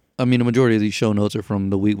 I mean, the majority of these show notes are from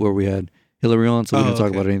the week where we had Hillary on, so we didn't talk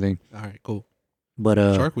okay. about anything. All right, cool. But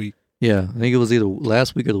Shark Week. yeah, I think it was either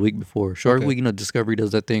last week or the week before. Shark Okay. Week, Discovery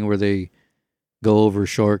does that thing where they go over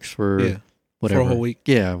sharks for Yeah. whatever. For a whole week.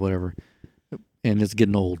 Yeah, whatever. And it's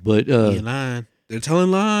getting old, but You're lying. They're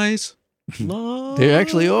telling lies. Lies. they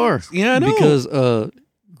actually are. Yeah, I know. Because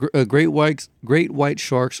great white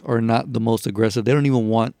sharks are not the most aggressive. They don't even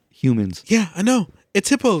want humans. Yeah, I know. It's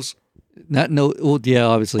hippos. Well, yeah,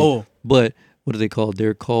 obviously. Oh. But what are they called?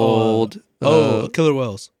 They're called Killer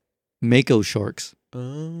whales. mako sharks.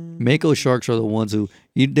 Mako sharks are the ones who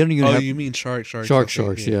they don't even have you mean sharks? sharks.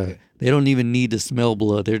 Yeah, okay. they don't even need to smell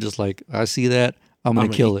blood. They're just like, I see that, I'm gonna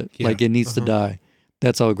I'ma kill eat- it. yeah, Like it needs to uh-huh. die.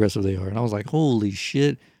 That's how aggressive they are. And I was like, holy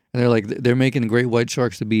shit! And they're like, they're making great white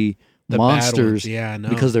sharks to be The bad ones. monsters Yeah, I know.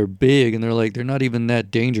 because they're big, and they're like, they're not even that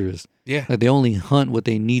dangerous. yeah. Like they only hunt what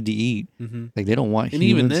they need to eat. hmm Like they don't want And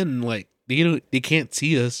humans. even then, like they can't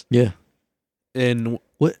see us. Yeah. And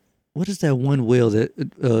What is that one whale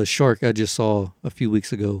that shark I just saw a few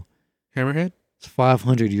weeks ago? hammerhead. It's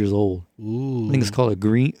 500 years old. Ooh. I think it's called a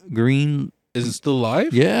green. Is it still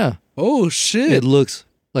alive? Yeah, Oh shit. it looks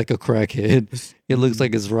like a crackhead. It looks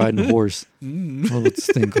like it's riding a horse. Mm. What's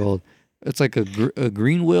this thing called? It's like a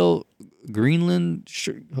green whale, Greenland.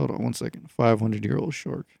 Hold on one second. 500-year-old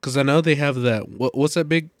shark. Because I know they have that. What's that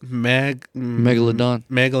big Megalodon.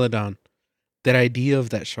 Megalodon. That idea of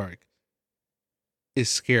that shark is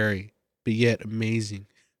scary, but yet amazing.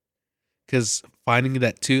 Because finding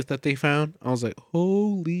that tooth that they found, I was like,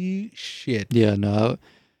 holy shit. Yeah, no,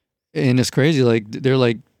 and it's crazy. Like they're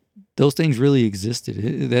like those things really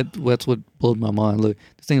existed. That's what blew my mind. Look,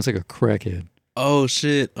 this thing's like a crackhead, Oh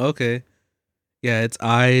shit. Okay. Yeah, its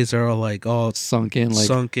eyes are all like all sunk in, like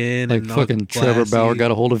sunken. like and all fucking Trevor glassy. Bauer got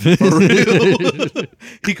a hold of it. For real.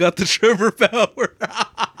 He got the Trevor Bauer.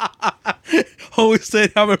 Always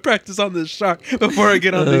said, I'm going to practice on this shark before I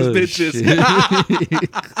get on these Oh, bitches.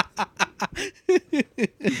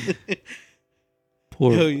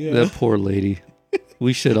 Poor Hell yeah. that poor lady.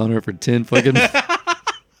 We shit on her for 10 fucking.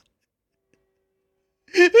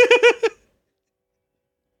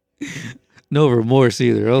 No remorse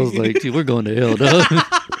either. I was like, dude, we're going to hell, dog.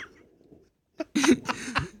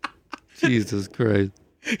 Jesus Christ.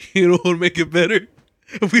 You know what would make it better?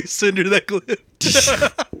 If we send her that clip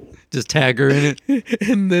Just tag her in it.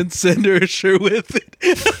 and then send her a shirt with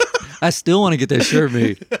it. I still want to get that shirt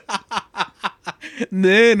made. And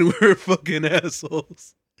then we're fucking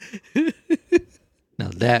assholes. Now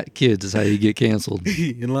that, kids, is how you get canceled.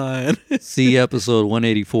 In line. See episode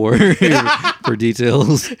 184 for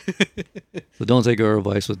details. So don't take our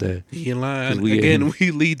advice with that. In line. we- Again,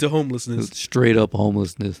 we lead to homelessness. Straight up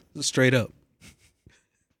homelessness. Straight up.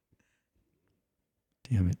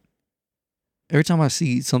 Damn it. Every time I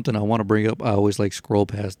see something I want to bring up, I always like scroll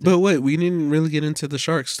past it. But wait, we didn't really get into the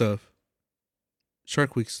shark stuff.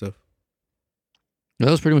 Shark Week stuff. That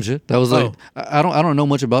was pretty much it. That was like Oh. I don't know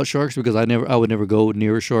much about sharks because I would never go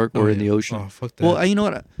near a shark or in yeah. the ocean. Oh, fuck that. Well, you know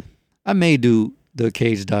what? I may do the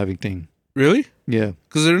cage diving thing. Really? Yeah.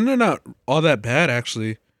 Because they're not all that bad,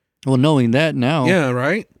 actually. Well, knowing that now. Yeah,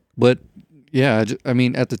 right? But yeah, I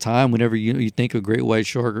mean, at the time, whenever you think of great white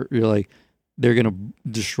shark, you're like, they're gonna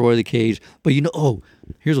destroy the cage. But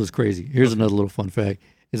here's what's crazy. Here's another little fun fact: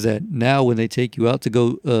 is that now when they take you out to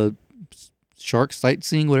go shark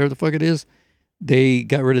sightseeing, whatever the fuck it is, they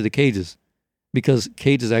got rid of the cages because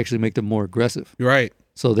cages actually make them more aggressive. You're right.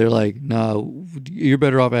 So they're like, no, you're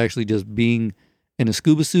better off actually just being in a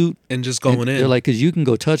scuba suit. And just going And in. They're like, because you can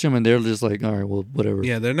go touch them, and they're just like, all right, well, whatever.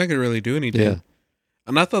 yeah, they're not going to really do anything. Yeah.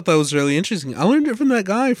 And I thought that was really interesting. I learned it from that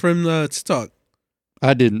guy from TikTok.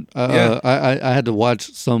 I didn't. Yeah. I had to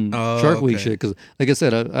watch some Oh, Shark Week okay. shit because, like I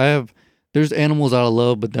said, I have. There's animals I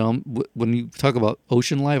love, but then when you talk about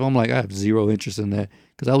ocean life, I'm like, I have zero interest in that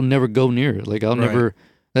because I'll never go near it. Like I'll Right. never.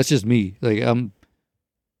 That's just me. Like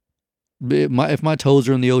if my toes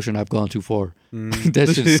are in the ocean, I've gone too far.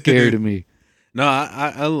 That shit's scary to me. No,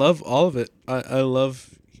 I love all of it. I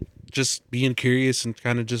love just being curious and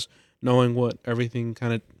kind of just knowing what everything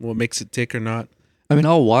kind of what makes it tick or not. I mean,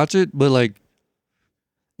 I'll watch it, but like,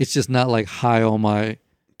 it's just not like high on my.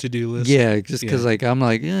 To do list. Yeah, just because Yeah. like I'm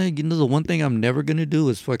like, yeah, you know, the one thing I'm never gonna do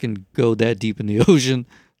is fucking go that deep in the ocean.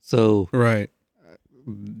 So, Right.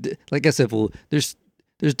 like I said, well, there's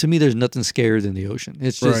to me, there's nothing scarier than the ocean.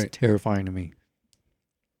 It's just Right. terrifying to me.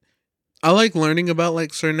 I like learning about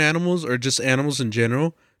like certain animals or just animals in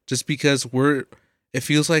general, just because it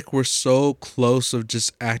feels like we're so close of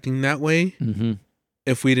just acting that way Hmm.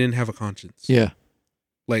 if we didn't have a conscience. Yeah,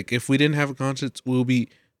 Like if we didn't have a conscience, we'll be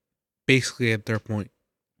basically at their point.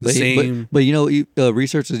 The but, same, but you know,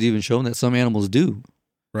 research has even shown that some animals do.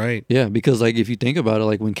 right? Yeah, because like if you think about it,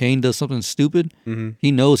 like when Cain does something stupid, Mm-hmm.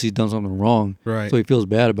 he knows he's done something wrong, Right. so he feels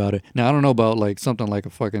bad about it. Now I don't know about like something like a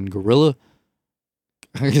fucking gorilla.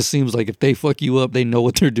 It seems like if they fuck you up, they know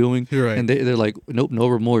what they're doing. You're right. And they're like, nope, no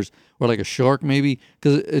remorse. Or like a shark, maybe,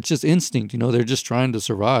 because it's just instinct. You know, they're just trying to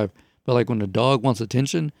survive. But like when a dog wants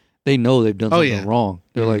attention, they know they've done Oh, something yeah. wrong.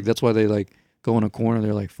 They're Mhm. like, that's why they like go in a corner.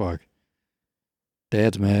 They're like, fuck,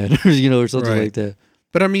 dad's mad, you know, or something Right. like that.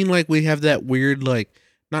 But I mean, like we have that weird, like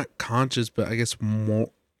not conscious, but I guess more.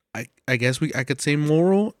 I guess I could say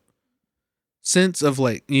moral sense of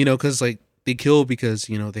like because like they kill because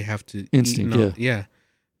they have to eat Instinct, and all- yeah.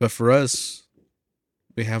 But for us,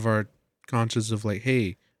 we have our conscience of like,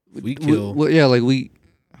 hey, we kill. Well, yeah, like we.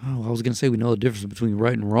 Oh, I was gonna say we know the difference between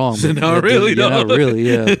right and wrong. But Not really, yeah, no. not really.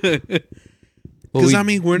 Yeah. Well, Because we- I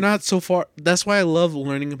mean, we're not so far. That's why I love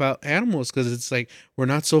learning about animals because it's like we're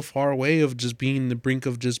not so far away of just being the brink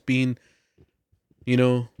of just being,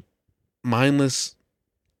 mindless.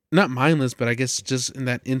 Not mindless, but I guess just in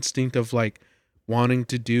that instinct of like wanting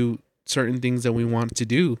to do certain things that we want to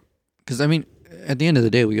do. Because I mean, at the end of the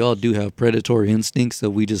day, we all do have predatory instincts that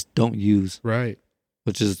we just don't use, Right.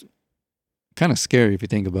 which is kind of scary if you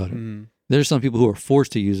think about it. Mm. There's some people who are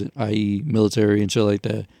forced to use it, i.e., military and shit like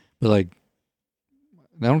that. But like,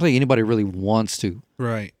 I don't think anybody really wants to.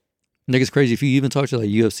 Right. Like, it's crazy if you even talk to like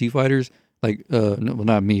UFC fighters. Like, no, well,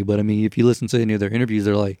 not me, but I mean, if you listen to any of their interviews,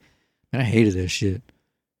 they're like, "Man, I hated that shit.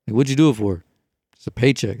 Like, what'd you do it for? It's a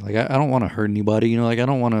paycheck. Like, I don't want to hurt anybody. You know, like I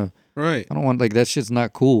don't want like that shit's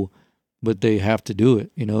not cool, but they have to do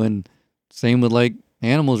it. You know, and same with like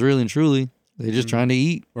animals, really and truly, they're just Mhm. trying to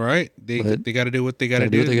eat, Right. They But got to do what they got to gotta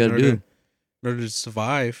do do. what they gotta in order do. in order to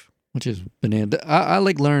survive. which is banana. I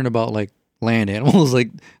like learning about like land animals, like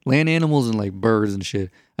land animals and like birds and shit.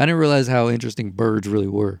 I didn't realize how interesting birds really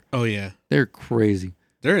were. Oh yeah, They're crazy.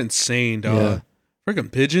 they're insane, dog.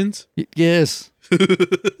 Freaking pigeons. Yes,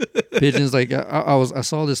 pigeons. Like I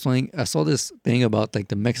saw this thing. I saw this thing about like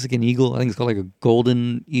the Mexican eagle. I think it's called like a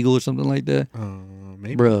golden eagle or something like that.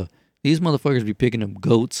 Maybe. Bruh, these motherfuckers be picking up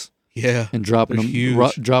goats Yeah. and dropping They're them,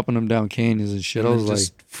 huge. dropping them down canyons and shit. I And was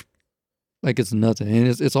they're like it's nothing, and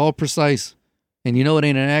it's all precise. And you know it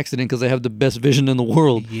ain't an accident because they have the best vision in the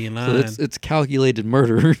world. yeah, So it's calculated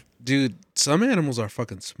murder. dude. Some animals are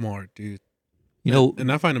fucking smart, dude. You know,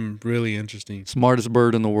 and I find them really interesting. smartest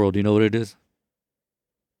bird in the world. You know what it is?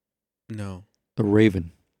 No, A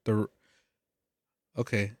raven.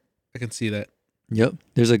 okay, I can see that. Yep.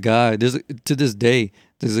 There's a guy. To this day,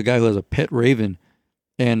 there's a guy who has a pet raven,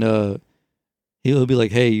 and he'll be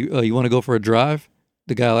like, "Hey, you want to go for a drive?"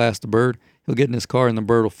 The guy will ask the bird. He'll get in his car, and the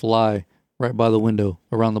bird will fly right by the window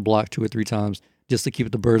around the block 2 or 3 times just to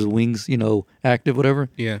keep the bird's wings, active, whatever.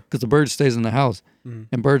 Yeah. Because the bird stays in the house, Mhm.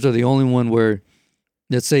 and birds are the only one where,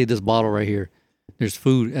 let's say this bottle right here, there's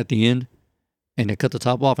food at the end, and they cut the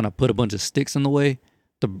top off, and I put a bunch of sticks in the way.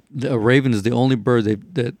 The raven is the only bird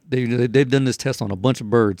they've done this test on a bunch of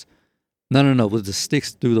birds. No, with the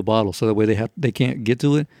sticks through the bottle, so that way they can't get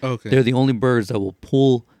to it. Okay. They're the only birds that will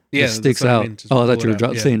pull yeah, the sticks that's what I out. mean, just Oh, I thought pull you it were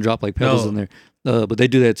out. Yeah. saying drop like pebbles No. in there. But they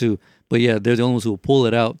do that too. But yeah, they're the only ones who will pull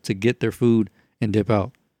it out to get their food and dip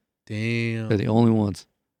out. Damn. They're the only ones.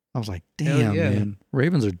 I was like, Hell damn, yeah. man.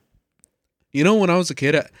 Ravens are. You know, when I was a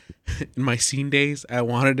kid, in my scene days, I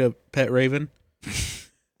wanted a pet raven.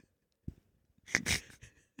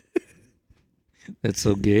 That's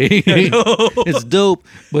so gay. I know. It's dope,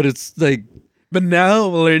 but it's like, But now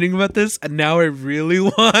learning about this, and now I really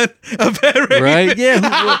want a pet raven. right?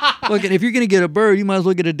 Yeah. Look, if you're gonna get a bird, you might as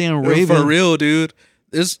well get a damn raven. For real, dude.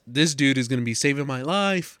 This dude is gonna be saving my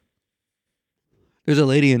life. There's a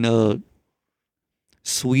lady in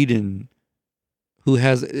Sweden who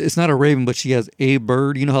has, it's not a raven, but she has a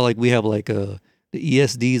bird. You know how like we have like the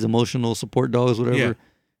ESDs, emotional support dogs, whatever. Yeah.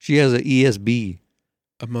 She has an ESB.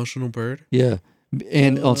 Emotional bird. Yeah,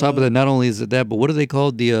 and on top of that, not only is it that, but what are they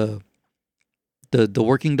called? The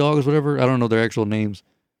working dogs, whatever. I don't know their actual names.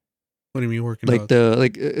 What do you mean working Like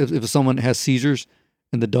dog? if someone has seizures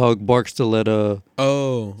and the dog barks to let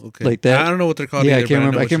Oh, okay. like that. I don't know what they're called. yeah, either, I can't but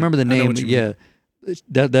remember. I can't remember the I know name. what But you mean.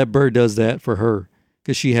 yeah, that bird does that for her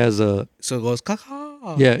because she has a So it goes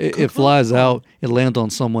caca. yeah. It flies out. It lands on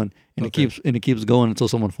someone and Okay. it keeps going until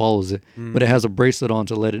someone follows it. But it has a bracelet on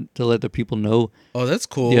to let the people know. Oh, that's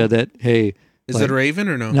cool. Yeah, that hey. Is like- it a raven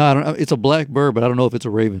or no? No, I don't know. It's a black bird, but I don't know if it's a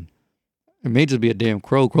raven. It may just be a damn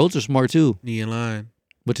crow. Crows are smart too, Neon lion.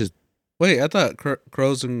 which is Wait, I thought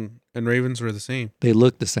crows and ravens were the same. they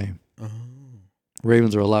look the same. Oh.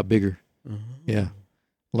 Ravens are a lot bigger. Oh. Yeah.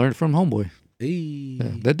 Learned from homeboy. Hey.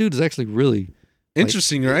 Yeah, that dude is actually really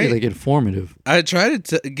Interesting, right? like informative. I tried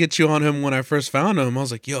to get you on him when I first found him. I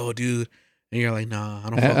was like, "Yo, dude," and you're like, "Nah, I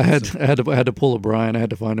don't." I had to pull a Brian. I had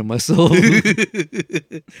to find him myself.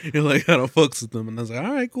 You're like, "I don't fucks with them," and I was like,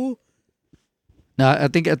 "All right, cool." No, I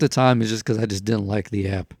think at the time it's just because I just didn't like the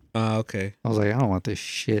app. Okay, I was like, I don't want this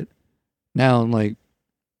shit. Now I'm like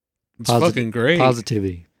it's Posit- fucking great,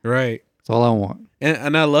 positivity. right? That's all I want.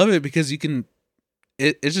 And I love it because you can.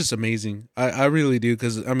 It's just amazing. I really do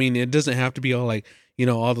because I mean it doesn't have to be all like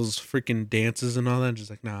all those freaking dances and all that. I'm just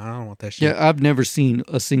like, nah, I don't want that shit. Yeah, I've never seen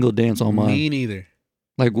a single dance on mine. Me neither.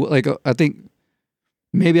 Like I think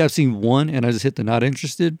maybe I've seen one and I just hit the not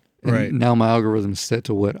interested. And Right. now my algorithm is set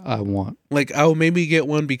to what I want. Like I'll maybe get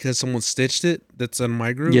one because someone stitched it. That's on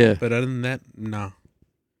my group. Yeah. But other than that, nah.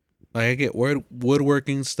 Like I get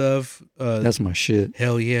woodworking stuff. That's my shit.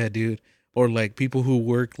 Hell yeah, dude. Or like people who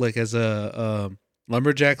work like as a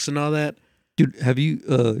lumberjacks and all that. Dude, have you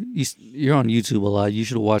you're on YouTube a lot. You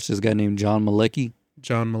should watch this guy named John Malecki.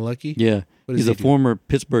 John Malecki. Yeah. What does He's he a do? former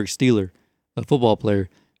Pittsburgh Steeler, a football player.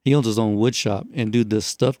 He owns his own wood shop, and dude, the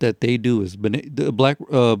stuff that they do is the Black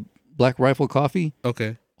Rifle Coffee.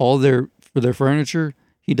 Okay. All for their furniture,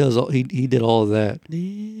 he does. He did all of that.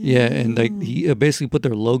 Yeah, and like he basically put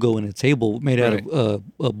their logo in a table made out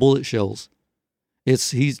of bullet shells.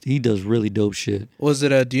 He does really dope shit. Was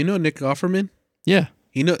it? Do you know Nick Offerman? Yeah.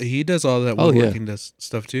 He does all that Oh, yeah. woodworking does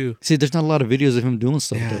stuff too. See, there's not a lot of videos of him doing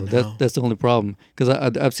stuff Yeah, though. no. That's the only problem. Because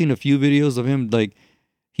I've seen a few videos of him. Like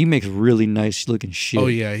he makes really nice looking shit. Oh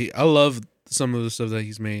yeah, I love some of the stuff that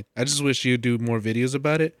he's made. I just wish he'd do more videos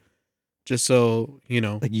about it, just so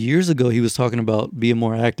Like years ago, he was talking about being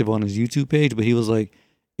more active on his YouTube page, but he was like,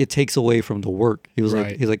 it takes away from the work. He was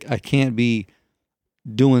Right. like, I can't be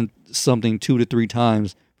doing something 2 to 3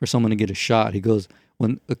 times for someone to get a shot. He goes,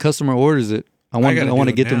 when a customer orders it, I want gotta to do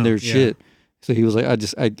it get them now. their Yeah. shit. So he was like, I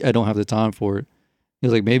don't have the time for it. He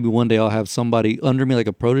was like, maybe one day I'll have somebody under me, like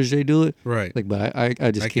a protege, do it. right. Like, but I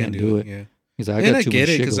just I can't do it. Yeah. He's like, I And got I too get much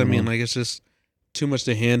it shit because I going mean, on. like it's just too much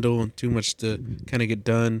to handle and too much to kind of get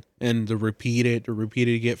done, and to repeat it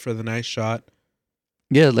to get for the nice shot.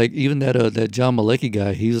 Yeah, like even that John Malecki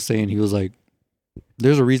guy, he was saying, he was like,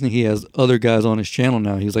 there's a reason he has other guys on his channel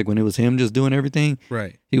now. He was like, when it was him just doing everything,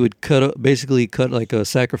 Right. he would basically cut like a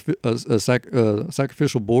sacrificial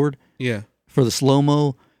board Yeah. for the slow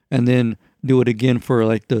mo, and then do it again for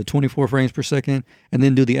like the 24 frames per second, and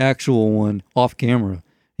then do the actual one off camera.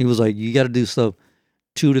 He was like, you got to do stuff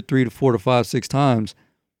 2 to 3 to 4 to 5, 6 times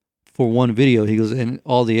for one video. He goes, and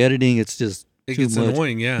all the editing, it's just It too gets much.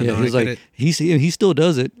 annoying. Yeah. Yeah, no, he's I get like it. he still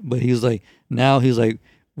does it, but he was like now he's like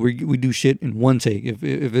we do shit in one take. If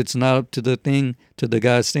it's not up to the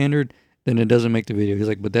guy's standard, then it doesn't make the video. He's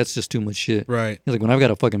like, but that's just too much shit. Right. He's like, when I've got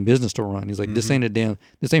a fucking business to run, he's like, this ain't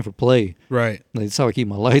this ain't for play. Right. Like that's how I keep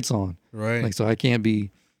my lights on. Right. Like so I can't be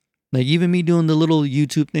like even me doing the little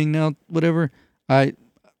YouTube thing now, whatever.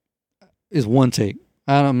 Is one take.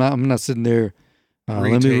 I'm not sitting there.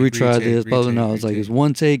 Let me retry this. No, it's like it's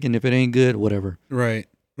one take, and if it ain't good, whatever. Right.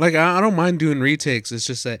 Like I don't mind doing retakes. It's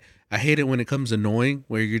just that I hate it when it comes annoying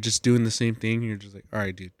where you're just doing the same thing. You're just like, all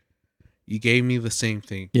right, dude, you gave me the same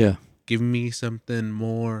thing. Yeah. Give me something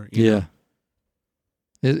more. you Yeah.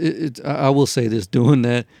 know? I will say this: doing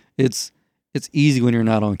that, it's easy when you're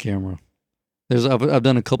not on camera. I've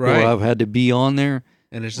done a couple Right. where I've had to be on there.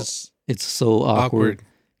 And it's just It's so awkward awkward.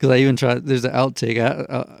 because I even tried. There's an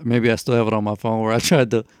outtake. Maybe I still have it on my phone where I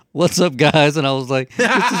tried to "What's up, guys?" and I was like,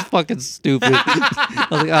 "This is fucking stupid." I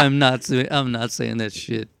was like, I'm not saying that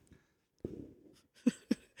shit.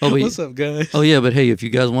 Oh, but, What's up, guys? oh yeah, but hey, if you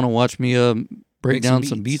guys want to watch me break Make down some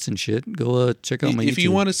some beats. beats and shit, go check out my If YouTube.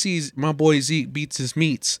 you want to see my boy Zeke beats his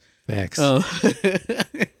meats, Facts.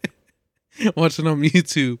 watching on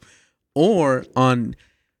YouTube, or on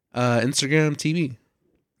Instagram TV.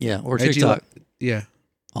 Yeah, or IG TikTok. Yeah.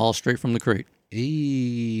 All straight from the crate.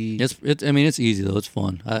 Hey. It's. I mean, it's easy though. It's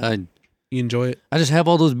fun. You enjoy it? I just have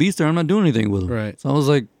all those beats there. I'm not doing anything with them. Right. So I was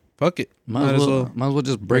like, Fuck it. might as well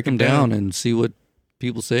just break them down and see what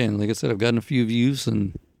people say. And like I said, I've gotten a few views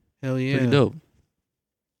and Hell yeah. pretty dope.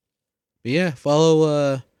 But yeah,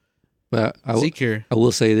 follow But Zeke here. I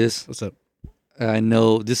will say this. What's up? I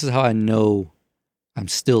know this is how I know I'm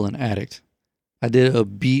still an addict. I did a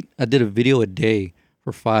video a day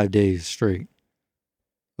for 5 days straight,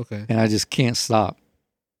 Okay. and I just can't stop.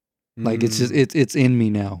 Like it's just Mm, it's in me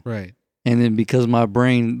now. right. And then because my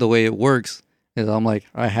brain, the way it works, is I'm like,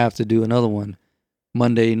 I have to do another one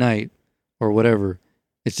Monday night or whatever.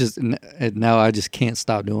 It's just and now I just can't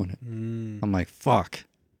stop doing it. Mm, I'm like, fuck.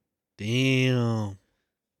 damn.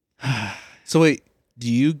 So wait,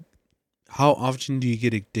 how often do you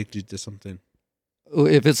get addicted to something?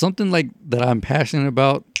 If it's something like that I'm passionate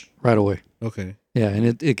about, right away. Okay. Yeah,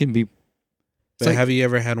 and it can be. But like- have you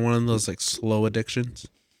ever had one of those like slow addictions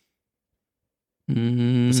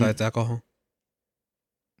Mm, besides alcohol?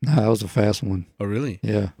 nah, that was a fast one. Oh, really?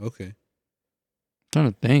 Yeah, Okay.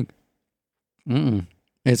 trying to think. Mm-mm.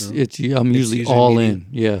 It's No? I'm It's usually usually all immediate. in.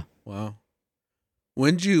 Yeah. Wow.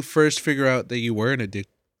 When did you first figure out that you were an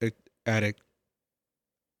addict?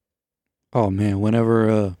 Oh man,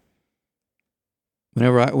 whenever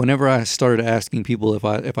I started asking people if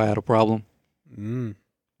I had a problem, Mm.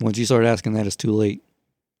 once you start asking that, it's too late.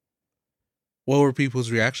 What were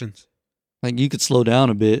people's reactions? Like you could slow down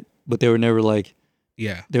a bit, but they were never like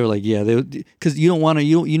Yeah. yeah, because you don't want to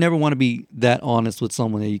you never want to be that honest with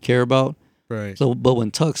someone that you care about. Right. So, but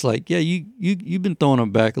when Tuck's like, yeah, you've been throwing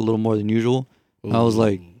them back a little more than usual. I was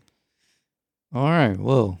like, Ooh. All right,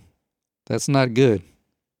 well, that's not good.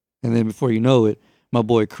 And then before you know it, my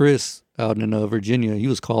boy Chris out in Virginia, he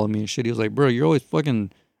was calling me and shit. He was like, "Bro, you're always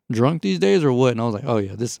fucking drunk these days, or what?" And I was like, "Oh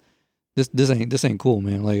yeah, this ain't cool,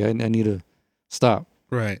 man. Like I need to stop."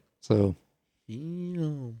 Right. So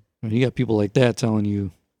Damn. when you got people like that telling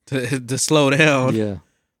you, To slow down. yeah,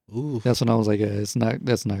 Ooh. that's when I was like,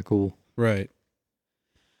 that's not cool. Right.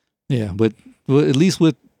 Yeah, but at least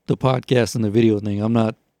with the podcast and the video thing, I'm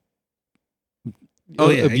not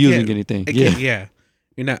abusing anything. Again, Yeah, yeah.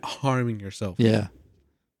 You're not harming yourself. yeah.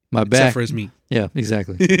 My Except back. for his meat. Yeah,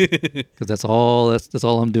 exactly. Because that's all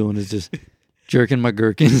I'm doing is just jerking my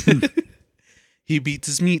gherkins. He beats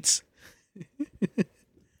his meats.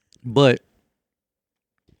 But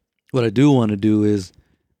what I do want to do is,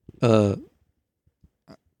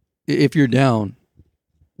 if you're down,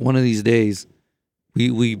 one of these days,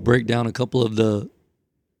 we break down a couple of the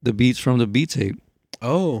beats from the beat tape.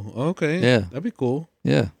 Oh, okay. Yeah. That'd be cool.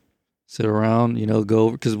 Yeah, sit around, go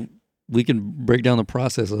over because we can break down the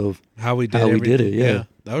process of. How we did How we did everything. it, yeah.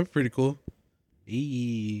 That would be pretty cool.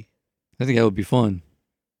 Eee. I think that would be fun.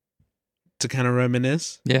 To kind of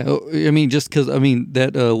reminisce. Yeah, I mean, just because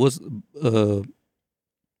that was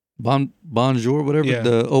Bonjour, whatever Yeah.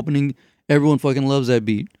 the opening. Everyone fucking loves that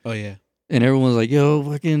beat. Oh, yeah. And everyone's like, yo,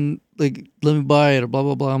 fucking, like, let me buy it or blah,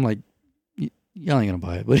 blah, blah. I'm like, y'all ain't gonna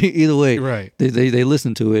buy it. But either way, Right. they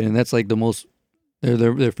listen to it, and that's like the most,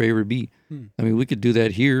 their favorite beat. Hmm. I mean, we could do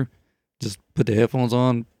that here. Just put the headphones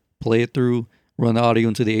on, play it through, run the audio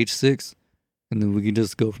into the H6, and then we can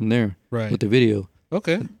just go from there Right. with the video.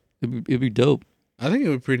 Okay. It'd be dope. I think it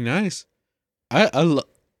would be pretty nice. I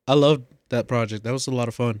loved that project. That was a lot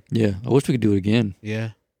of fun. Yeah, I wish we could do it again,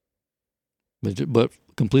 Yeah. but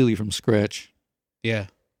completely from scratch. Yeah.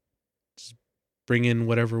 Just bring in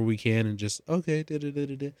whatever we can and just, okay,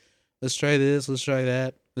 let's try this, let's try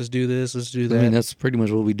that, let's do this, let's do that. I mean, that's pretty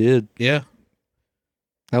much what we did. Yeah.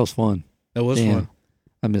 That was fun. That was Damn. fun.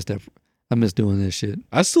 I missed that. I miss doing this shit.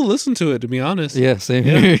 I still listen to it, to be honest. Yeah, same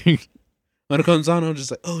Yeah. here. When it comes on, I'm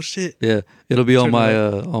just like, oh, shit. Yeah, it'll be on Turn my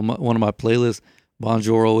it one of my playlists.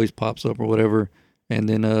 Bonjour always pops up or whatever, and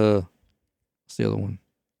then what's the other one?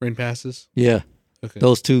 Rain passes. Yeah, Okay.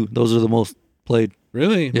 those two. Those are the most played.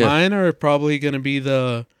 Really? Yeah. Mine are probably going to be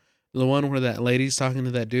the one where that lady's talking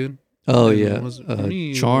to that dude. Oh And yeah, was it for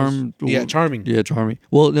me, it Charm. Yeah, Charming. Yeah, Charming.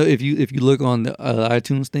 Well, no, if you look on the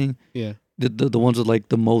iTunes thing, Yeah. the ones with like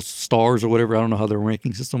the most stars or whatever. I don't know how their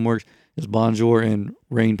ranking system works. Is Bonjour and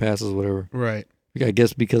Rain Passes, whatever. Right. I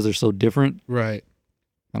guess because they're so different. Right.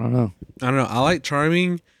 I don't know. I don't know. I like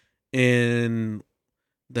Charming and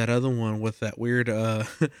that other one with that weird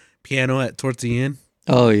piano towards the end.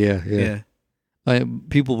 Oh yeah.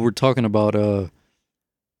 People were talking about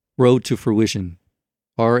Road to Fruition.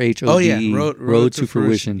 RHODE. Oh yeah, Road to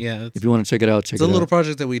Fruition. Yeah, If you want to check it out, check it's it a little out.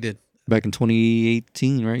 project that we did. Back in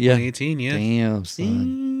 2018, right? Yeah. 2018. Yeah. Damn,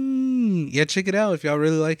 son. dang. Yeah, check it out if y'all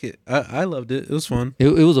really like it. I loved it. It was fun. It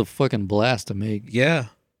was a fucking blast to make. Yeah.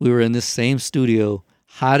 We were in this same studio,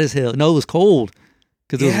 hot as hell. No, it was cold.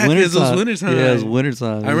 Because Yeah, 'cause it was wintertime. Yeah, it was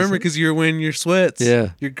wintertime. I remember because you were wearing your sweats. Yeah.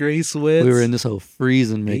 Your gray sweats. We were in this whole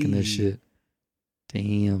freezing making this Hey. shit.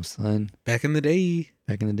 Damn, son. Back in the day.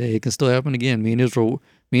 Back in the day. It can still happen again. Me and Israel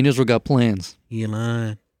got plans. You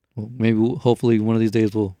lying. Well, maybe, hopefully, one of these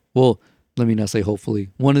days well, let me not say hopefully.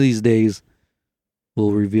 One of these days,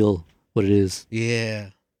 we'll reveal what it is. Yeah.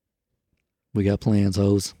 We got plans,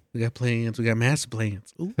 hoes. We got plans. We got master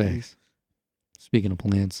plans. Ooh. Facts. Speaking of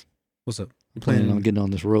plans, What's up? You planning on getting on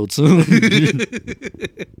this road soon.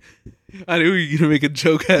 I knew you were gonna make a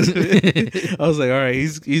joke out of it. I was like, all right,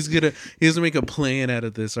 he's gonna make a plan out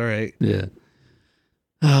of this. All right. Yeah.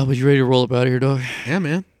 But you ready to roll up out of here, dog? Yeah,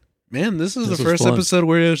 man. Man, this is This the was first fun. episode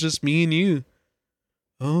where it was just me and you.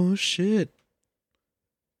 Oh shit.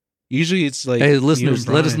 Usually it's like, Hey, you listeners,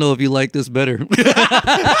 and let us Brian. know if you like this better.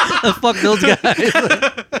 Fuck those guys.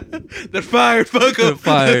 They're fired. Fuck They're them.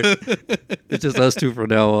 fired. It's just us two from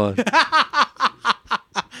now on.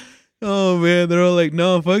 Oh man, they're all like,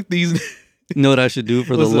 no, fuck these. You know what I should do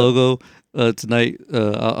for the What's up? logo tonight?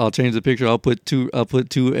 I'll change the picture. I'll put two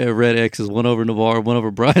red X's, one over Navarre, one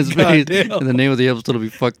over Brian's God face, damn. and the name of the episode will be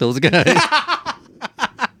 "Fuck Those Guys."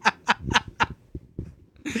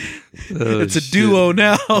 Oh, It's a shit. duo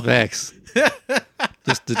now. Facts.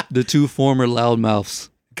 Just the two former loudmouths.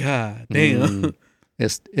 God damn.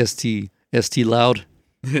 ST loud.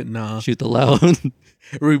 Nah. Shoot the loud.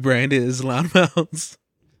 Rebranded as Loudmouths.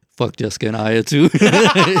 Fuck Jessica and Aya too.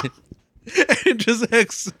 And just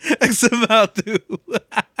X them out too.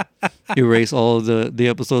 Erase all of the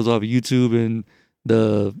episodes off YouTube and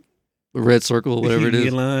the red circle, whatever it You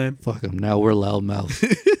is. lying. Fuck them. Now we're loudmouths.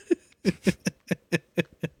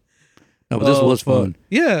 No, but this Oh, was fuck. fun.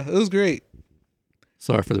 Yeah, it was great.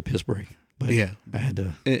 Sorry for the piss break, but Yeah, I had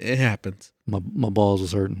to. it happens. My balls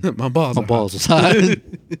was hurting. My balls. My are balls hot. was hot.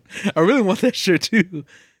 I really want that shirt too.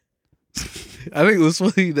 I think it was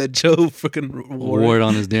funny that Joe freaking Wore it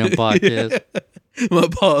on his damn podcast. My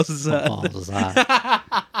balls is My hot. balls was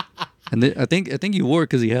hot. And I think you wore it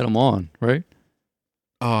because he had them on, right?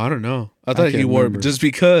 Oh, I don't know. I thought he can't wore remember. it just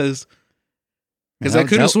because. Because I That-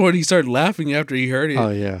 could have that- sworn he started laughing after he heard it. Oh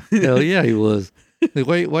yeah, hell yeah, he was. Like,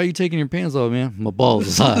 why are you taking your pants off, man? My balls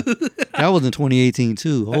was hot. That was in 2018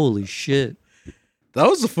 too. Holy shit, That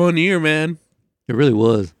was a fun year, man. it really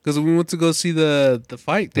was. Because we went to go see the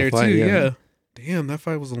fight The there fight, too. yeah. Yeah. Damn, that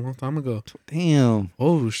fight was a long time ago. Damn,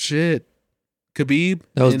 Oh shit. Khabib.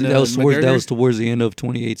 that was and, that was towards McGregor? towards the end of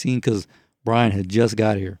 2018 because Brian had just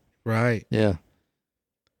got here. Right. Yeah.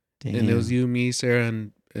 Damn. And it was you, me, Sarah,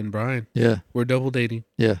 and Brian. Yeah, We're double dating.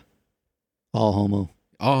 yeah. All homo.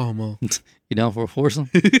 Oh, homo. You down for a foursome?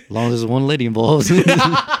 As long as there's one lady involved.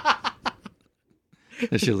 That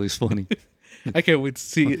shit looks funny. I can't wait to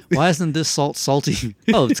see it. Why isn't this salt salty?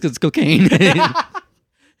 Oh, it's because it's cocaine.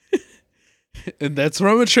 And that's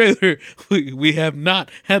from a trailer. We have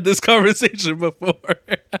not had this conversation before.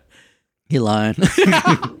 He lying.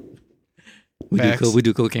 Facts. We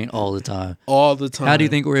do cocaine all the time. All the time. How do you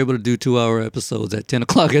think we're able to do 2-hour episodes at 10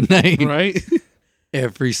 o'clock at night Right?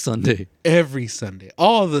 every Sunday? Every Sunday.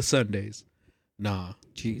 All the Sundays. Nah.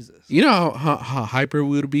 Jesus. You know how hyper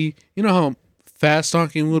we would be? You know how fast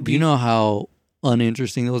talking would Do be? you know how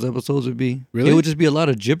uninteresting those episodes would be? Really? It would just be a lot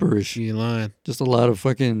of gibberish. You lying. Just a lot of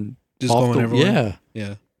fucking Just off going the- everywhere. Yeah.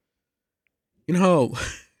 Yeah. You know how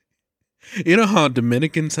you know how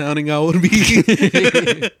Dominican sounding I would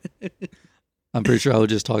be? I'm pretty sure I was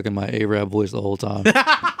just talking my Arab voice the whole time.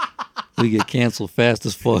 We get canceled fast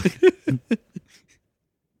as fuck.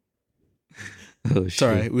 Oh, It's shit.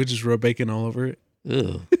 all right. We just rub bacon all over it.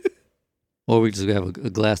 Ugh. Or we just have a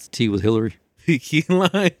glass of tea with Hillary. Key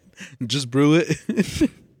line. Just brew it.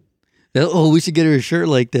 Oh, we should get her a shirt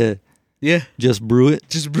like that. Yeah. Just brew it.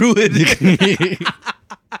 Just brew it.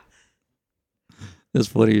 That's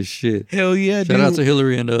funny as shit. Hell yeah, Shout dude. out to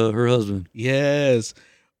Hillary and her husband. Yes.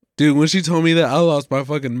 Dude, when she told me that, I lost my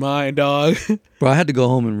fucking mind, dog. Bro, I had to go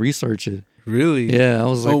home and research it. Really? Yeah, I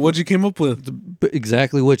was like, Oh, what'd you came up with?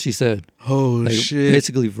 exactly what she said. Oh, Like, shit.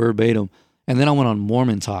 basically verbatim. And then I went on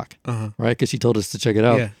Mormon Talk, Uh-huh. right? Because she told us to check it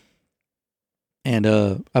out. Yeah. And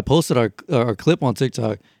I posted our clip on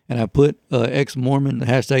TikTok, and I put ex-Mormon, the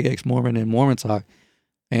hashtag ex-Mormon and Mormon Talk.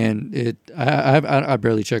 And I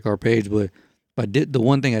barely check our page, but the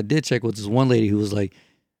one thing I did check was this one lady who was like,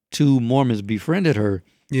 2 Mormons befriended her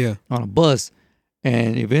Yeah. on a bus,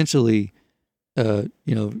 and eventually, one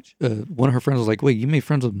of her friends was like, "Wait, you made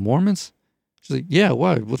friends with Mormons?" She's like, "Yeah,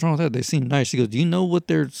 why? What's wrong with that? They seem nice." She goes, "Do you know what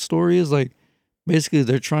their story is? Like, basically,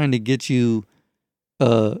 they're trying to get you,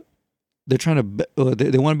 they're trying to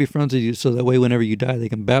they want to be friends with you so that way whenever you die they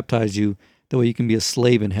can baptize you. That way you can be a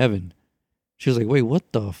slave in heaven. She was like, wait,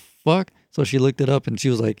 what the fuck? So she looked it up and she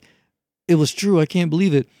was like, it was true. I can't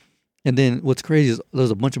believe it. And then what's crazy is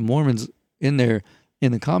there's a bunch of Mormons in there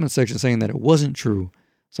in the comment section saying that it wasn't true.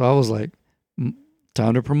 So I was like,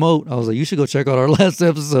 time to promote. I was like, you should go check out our last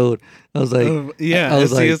episode. I was like, yeah, I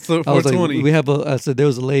was like, it's the I was like, 420. we have I said there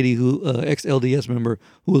was a lady who ex-LDS member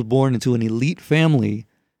who was born into an elite family,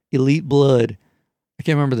 elite blood. I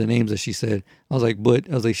can't remember the names that she said. I was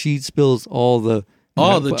like, she spills all the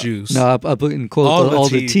juice. No, I put in quotes all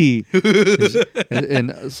the tea. tea.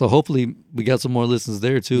 and so hopefully we got some more listens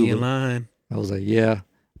there too. Be in line. I was like, yeah,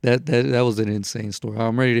 that was an insane story.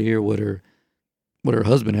 I'm ready to hear what her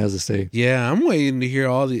husband has to say. Yeah, I'm waiting to hear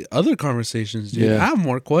all the other conversations, dude. Yeah. I have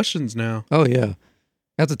more questions now. Oh yeah.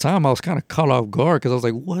 At the time, I was kind of caught off guard because I was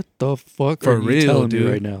like, "What the fuck For are you real, telling dude.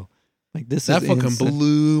 me right now?" Like this That is fucking insane.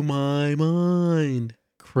 blew my mind.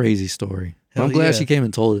 Crazy story. Hell I'm glad yeah. she came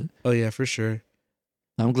and told it. Oh yeah, for sure.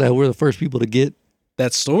 I'm glad we're the first people to get.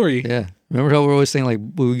 That story. Yeah. Remember how we're always saying like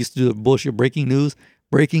we used to do the bullshit breaking news?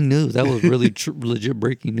 Breaking news. That was really legit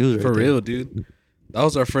breaking news right For there. real, dude. That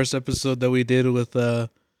was our first episode that we did with that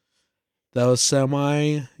was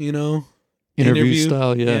semi, Interview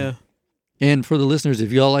style, yeah. Yeah. And for the listeners,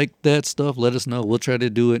 if y'all like that stuff, let us know. We'll try to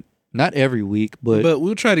do it not every week, but But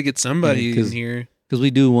we'll try to get somebody Yeah, 'cause- in here. because I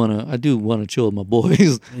do want to chill with my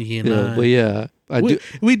boys. You Yeah, know. but yeah, I do.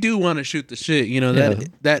 We do want to shoot the shit, Yeah.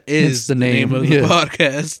 that It's is the the name of the yeah.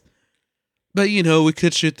 podcast. But we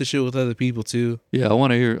could shoot the shit with other people too. Yeah, I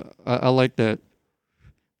want to hear. I like that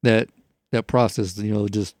process.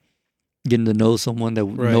 Just getting to know someone that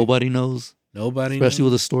Right. nobody knows, Nobody especially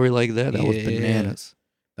knows. with a story like that. That was Yeah. bananas.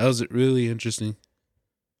 That was really interesting.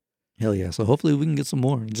 Hell yeah! So hopefully we can get some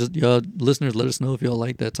more. Just y'all listeners, let us know if y'all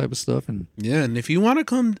like that type of stuff. And Yeah, and if you want to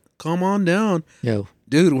come on down, yeah,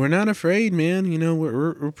 dude, we're not afraid, man.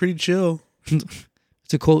 We're pretty chill.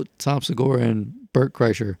 to quote Tom Segura and Bert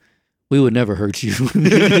Kreischer, we would never hurt you.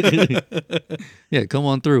 Yeah, come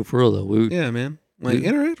on through for real though. Yeah, man. Like We-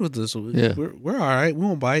 interact with us. Yeah. We're all right. We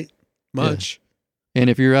won't bite much. And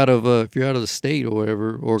if you're out of the state or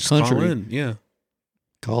whatever or Just country, call in. Yeah.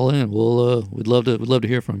 call in. We'll we'd love to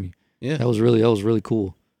hear from you. Yeah. That was really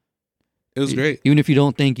cool. It was great. Even if you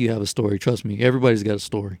don't think you have a story, trust me, everybody's got a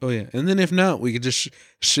story. Oh yeah. And then if not, we could just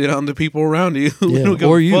shit on the people around you. We Yeah, don't give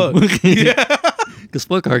or a you. fuck. Yeah. Because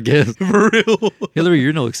fuck our guests. For real. Hillary,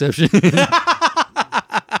 you're no exception.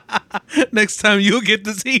 Next time you'll get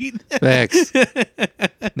this heat. Facts.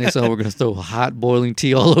 Next time we're gonna throw hot boiling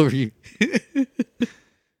tea all over you.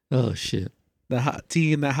 Oh shit. The hot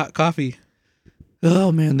tea and that hot coffee.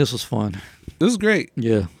 Oh man, this was fun. This was great.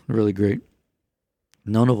 Yeah, really great.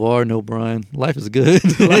 No Navarre, no Brian. Life is good.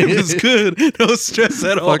 Life is good. No stress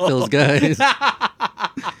at all. Fuck those guys.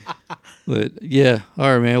 But yeah,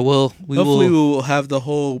 all right, man. Well, Hopefully will. we will have the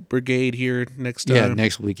whole brigade here next time. Yeah,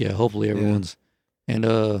 next week. Yeah, hopefully everyone's. And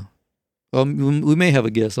we may have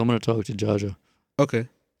a guest. I'm gonna talk to Jaja. Okay.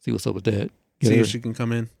 See what's up with that. See if she can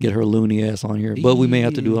come in. Get her loony ass on here. But we may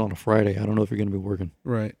have to do it on a Friday. I don't know if you're gonna be working.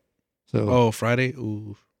 Right. So Oh, Friday?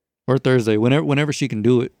 Ooh. or Thursday, whenever she can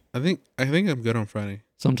do it. I think I'm good on Friday.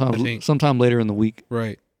 I think. Sometime later in the week,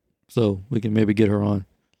 Right. so we can maybe get her on.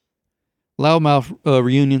 Loudmouth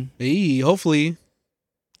reunion. Hey, hopefully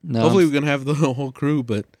No, we're gonna have the whole crew,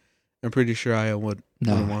 but I'm pretty sure I wouldn't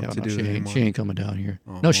want to do she it ain't, anymore. she ain't coming down here.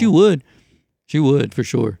 Oh, No, she well. would. She would for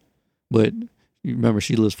sure. But you remember,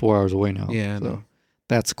 she lives 4 hours away now. Yeah, I so know.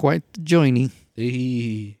 that's quite the journey.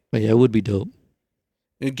 Hey. But yeah, it would be dope.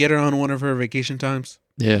 And get her on one of her vacation times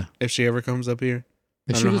Yeah. if she ever comes up here.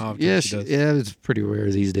 If I she don't know was- how often yeah, she does. yeah, it's pretty rare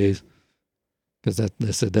these days. Because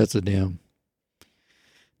that's a damn.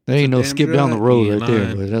 That ain't a no damn skip down the drive. road You right there,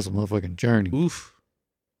 lying. but that's a motherfucking journey. Oof.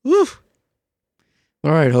 Oof.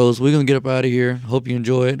 All right, hoes, we're gonna get up out of here. Hope you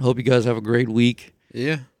enjoy it. Hope you guys have a great week,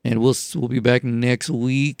 Yeah. and we'll be back next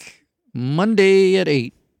week, Monday at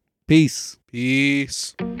 8. Peace.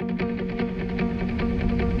 Peace.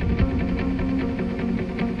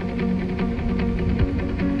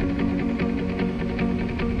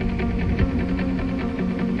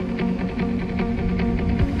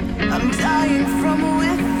 I'm dying